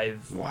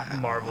 5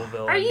 Marvel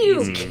villain. Are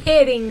you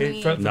kidding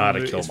me? Not a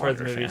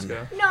Killmonger fan.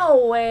 Go.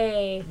 No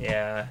way.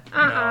 Yeah. No,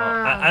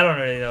 I don't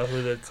really know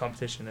who the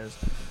competition is.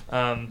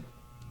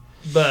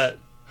 But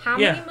how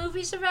many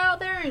movies are out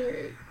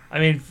there? I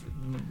mean,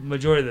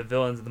 majority of the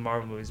villains in the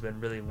Marvel movies have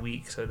been really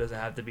weak, so it doesn't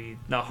have to be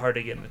not hard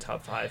to get in the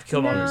top 5.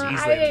 Killmonger's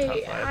easily in the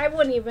top 5. I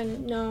wouldn't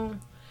even know.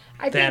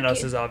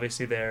 Thanos is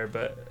obviously there,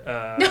 but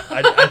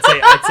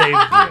I'd say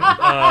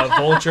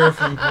Vulture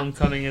from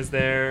Homecoming is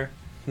there.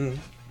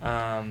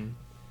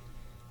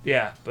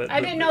 Yeah, but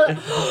I didn't know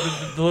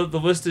the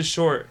list is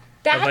short.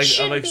 That of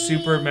should be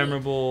super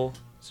memorable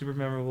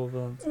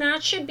villains.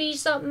 That should be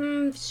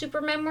something super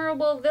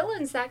memorable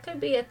villains. That could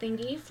be a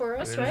thingy for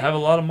us, right? Have a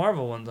lot of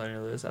Marvel ones on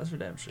your list. That's for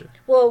damn sure.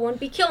 Well, it wouldn't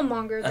be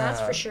Killmonger.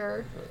 That's for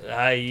sure.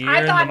 You're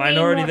in the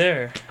minority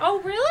there. Oh,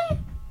 really?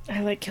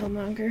 I like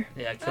Killmonger.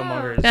 Yeah,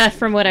 Killmonger is...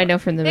 from what I know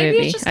from the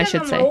movie, I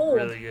should say.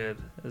 Really good.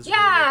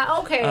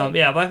 Okay.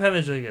 Yeah, Black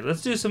Panther's really good.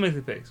 Let's do some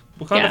weekly picks.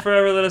 Wakanda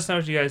Forever, let us know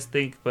what you guys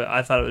think, but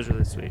I thought it was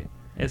really sweet.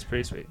 It's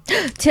pretty sweet.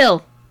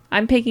 Till.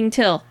 I'm picking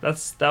Till.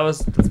 That's my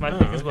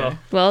pick as well.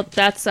 Well,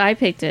 I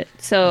picked it.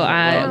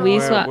 So we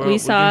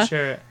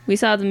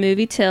saw the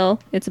movie Till.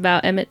 It's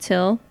about Emmett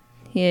Till.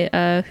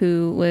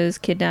 who was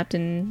kidnapped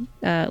and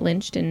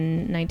lynched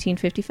in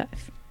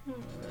 1955.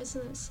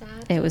 Isn't it sad?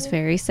 It was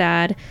very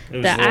sad. It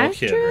was a little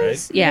kid,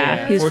 right?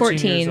 Yeah, he was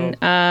 14.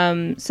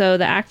 So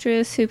the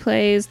actress who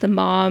plays the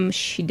mom,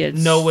 she did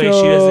no way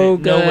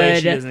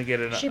she doesn't get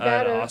an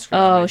Oscar.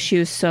 Oh, she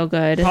was so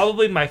good.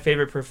 Probably my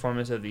favorite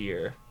performance of the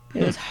year.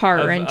 It was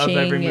heart-wrenching.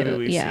 Of every movie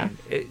we've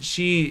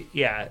seen.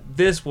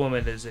 This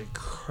woman is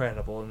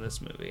incredible in this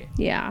movie.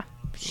 Yeah,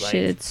 she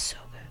did so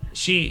good.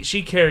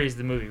 She carries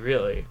the movie,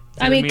 really.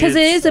 I mean, because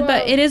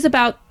it is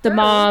about the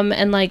mom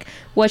and like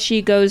what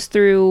she goes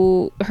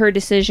through, her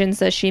decisions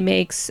that she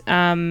makes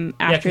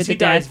after the death.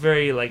 Dies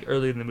very like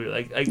early in the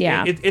movie.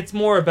 It's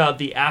more about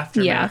the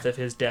aftermath of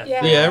his death.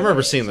 Yeah, I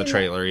remember seeing the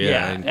trailer.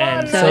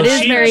 And so it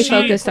is very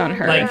focused on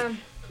her.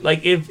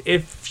 Like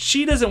if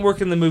she doesn't work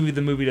in the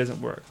movie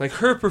doesn't work. Like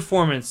her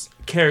performance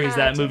carries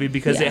that movie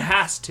because it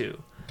has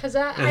to.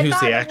 And who's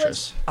the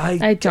actress?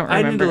 I don't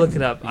remember. I need to look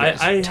it up.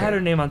 I had her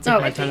name on tip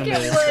of my tongue. I think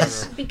it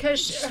was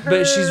because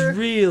but she's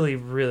really,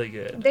 really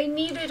good. They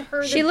needed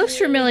her. She looks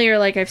familiar,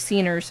 like I've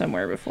seen her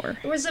somewhere before.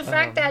 It was the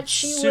fact that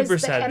she was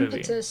the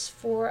impetus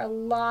for a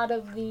lot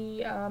of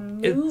the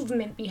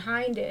movement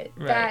behind it.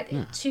 Right.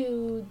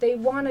 They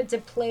wanted to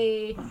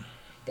play.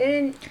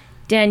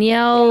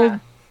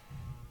 Danielle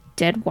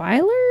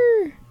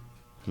Deadwyler?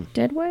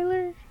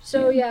 Deadwyler?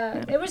 So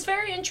it was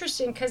very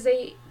interesting because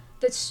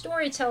the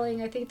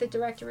storytelling, I think the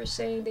director was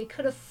saying they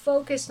could have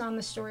focused on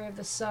the story of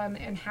the son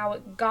and how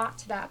it got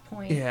to that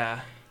point. Yeah.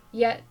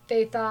 Yet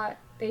they thought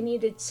they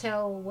needed to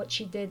tell what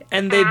she did.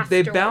 And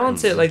they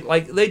balance it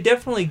like they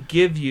definitely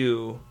give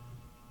you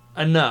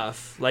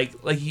enough. Like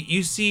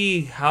you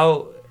see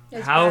how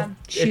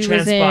it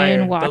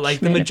transpired, but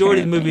like the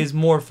majority of the movie is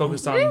more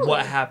focused on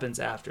what happens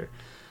after.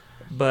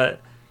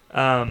 But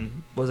what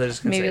was I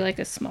just gonna say? Maybe like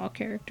a small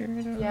character.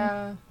 I don't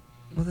know.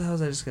 What the hell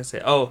was I just gonna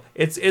say? Oh,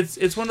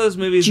 it's one of those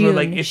movies June. where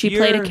like if she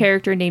played a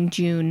character named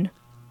June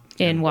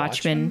in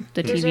Watchmen,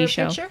 the TV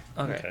show.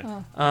 Okay.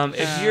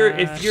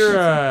 If you're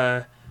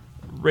a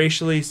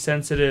racially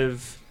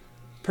sensitive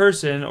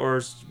person,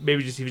 or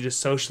maybe even just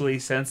socially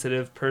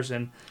sensitive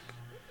person,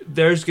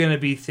 there's gonna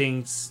be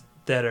things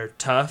that are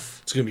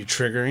tough. It's gonna be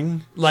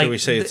triggering. Like, should we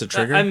say it's a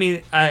trigger? I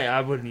mean,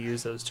 I wouldn't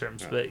use those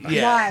terms, but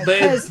yeah.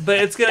 But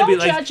it's gonna be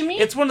like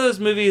it's one of those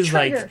movies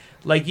trigger.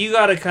 like you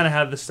gotta kind of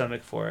have the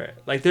stomach for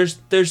it. Like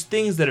there's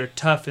things that are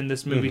tough in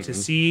this movie to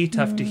see,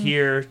 tough to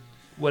hear,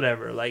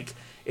 whatever. Like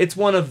it's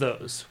one of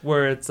those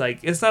where it's like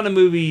it's not a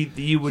movie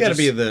that you would. You gotta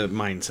be the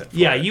mindset. For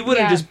it. You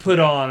wouldn't just put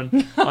on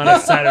a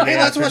Saturday. Hey,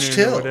 let's watch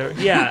Till.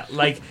 Yeah,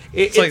 like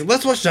it's like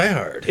let's watch Die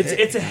Hard.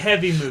 It's a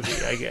heavy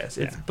movie, I guess.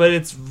 But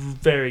it's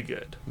very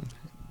good.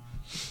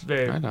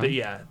 But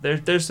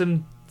there's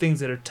some things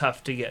that are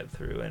tough to get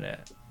through in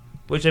it.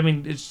 Which, I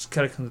mean, it's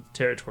kind of comes with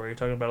territory. You're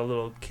talking about a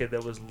little kid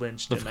that was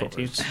lynched in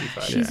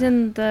 1965. She's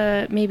in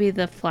the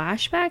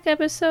flashback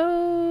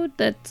episode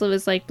that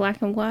was like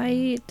black and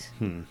white.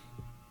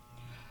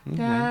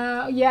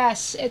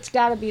 Yes, it's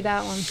got to be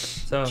that one.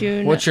 So,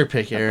 June. What's your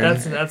pick, Aaron?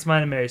 That's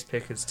mine and Mary's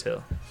pick is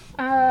Till.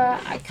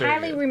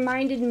 Kylie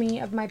reminded me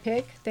of my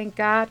pick, thank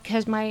God,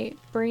 because my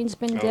brain's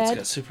been dead. It's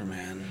got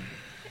Superman.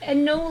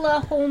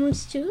 Enola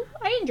Holmes 2.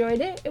 I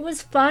enjoyed it. It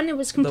was fun. It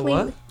was complete.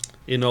 The what?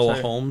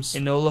 Enola Holmes.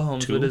 Enola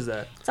Holmes. 2? What is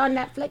that? It's on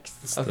Netflix.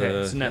 It's a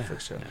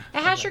Netflix show. It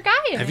has your guy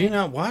in it. Have you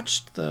not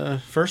watched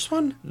the first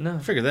one? No. I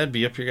figured that'd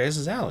be up your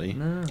guys' alley.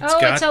 No. It's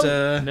got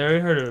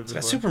never heard of it before. It's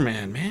got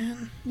Superman,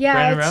 man. Yeah.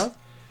 Brandon Routh?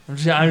 I'm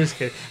just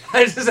kidding.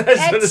 I just want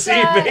to see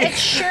it's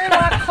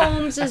Sherlock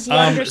Holmes'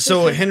 younger sister.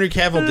 So Henry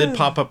Cavill did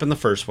pop up in the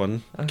first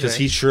one because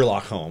he's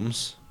Sherlock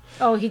Holmes.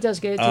 Oh, he does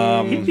good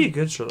too. He'd be a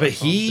good Sherlock But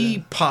Holmes,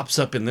 he pops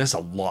up in this a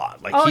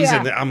lot. Like he's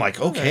in I'm like,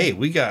 okay,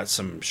 we got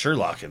some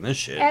Sherlock in this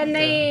shit. And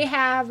they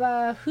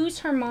have who's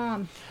her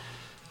mom?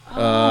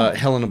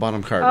 Helena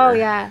Bonham Carter. Oh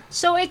yeah.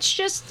 So it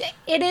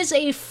is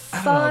a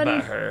fun. I don't know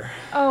about her.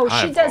 Oh,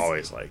 I've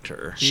always liked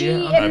her.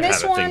 In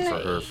this one, I've had a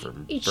thing for her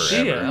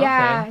forever.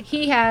 Yeah,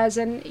 he has,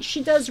 and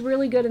she does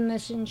really good in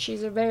this, and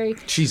she's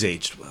She's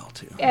aged well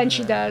too. And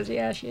she does,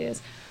 yeah, she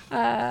is.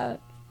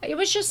 It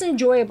was just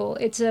enjoyable.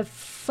 It's a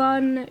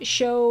fun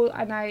show,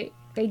 and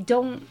they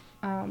don't.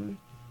 I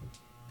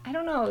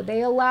don't know.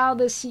 They allow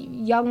this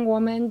young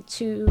woman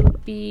to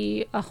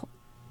be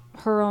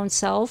her own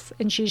self,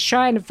 and she's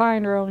trying to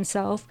find her own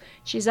self.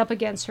 She's up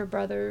against her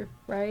brother,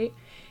 right?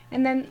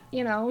 And then,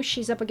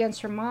 she's up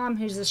against her mom,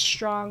 who's a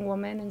strong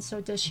woman, and so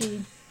does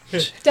she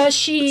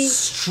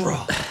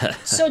strong.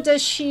 So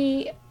does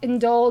she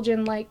indulge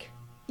in, like,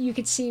 you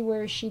could see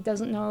where she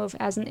doesn't know if,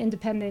 as an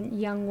independent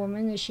young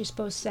woman, is she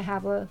supposed to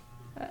have what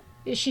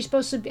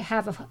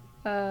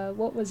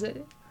was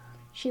it?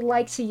 She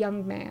likes a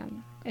young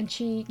man, and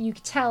you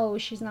could tell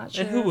she's not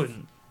sure. And who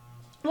wouldn't?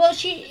 Well,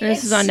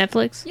 this is on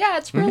Netflix? Yeah,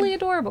 it's really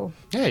adorable.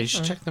 Yeah, you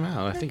should check them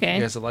out. I think you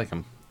guys would like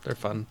them. They're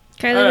fun.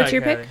 Kylie, what's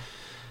your pick?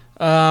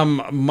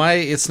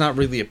 It's not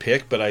really a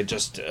pick, but I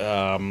just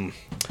the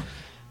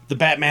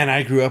Batman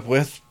I grew up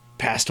with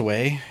passed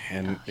away,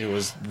 and it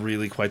was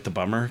really quite the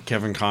bummer.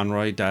 Kevin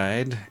Conroy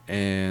died,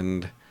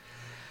 and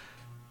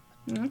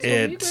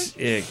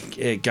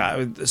It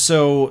got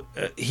so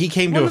he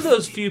came to one of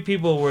those few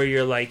people where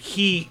you're like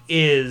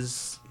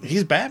he's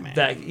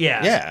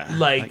Batman.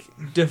 Like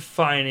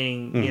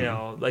defining, you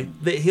know,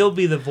 like he'll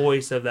be the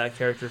voice of that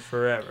character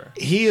forever.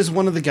 He is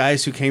one of the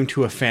guys who came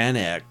to a Fan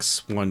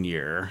X one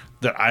year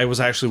that I was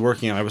actually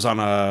working on. I was on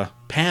a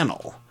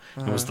panel.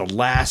 It was the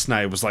last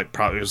night. It was like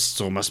it must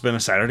have been a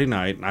Saturday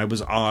night, and I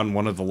was on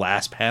one of the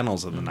last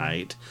panels of the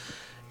night.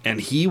 And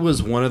he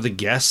was one of the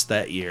guests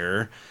that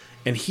year,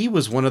 and he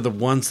was one of the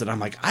ones that I'm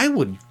like, I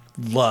would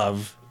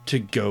love to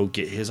go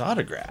get his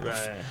autograph.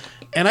 Right.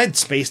 And I'd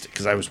spaced it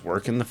because I was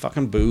working the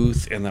fucking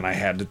booth, and then I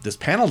had this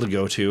panel to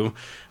go to.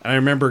 And I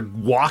remember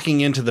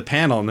walking into the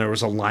panel, and there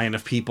was a line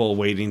of people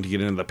waiting to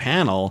get into the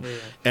panel. Yeah.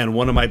 And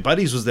one of my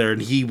buddies was there,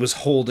 and he was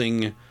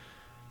holding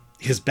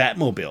his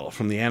Batmobile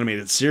from the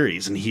animated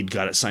series, and he'd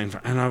got it signed for.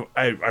 And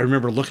I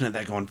remember looking at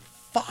that going,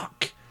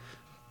 fuck,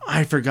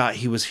 I forgot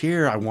he was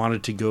here. I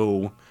wanted to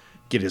go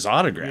get his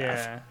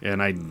autograph. Yeah.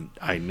 And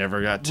I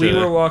never got to. We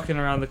were walking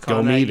around the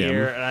con that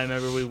year, and I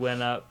remember we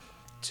went up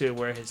to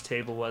where his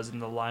table was,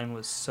 and the line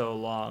was so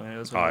long, and it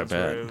was one of those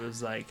where it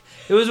was like,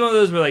 it was one of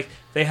those where like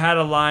they had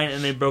a line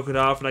and they broke it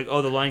off, and like,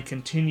 oh, the line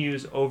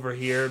continues over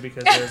here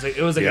because it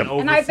was like an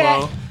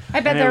overflow. I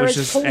bet there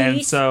was police.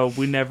 And so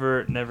we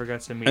never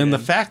got to meet him. And the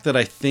fact that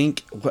I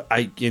think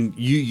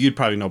you'd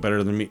probably know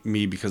better than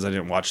me because I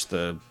didn't watch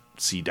the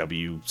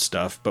CW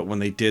stuff, but when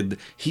they did,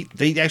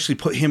 they actually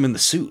put him in the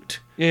suit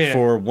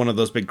for one of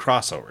those big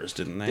crossovers,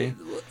 didn't they?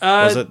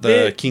 Was it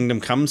the Kingdom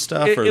Come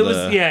stuff?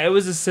 It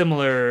was a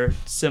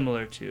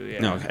similar to,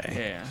 yeah. Okay.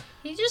 Yeah.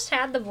 He just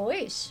had the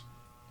voice.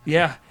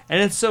 Yeah,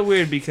 and it's so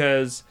weird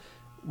because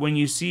when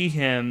you see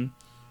him,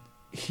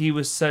 he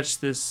was such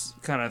this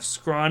kind of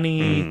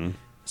scrawny,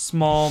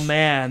 small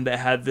man that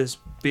had this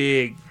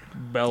big,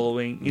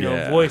 bellowing,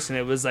 voice, and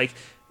it was like,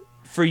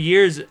 for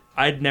years,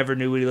 I'd never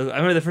knew what he looked like. I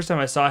remember the first time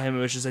I saw him, it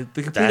was just like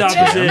the complete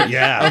opposite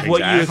of what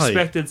you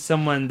expected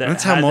someone that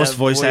That's how most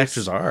voice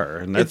actors are.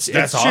 And that's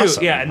true.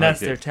 Awesome. Yeah, and that's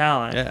their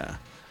talent. Yeah.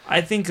 I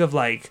think of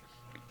like,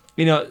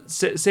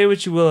 say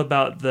what you will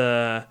about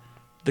the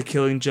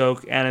Killing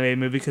Joke animated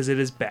movie because it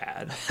is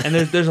bad. And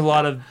there's a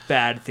lot of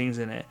bad things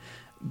in it.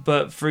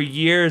 But for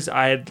years,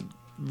 I had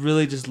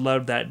really just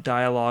loved that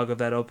dialogue of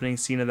that opening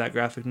scene of that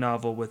graphic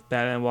novel with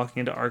Batman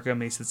walking into Arkham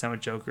and he sits down with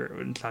Joker.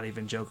 It's not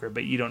even Joker,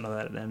 but you don't know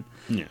that then.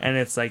 Yeah. And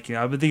it's like,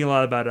 I've been thinking a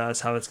lot about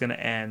us, how it's going to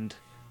end.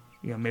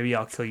 Maybe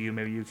I'll kill you,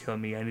 maybe you kill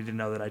me. I need to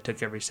know that I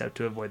took every step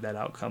to avoid that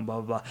outcome, blah,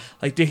 blah, blah.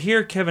 Like, to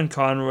hear Kevin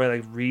Conroy,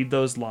 like, read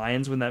those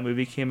lines when that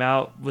movie came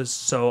out was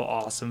so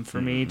awesome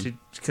for me,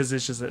 because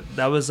it's just,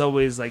 that was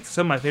always, like,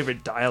 some of my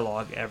favorite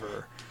dialogue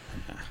ever.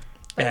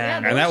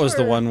 And that was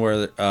the one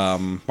where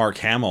Mark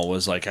Hamill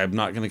was like, I'm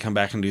not going to come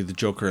back and do the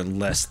Joker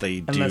unless they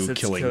do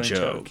Killing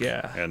Joke.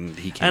 Yeah. And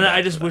he came And back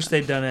I just wish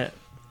they'd done it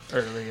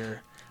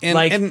earlier.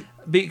 And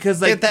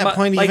because like at that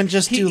point, even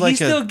just he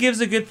still gives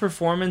a good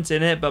performance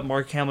in it, but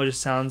Mark Hamill just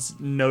sounds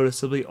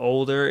noticeably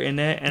older in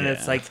it, and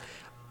it's like,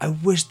 I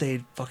wish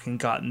they'd fucking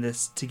gotten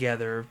this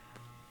together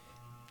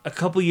a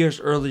couple years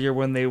earlier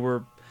when they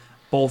were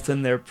both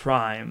in their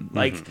prime.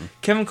 Like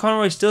Kevin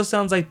Conroy still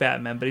sounds like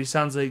Batman, but he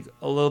sounds like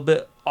a little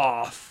bit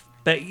off.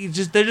 But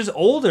they're just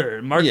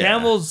older. Mark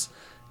Hamill's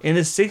in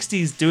his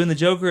 60s doing the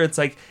Joker. It's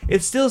like,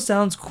 it still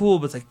sounds cool,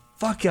 but it's like,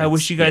 fuck yeah, I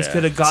wish you guys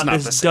could have gotten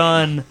this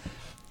done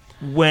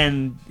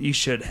when you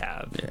should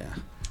have.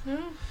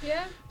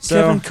 Yeah.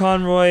 So, Kevin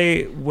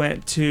Conroy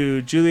went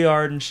to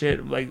Juilliard and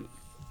shit, like,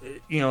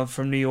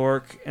 from New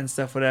York and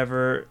stuff,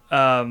 whatever.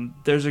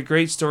 There's a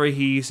great story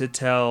he used to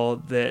tell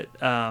that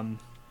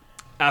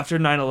after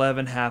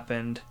 9/11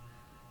 happened,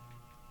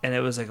 and it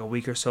was like a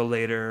week or so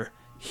later,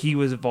 he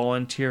was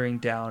volunteering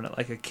down at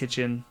like a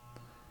kitchen,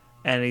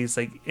 and he's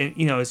like,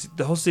 it's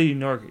the whole city of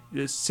New York.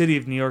 The city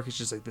of New York is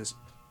just like this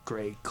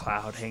gray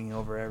cloud hanging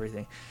over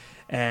everything,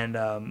 and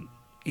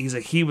he's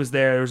like, he was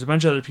there. There was a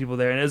bunch of other people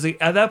there, and it was like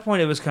at that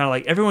point, it was kind of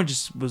like everyone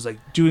just was like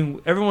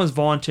everyone was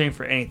volunteering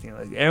for anything.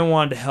 Like everyone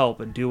wanted to help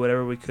and do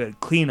whatever we could,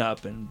 clean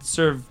up and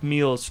serve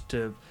meals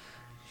to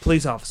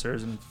police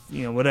officers and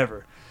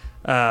whatever,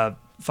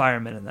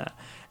 firemen and that.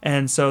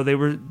 And so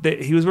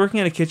he was working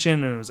in a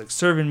kitchen and it was like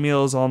serving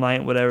meals all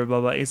night, whatever, blah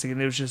blah. It's like,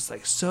 and it was just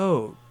like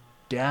so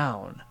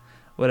down,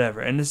 whatever.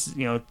 And this is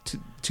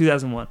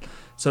 2001.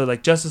 So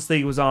like Justice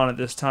League was on at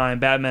this time.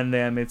 Batman the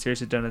Animated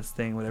Series had done its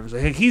thing, whatever. So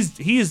like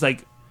he's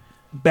like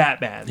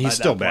Batman. He's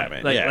still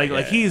Batman.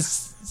 Like he's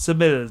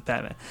submitted as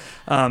Batman.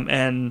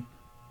 And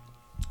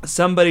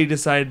somebody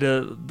decided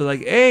to be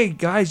like, hey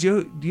guys,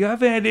 do you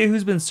have any idea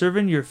who's been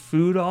serving your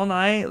food all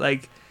night?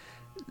 Like,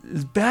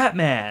 it's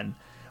Batman,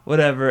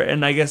 whatever.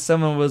 And I guess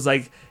someone was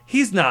like,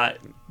 he's not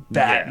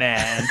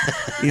Batman,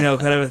 kind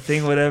of a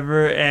thing,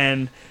 whatever.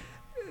 And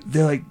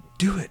they're like,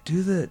 do it,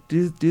 do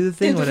the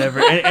thing, whatever.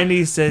 And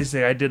he says,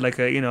 I did like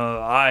a,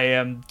 I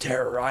am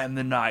terror, I am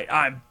the night,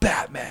 I'm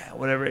Batman,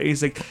 whatever. And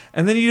he's like,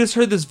 and then you just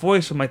heard this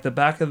voice from like the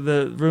back of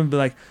the room be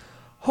like,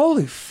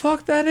 holy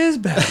fuck, that is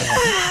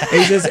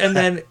Batman. And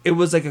then it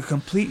was like a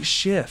complete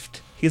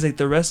shift. he's like,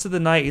 the rest of the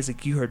night, he's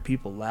like, you heard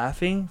people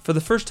laughing for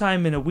the first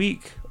time in a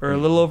week or a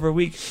little over a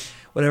week,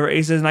 whatever.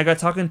 He says, and I got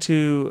talking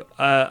to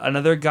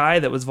another guy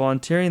that was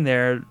volunteering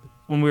there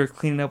when we were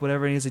cleaning up,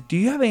 whatever. And he's like, do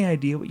you have any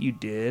idea what you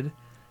did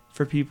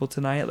for people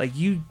tonight? Like,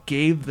 you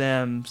gave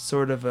them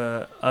sort of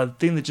a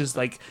thing that just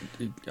like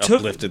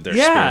uplifted their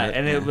spirit.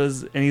 And it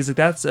was, and he's like,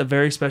 that's a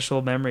very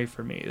special memory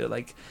for me. That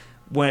like,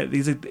 when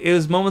these, like, it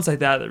was moments like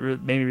that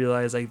made me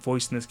realize like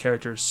voicing this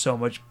character is so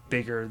much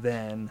bigger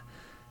than,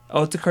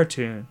 oh, it's a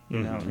cartoon, you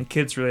know, and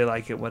kids really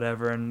like it,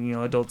 whatever, and you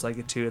know, adults like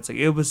it too. It's like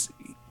it was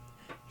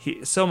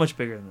so much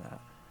bigger than that.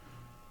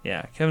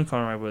 Yeah, Kevin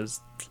Conroy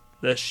was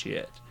the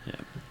shit. Yeah,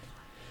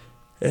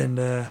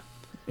 and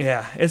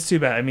yeah, it's too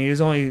bad. I mean, he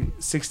was only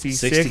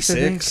 66, I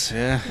think.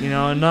 Yeah, you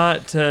know,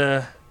 not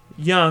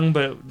young,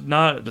 but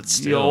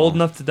still old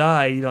enough to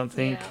die. You don't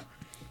think? Yeah.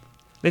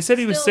 They said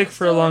he was sick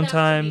for a long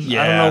time.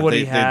 Yeah, I don't know what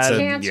he had.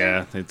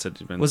 They said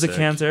he'd been Was sick. it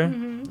cancer?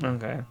 Mm-hmm.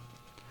 Okay.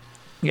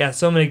 Yeah,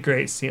 so many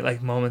great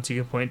moments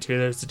you can point to.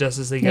 There's the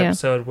Justice League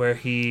episode where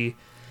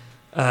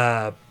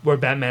where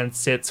Batman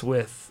sits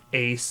with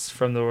Ace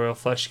from the Royal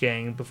Flush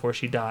Gang before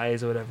she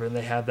dies or whatever, and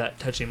they have that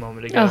touching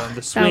moment together on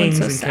the swings.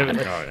 So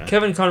and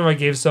Kevin Conroy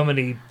gave so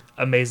many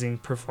amazing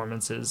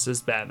performances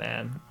as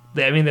Batman.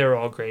 They were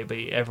all great, but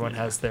everyone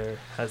has their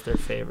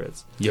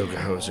favorites. Yoga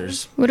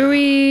hosers. What are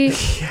we?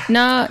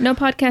 No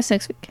podcast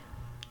next week.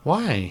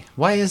 Why?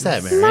 Why is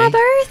that, Mary? My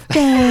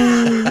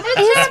birthday.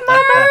 It's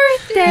my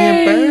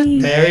birthday.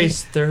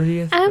 Mary's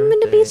 30th. I'm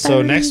gonna be 30.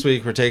 So next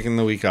week we're taking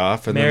the week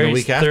off, and Mary's then the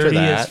week after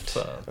that.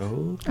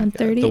 I'm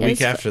 30. The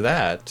week after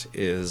that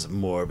is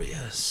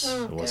Morbius.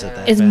 Oh, was it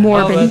that? It's bad?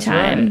 Morbin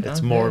time. Right.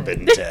 It's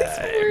Morbin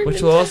time.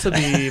 Which will also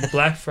be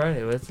Black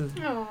Friday.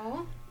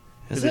 Aww.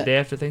 Is it the day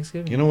after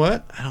Thanksgiving? You know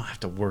what? I don't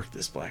have to work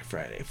this Black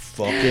Friday.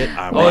 Fuck it.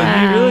 I'm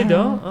you really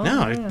don't? Oh,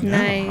 no,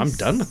 nice. I'm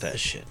done with that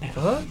shit.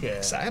 Fuck yeah.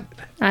 Excited.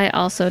 I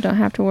also don't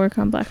have to work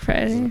on Black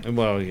Friday.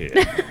 Well,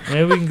 yeah.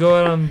 Maybe we can go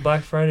out on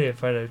Black Friday and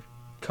find a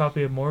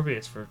copy of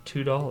Morbius for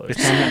 $2.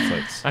 It's on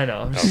Netflix. I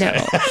know.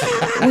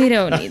 No, we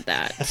don't need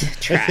that.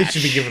 Trash. It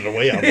should be given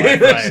away on Black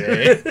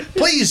Friday.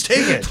 Please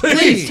take it.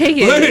 Please take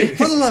it.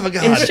 For the love of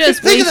God. It's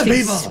just think of the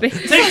people.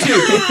 Take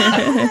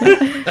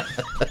 2.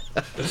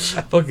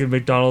 Fucking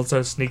McDonald's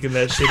starts sneaking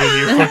that shit into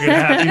your fucking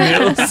Happy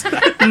Meals.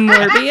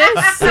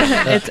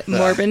 Morbius. It's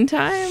Morbin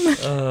time.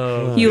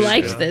 Oh, you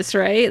liked this,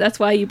 right? That's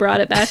why you brought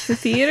it back to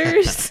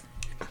theaters.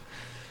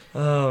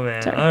 Oh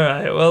man. Sorry. All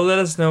right. Well, let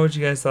us know what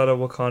you guys thought of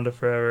Wakanda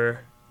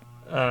Forever.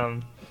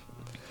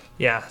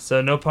 Yeah,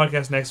 so no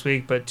podcast next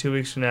week, but 2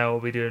 weeks from now we'll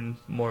be doing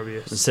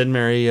Morbius. Send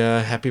Mary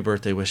happy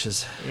birthday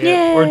wishes.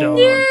 Yeah, or don't.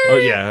 Oh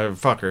yeah,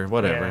 fuck her,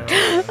 whatever.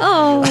 Yeah.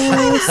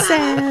 Oh,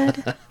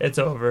 sad. It's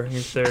over.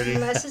 You're 30.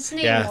 Unless it's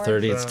Namor. Yeah,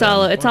 30.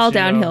 It's all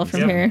downhill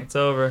from here. It's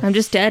over. I'm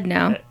just dead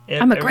now.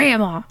 I'm a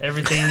grandma.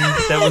 Everything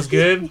that was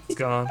good, it's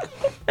gone.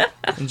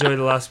 Enjoy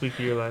the last week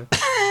of your life.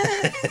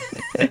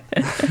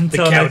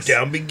 The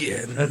countdown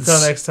begins. Until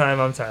next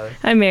time, I'm Tyler.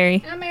 I'm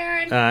Mary. I'm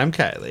Aaron. I'm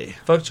Kylie.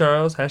 Fuck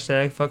Charles. # fuck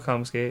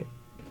Homeskate.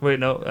 Wait,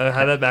 no. I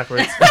had that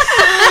backwards.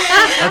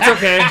 That's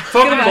okay.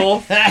 Fuck them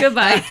both. Goodbye.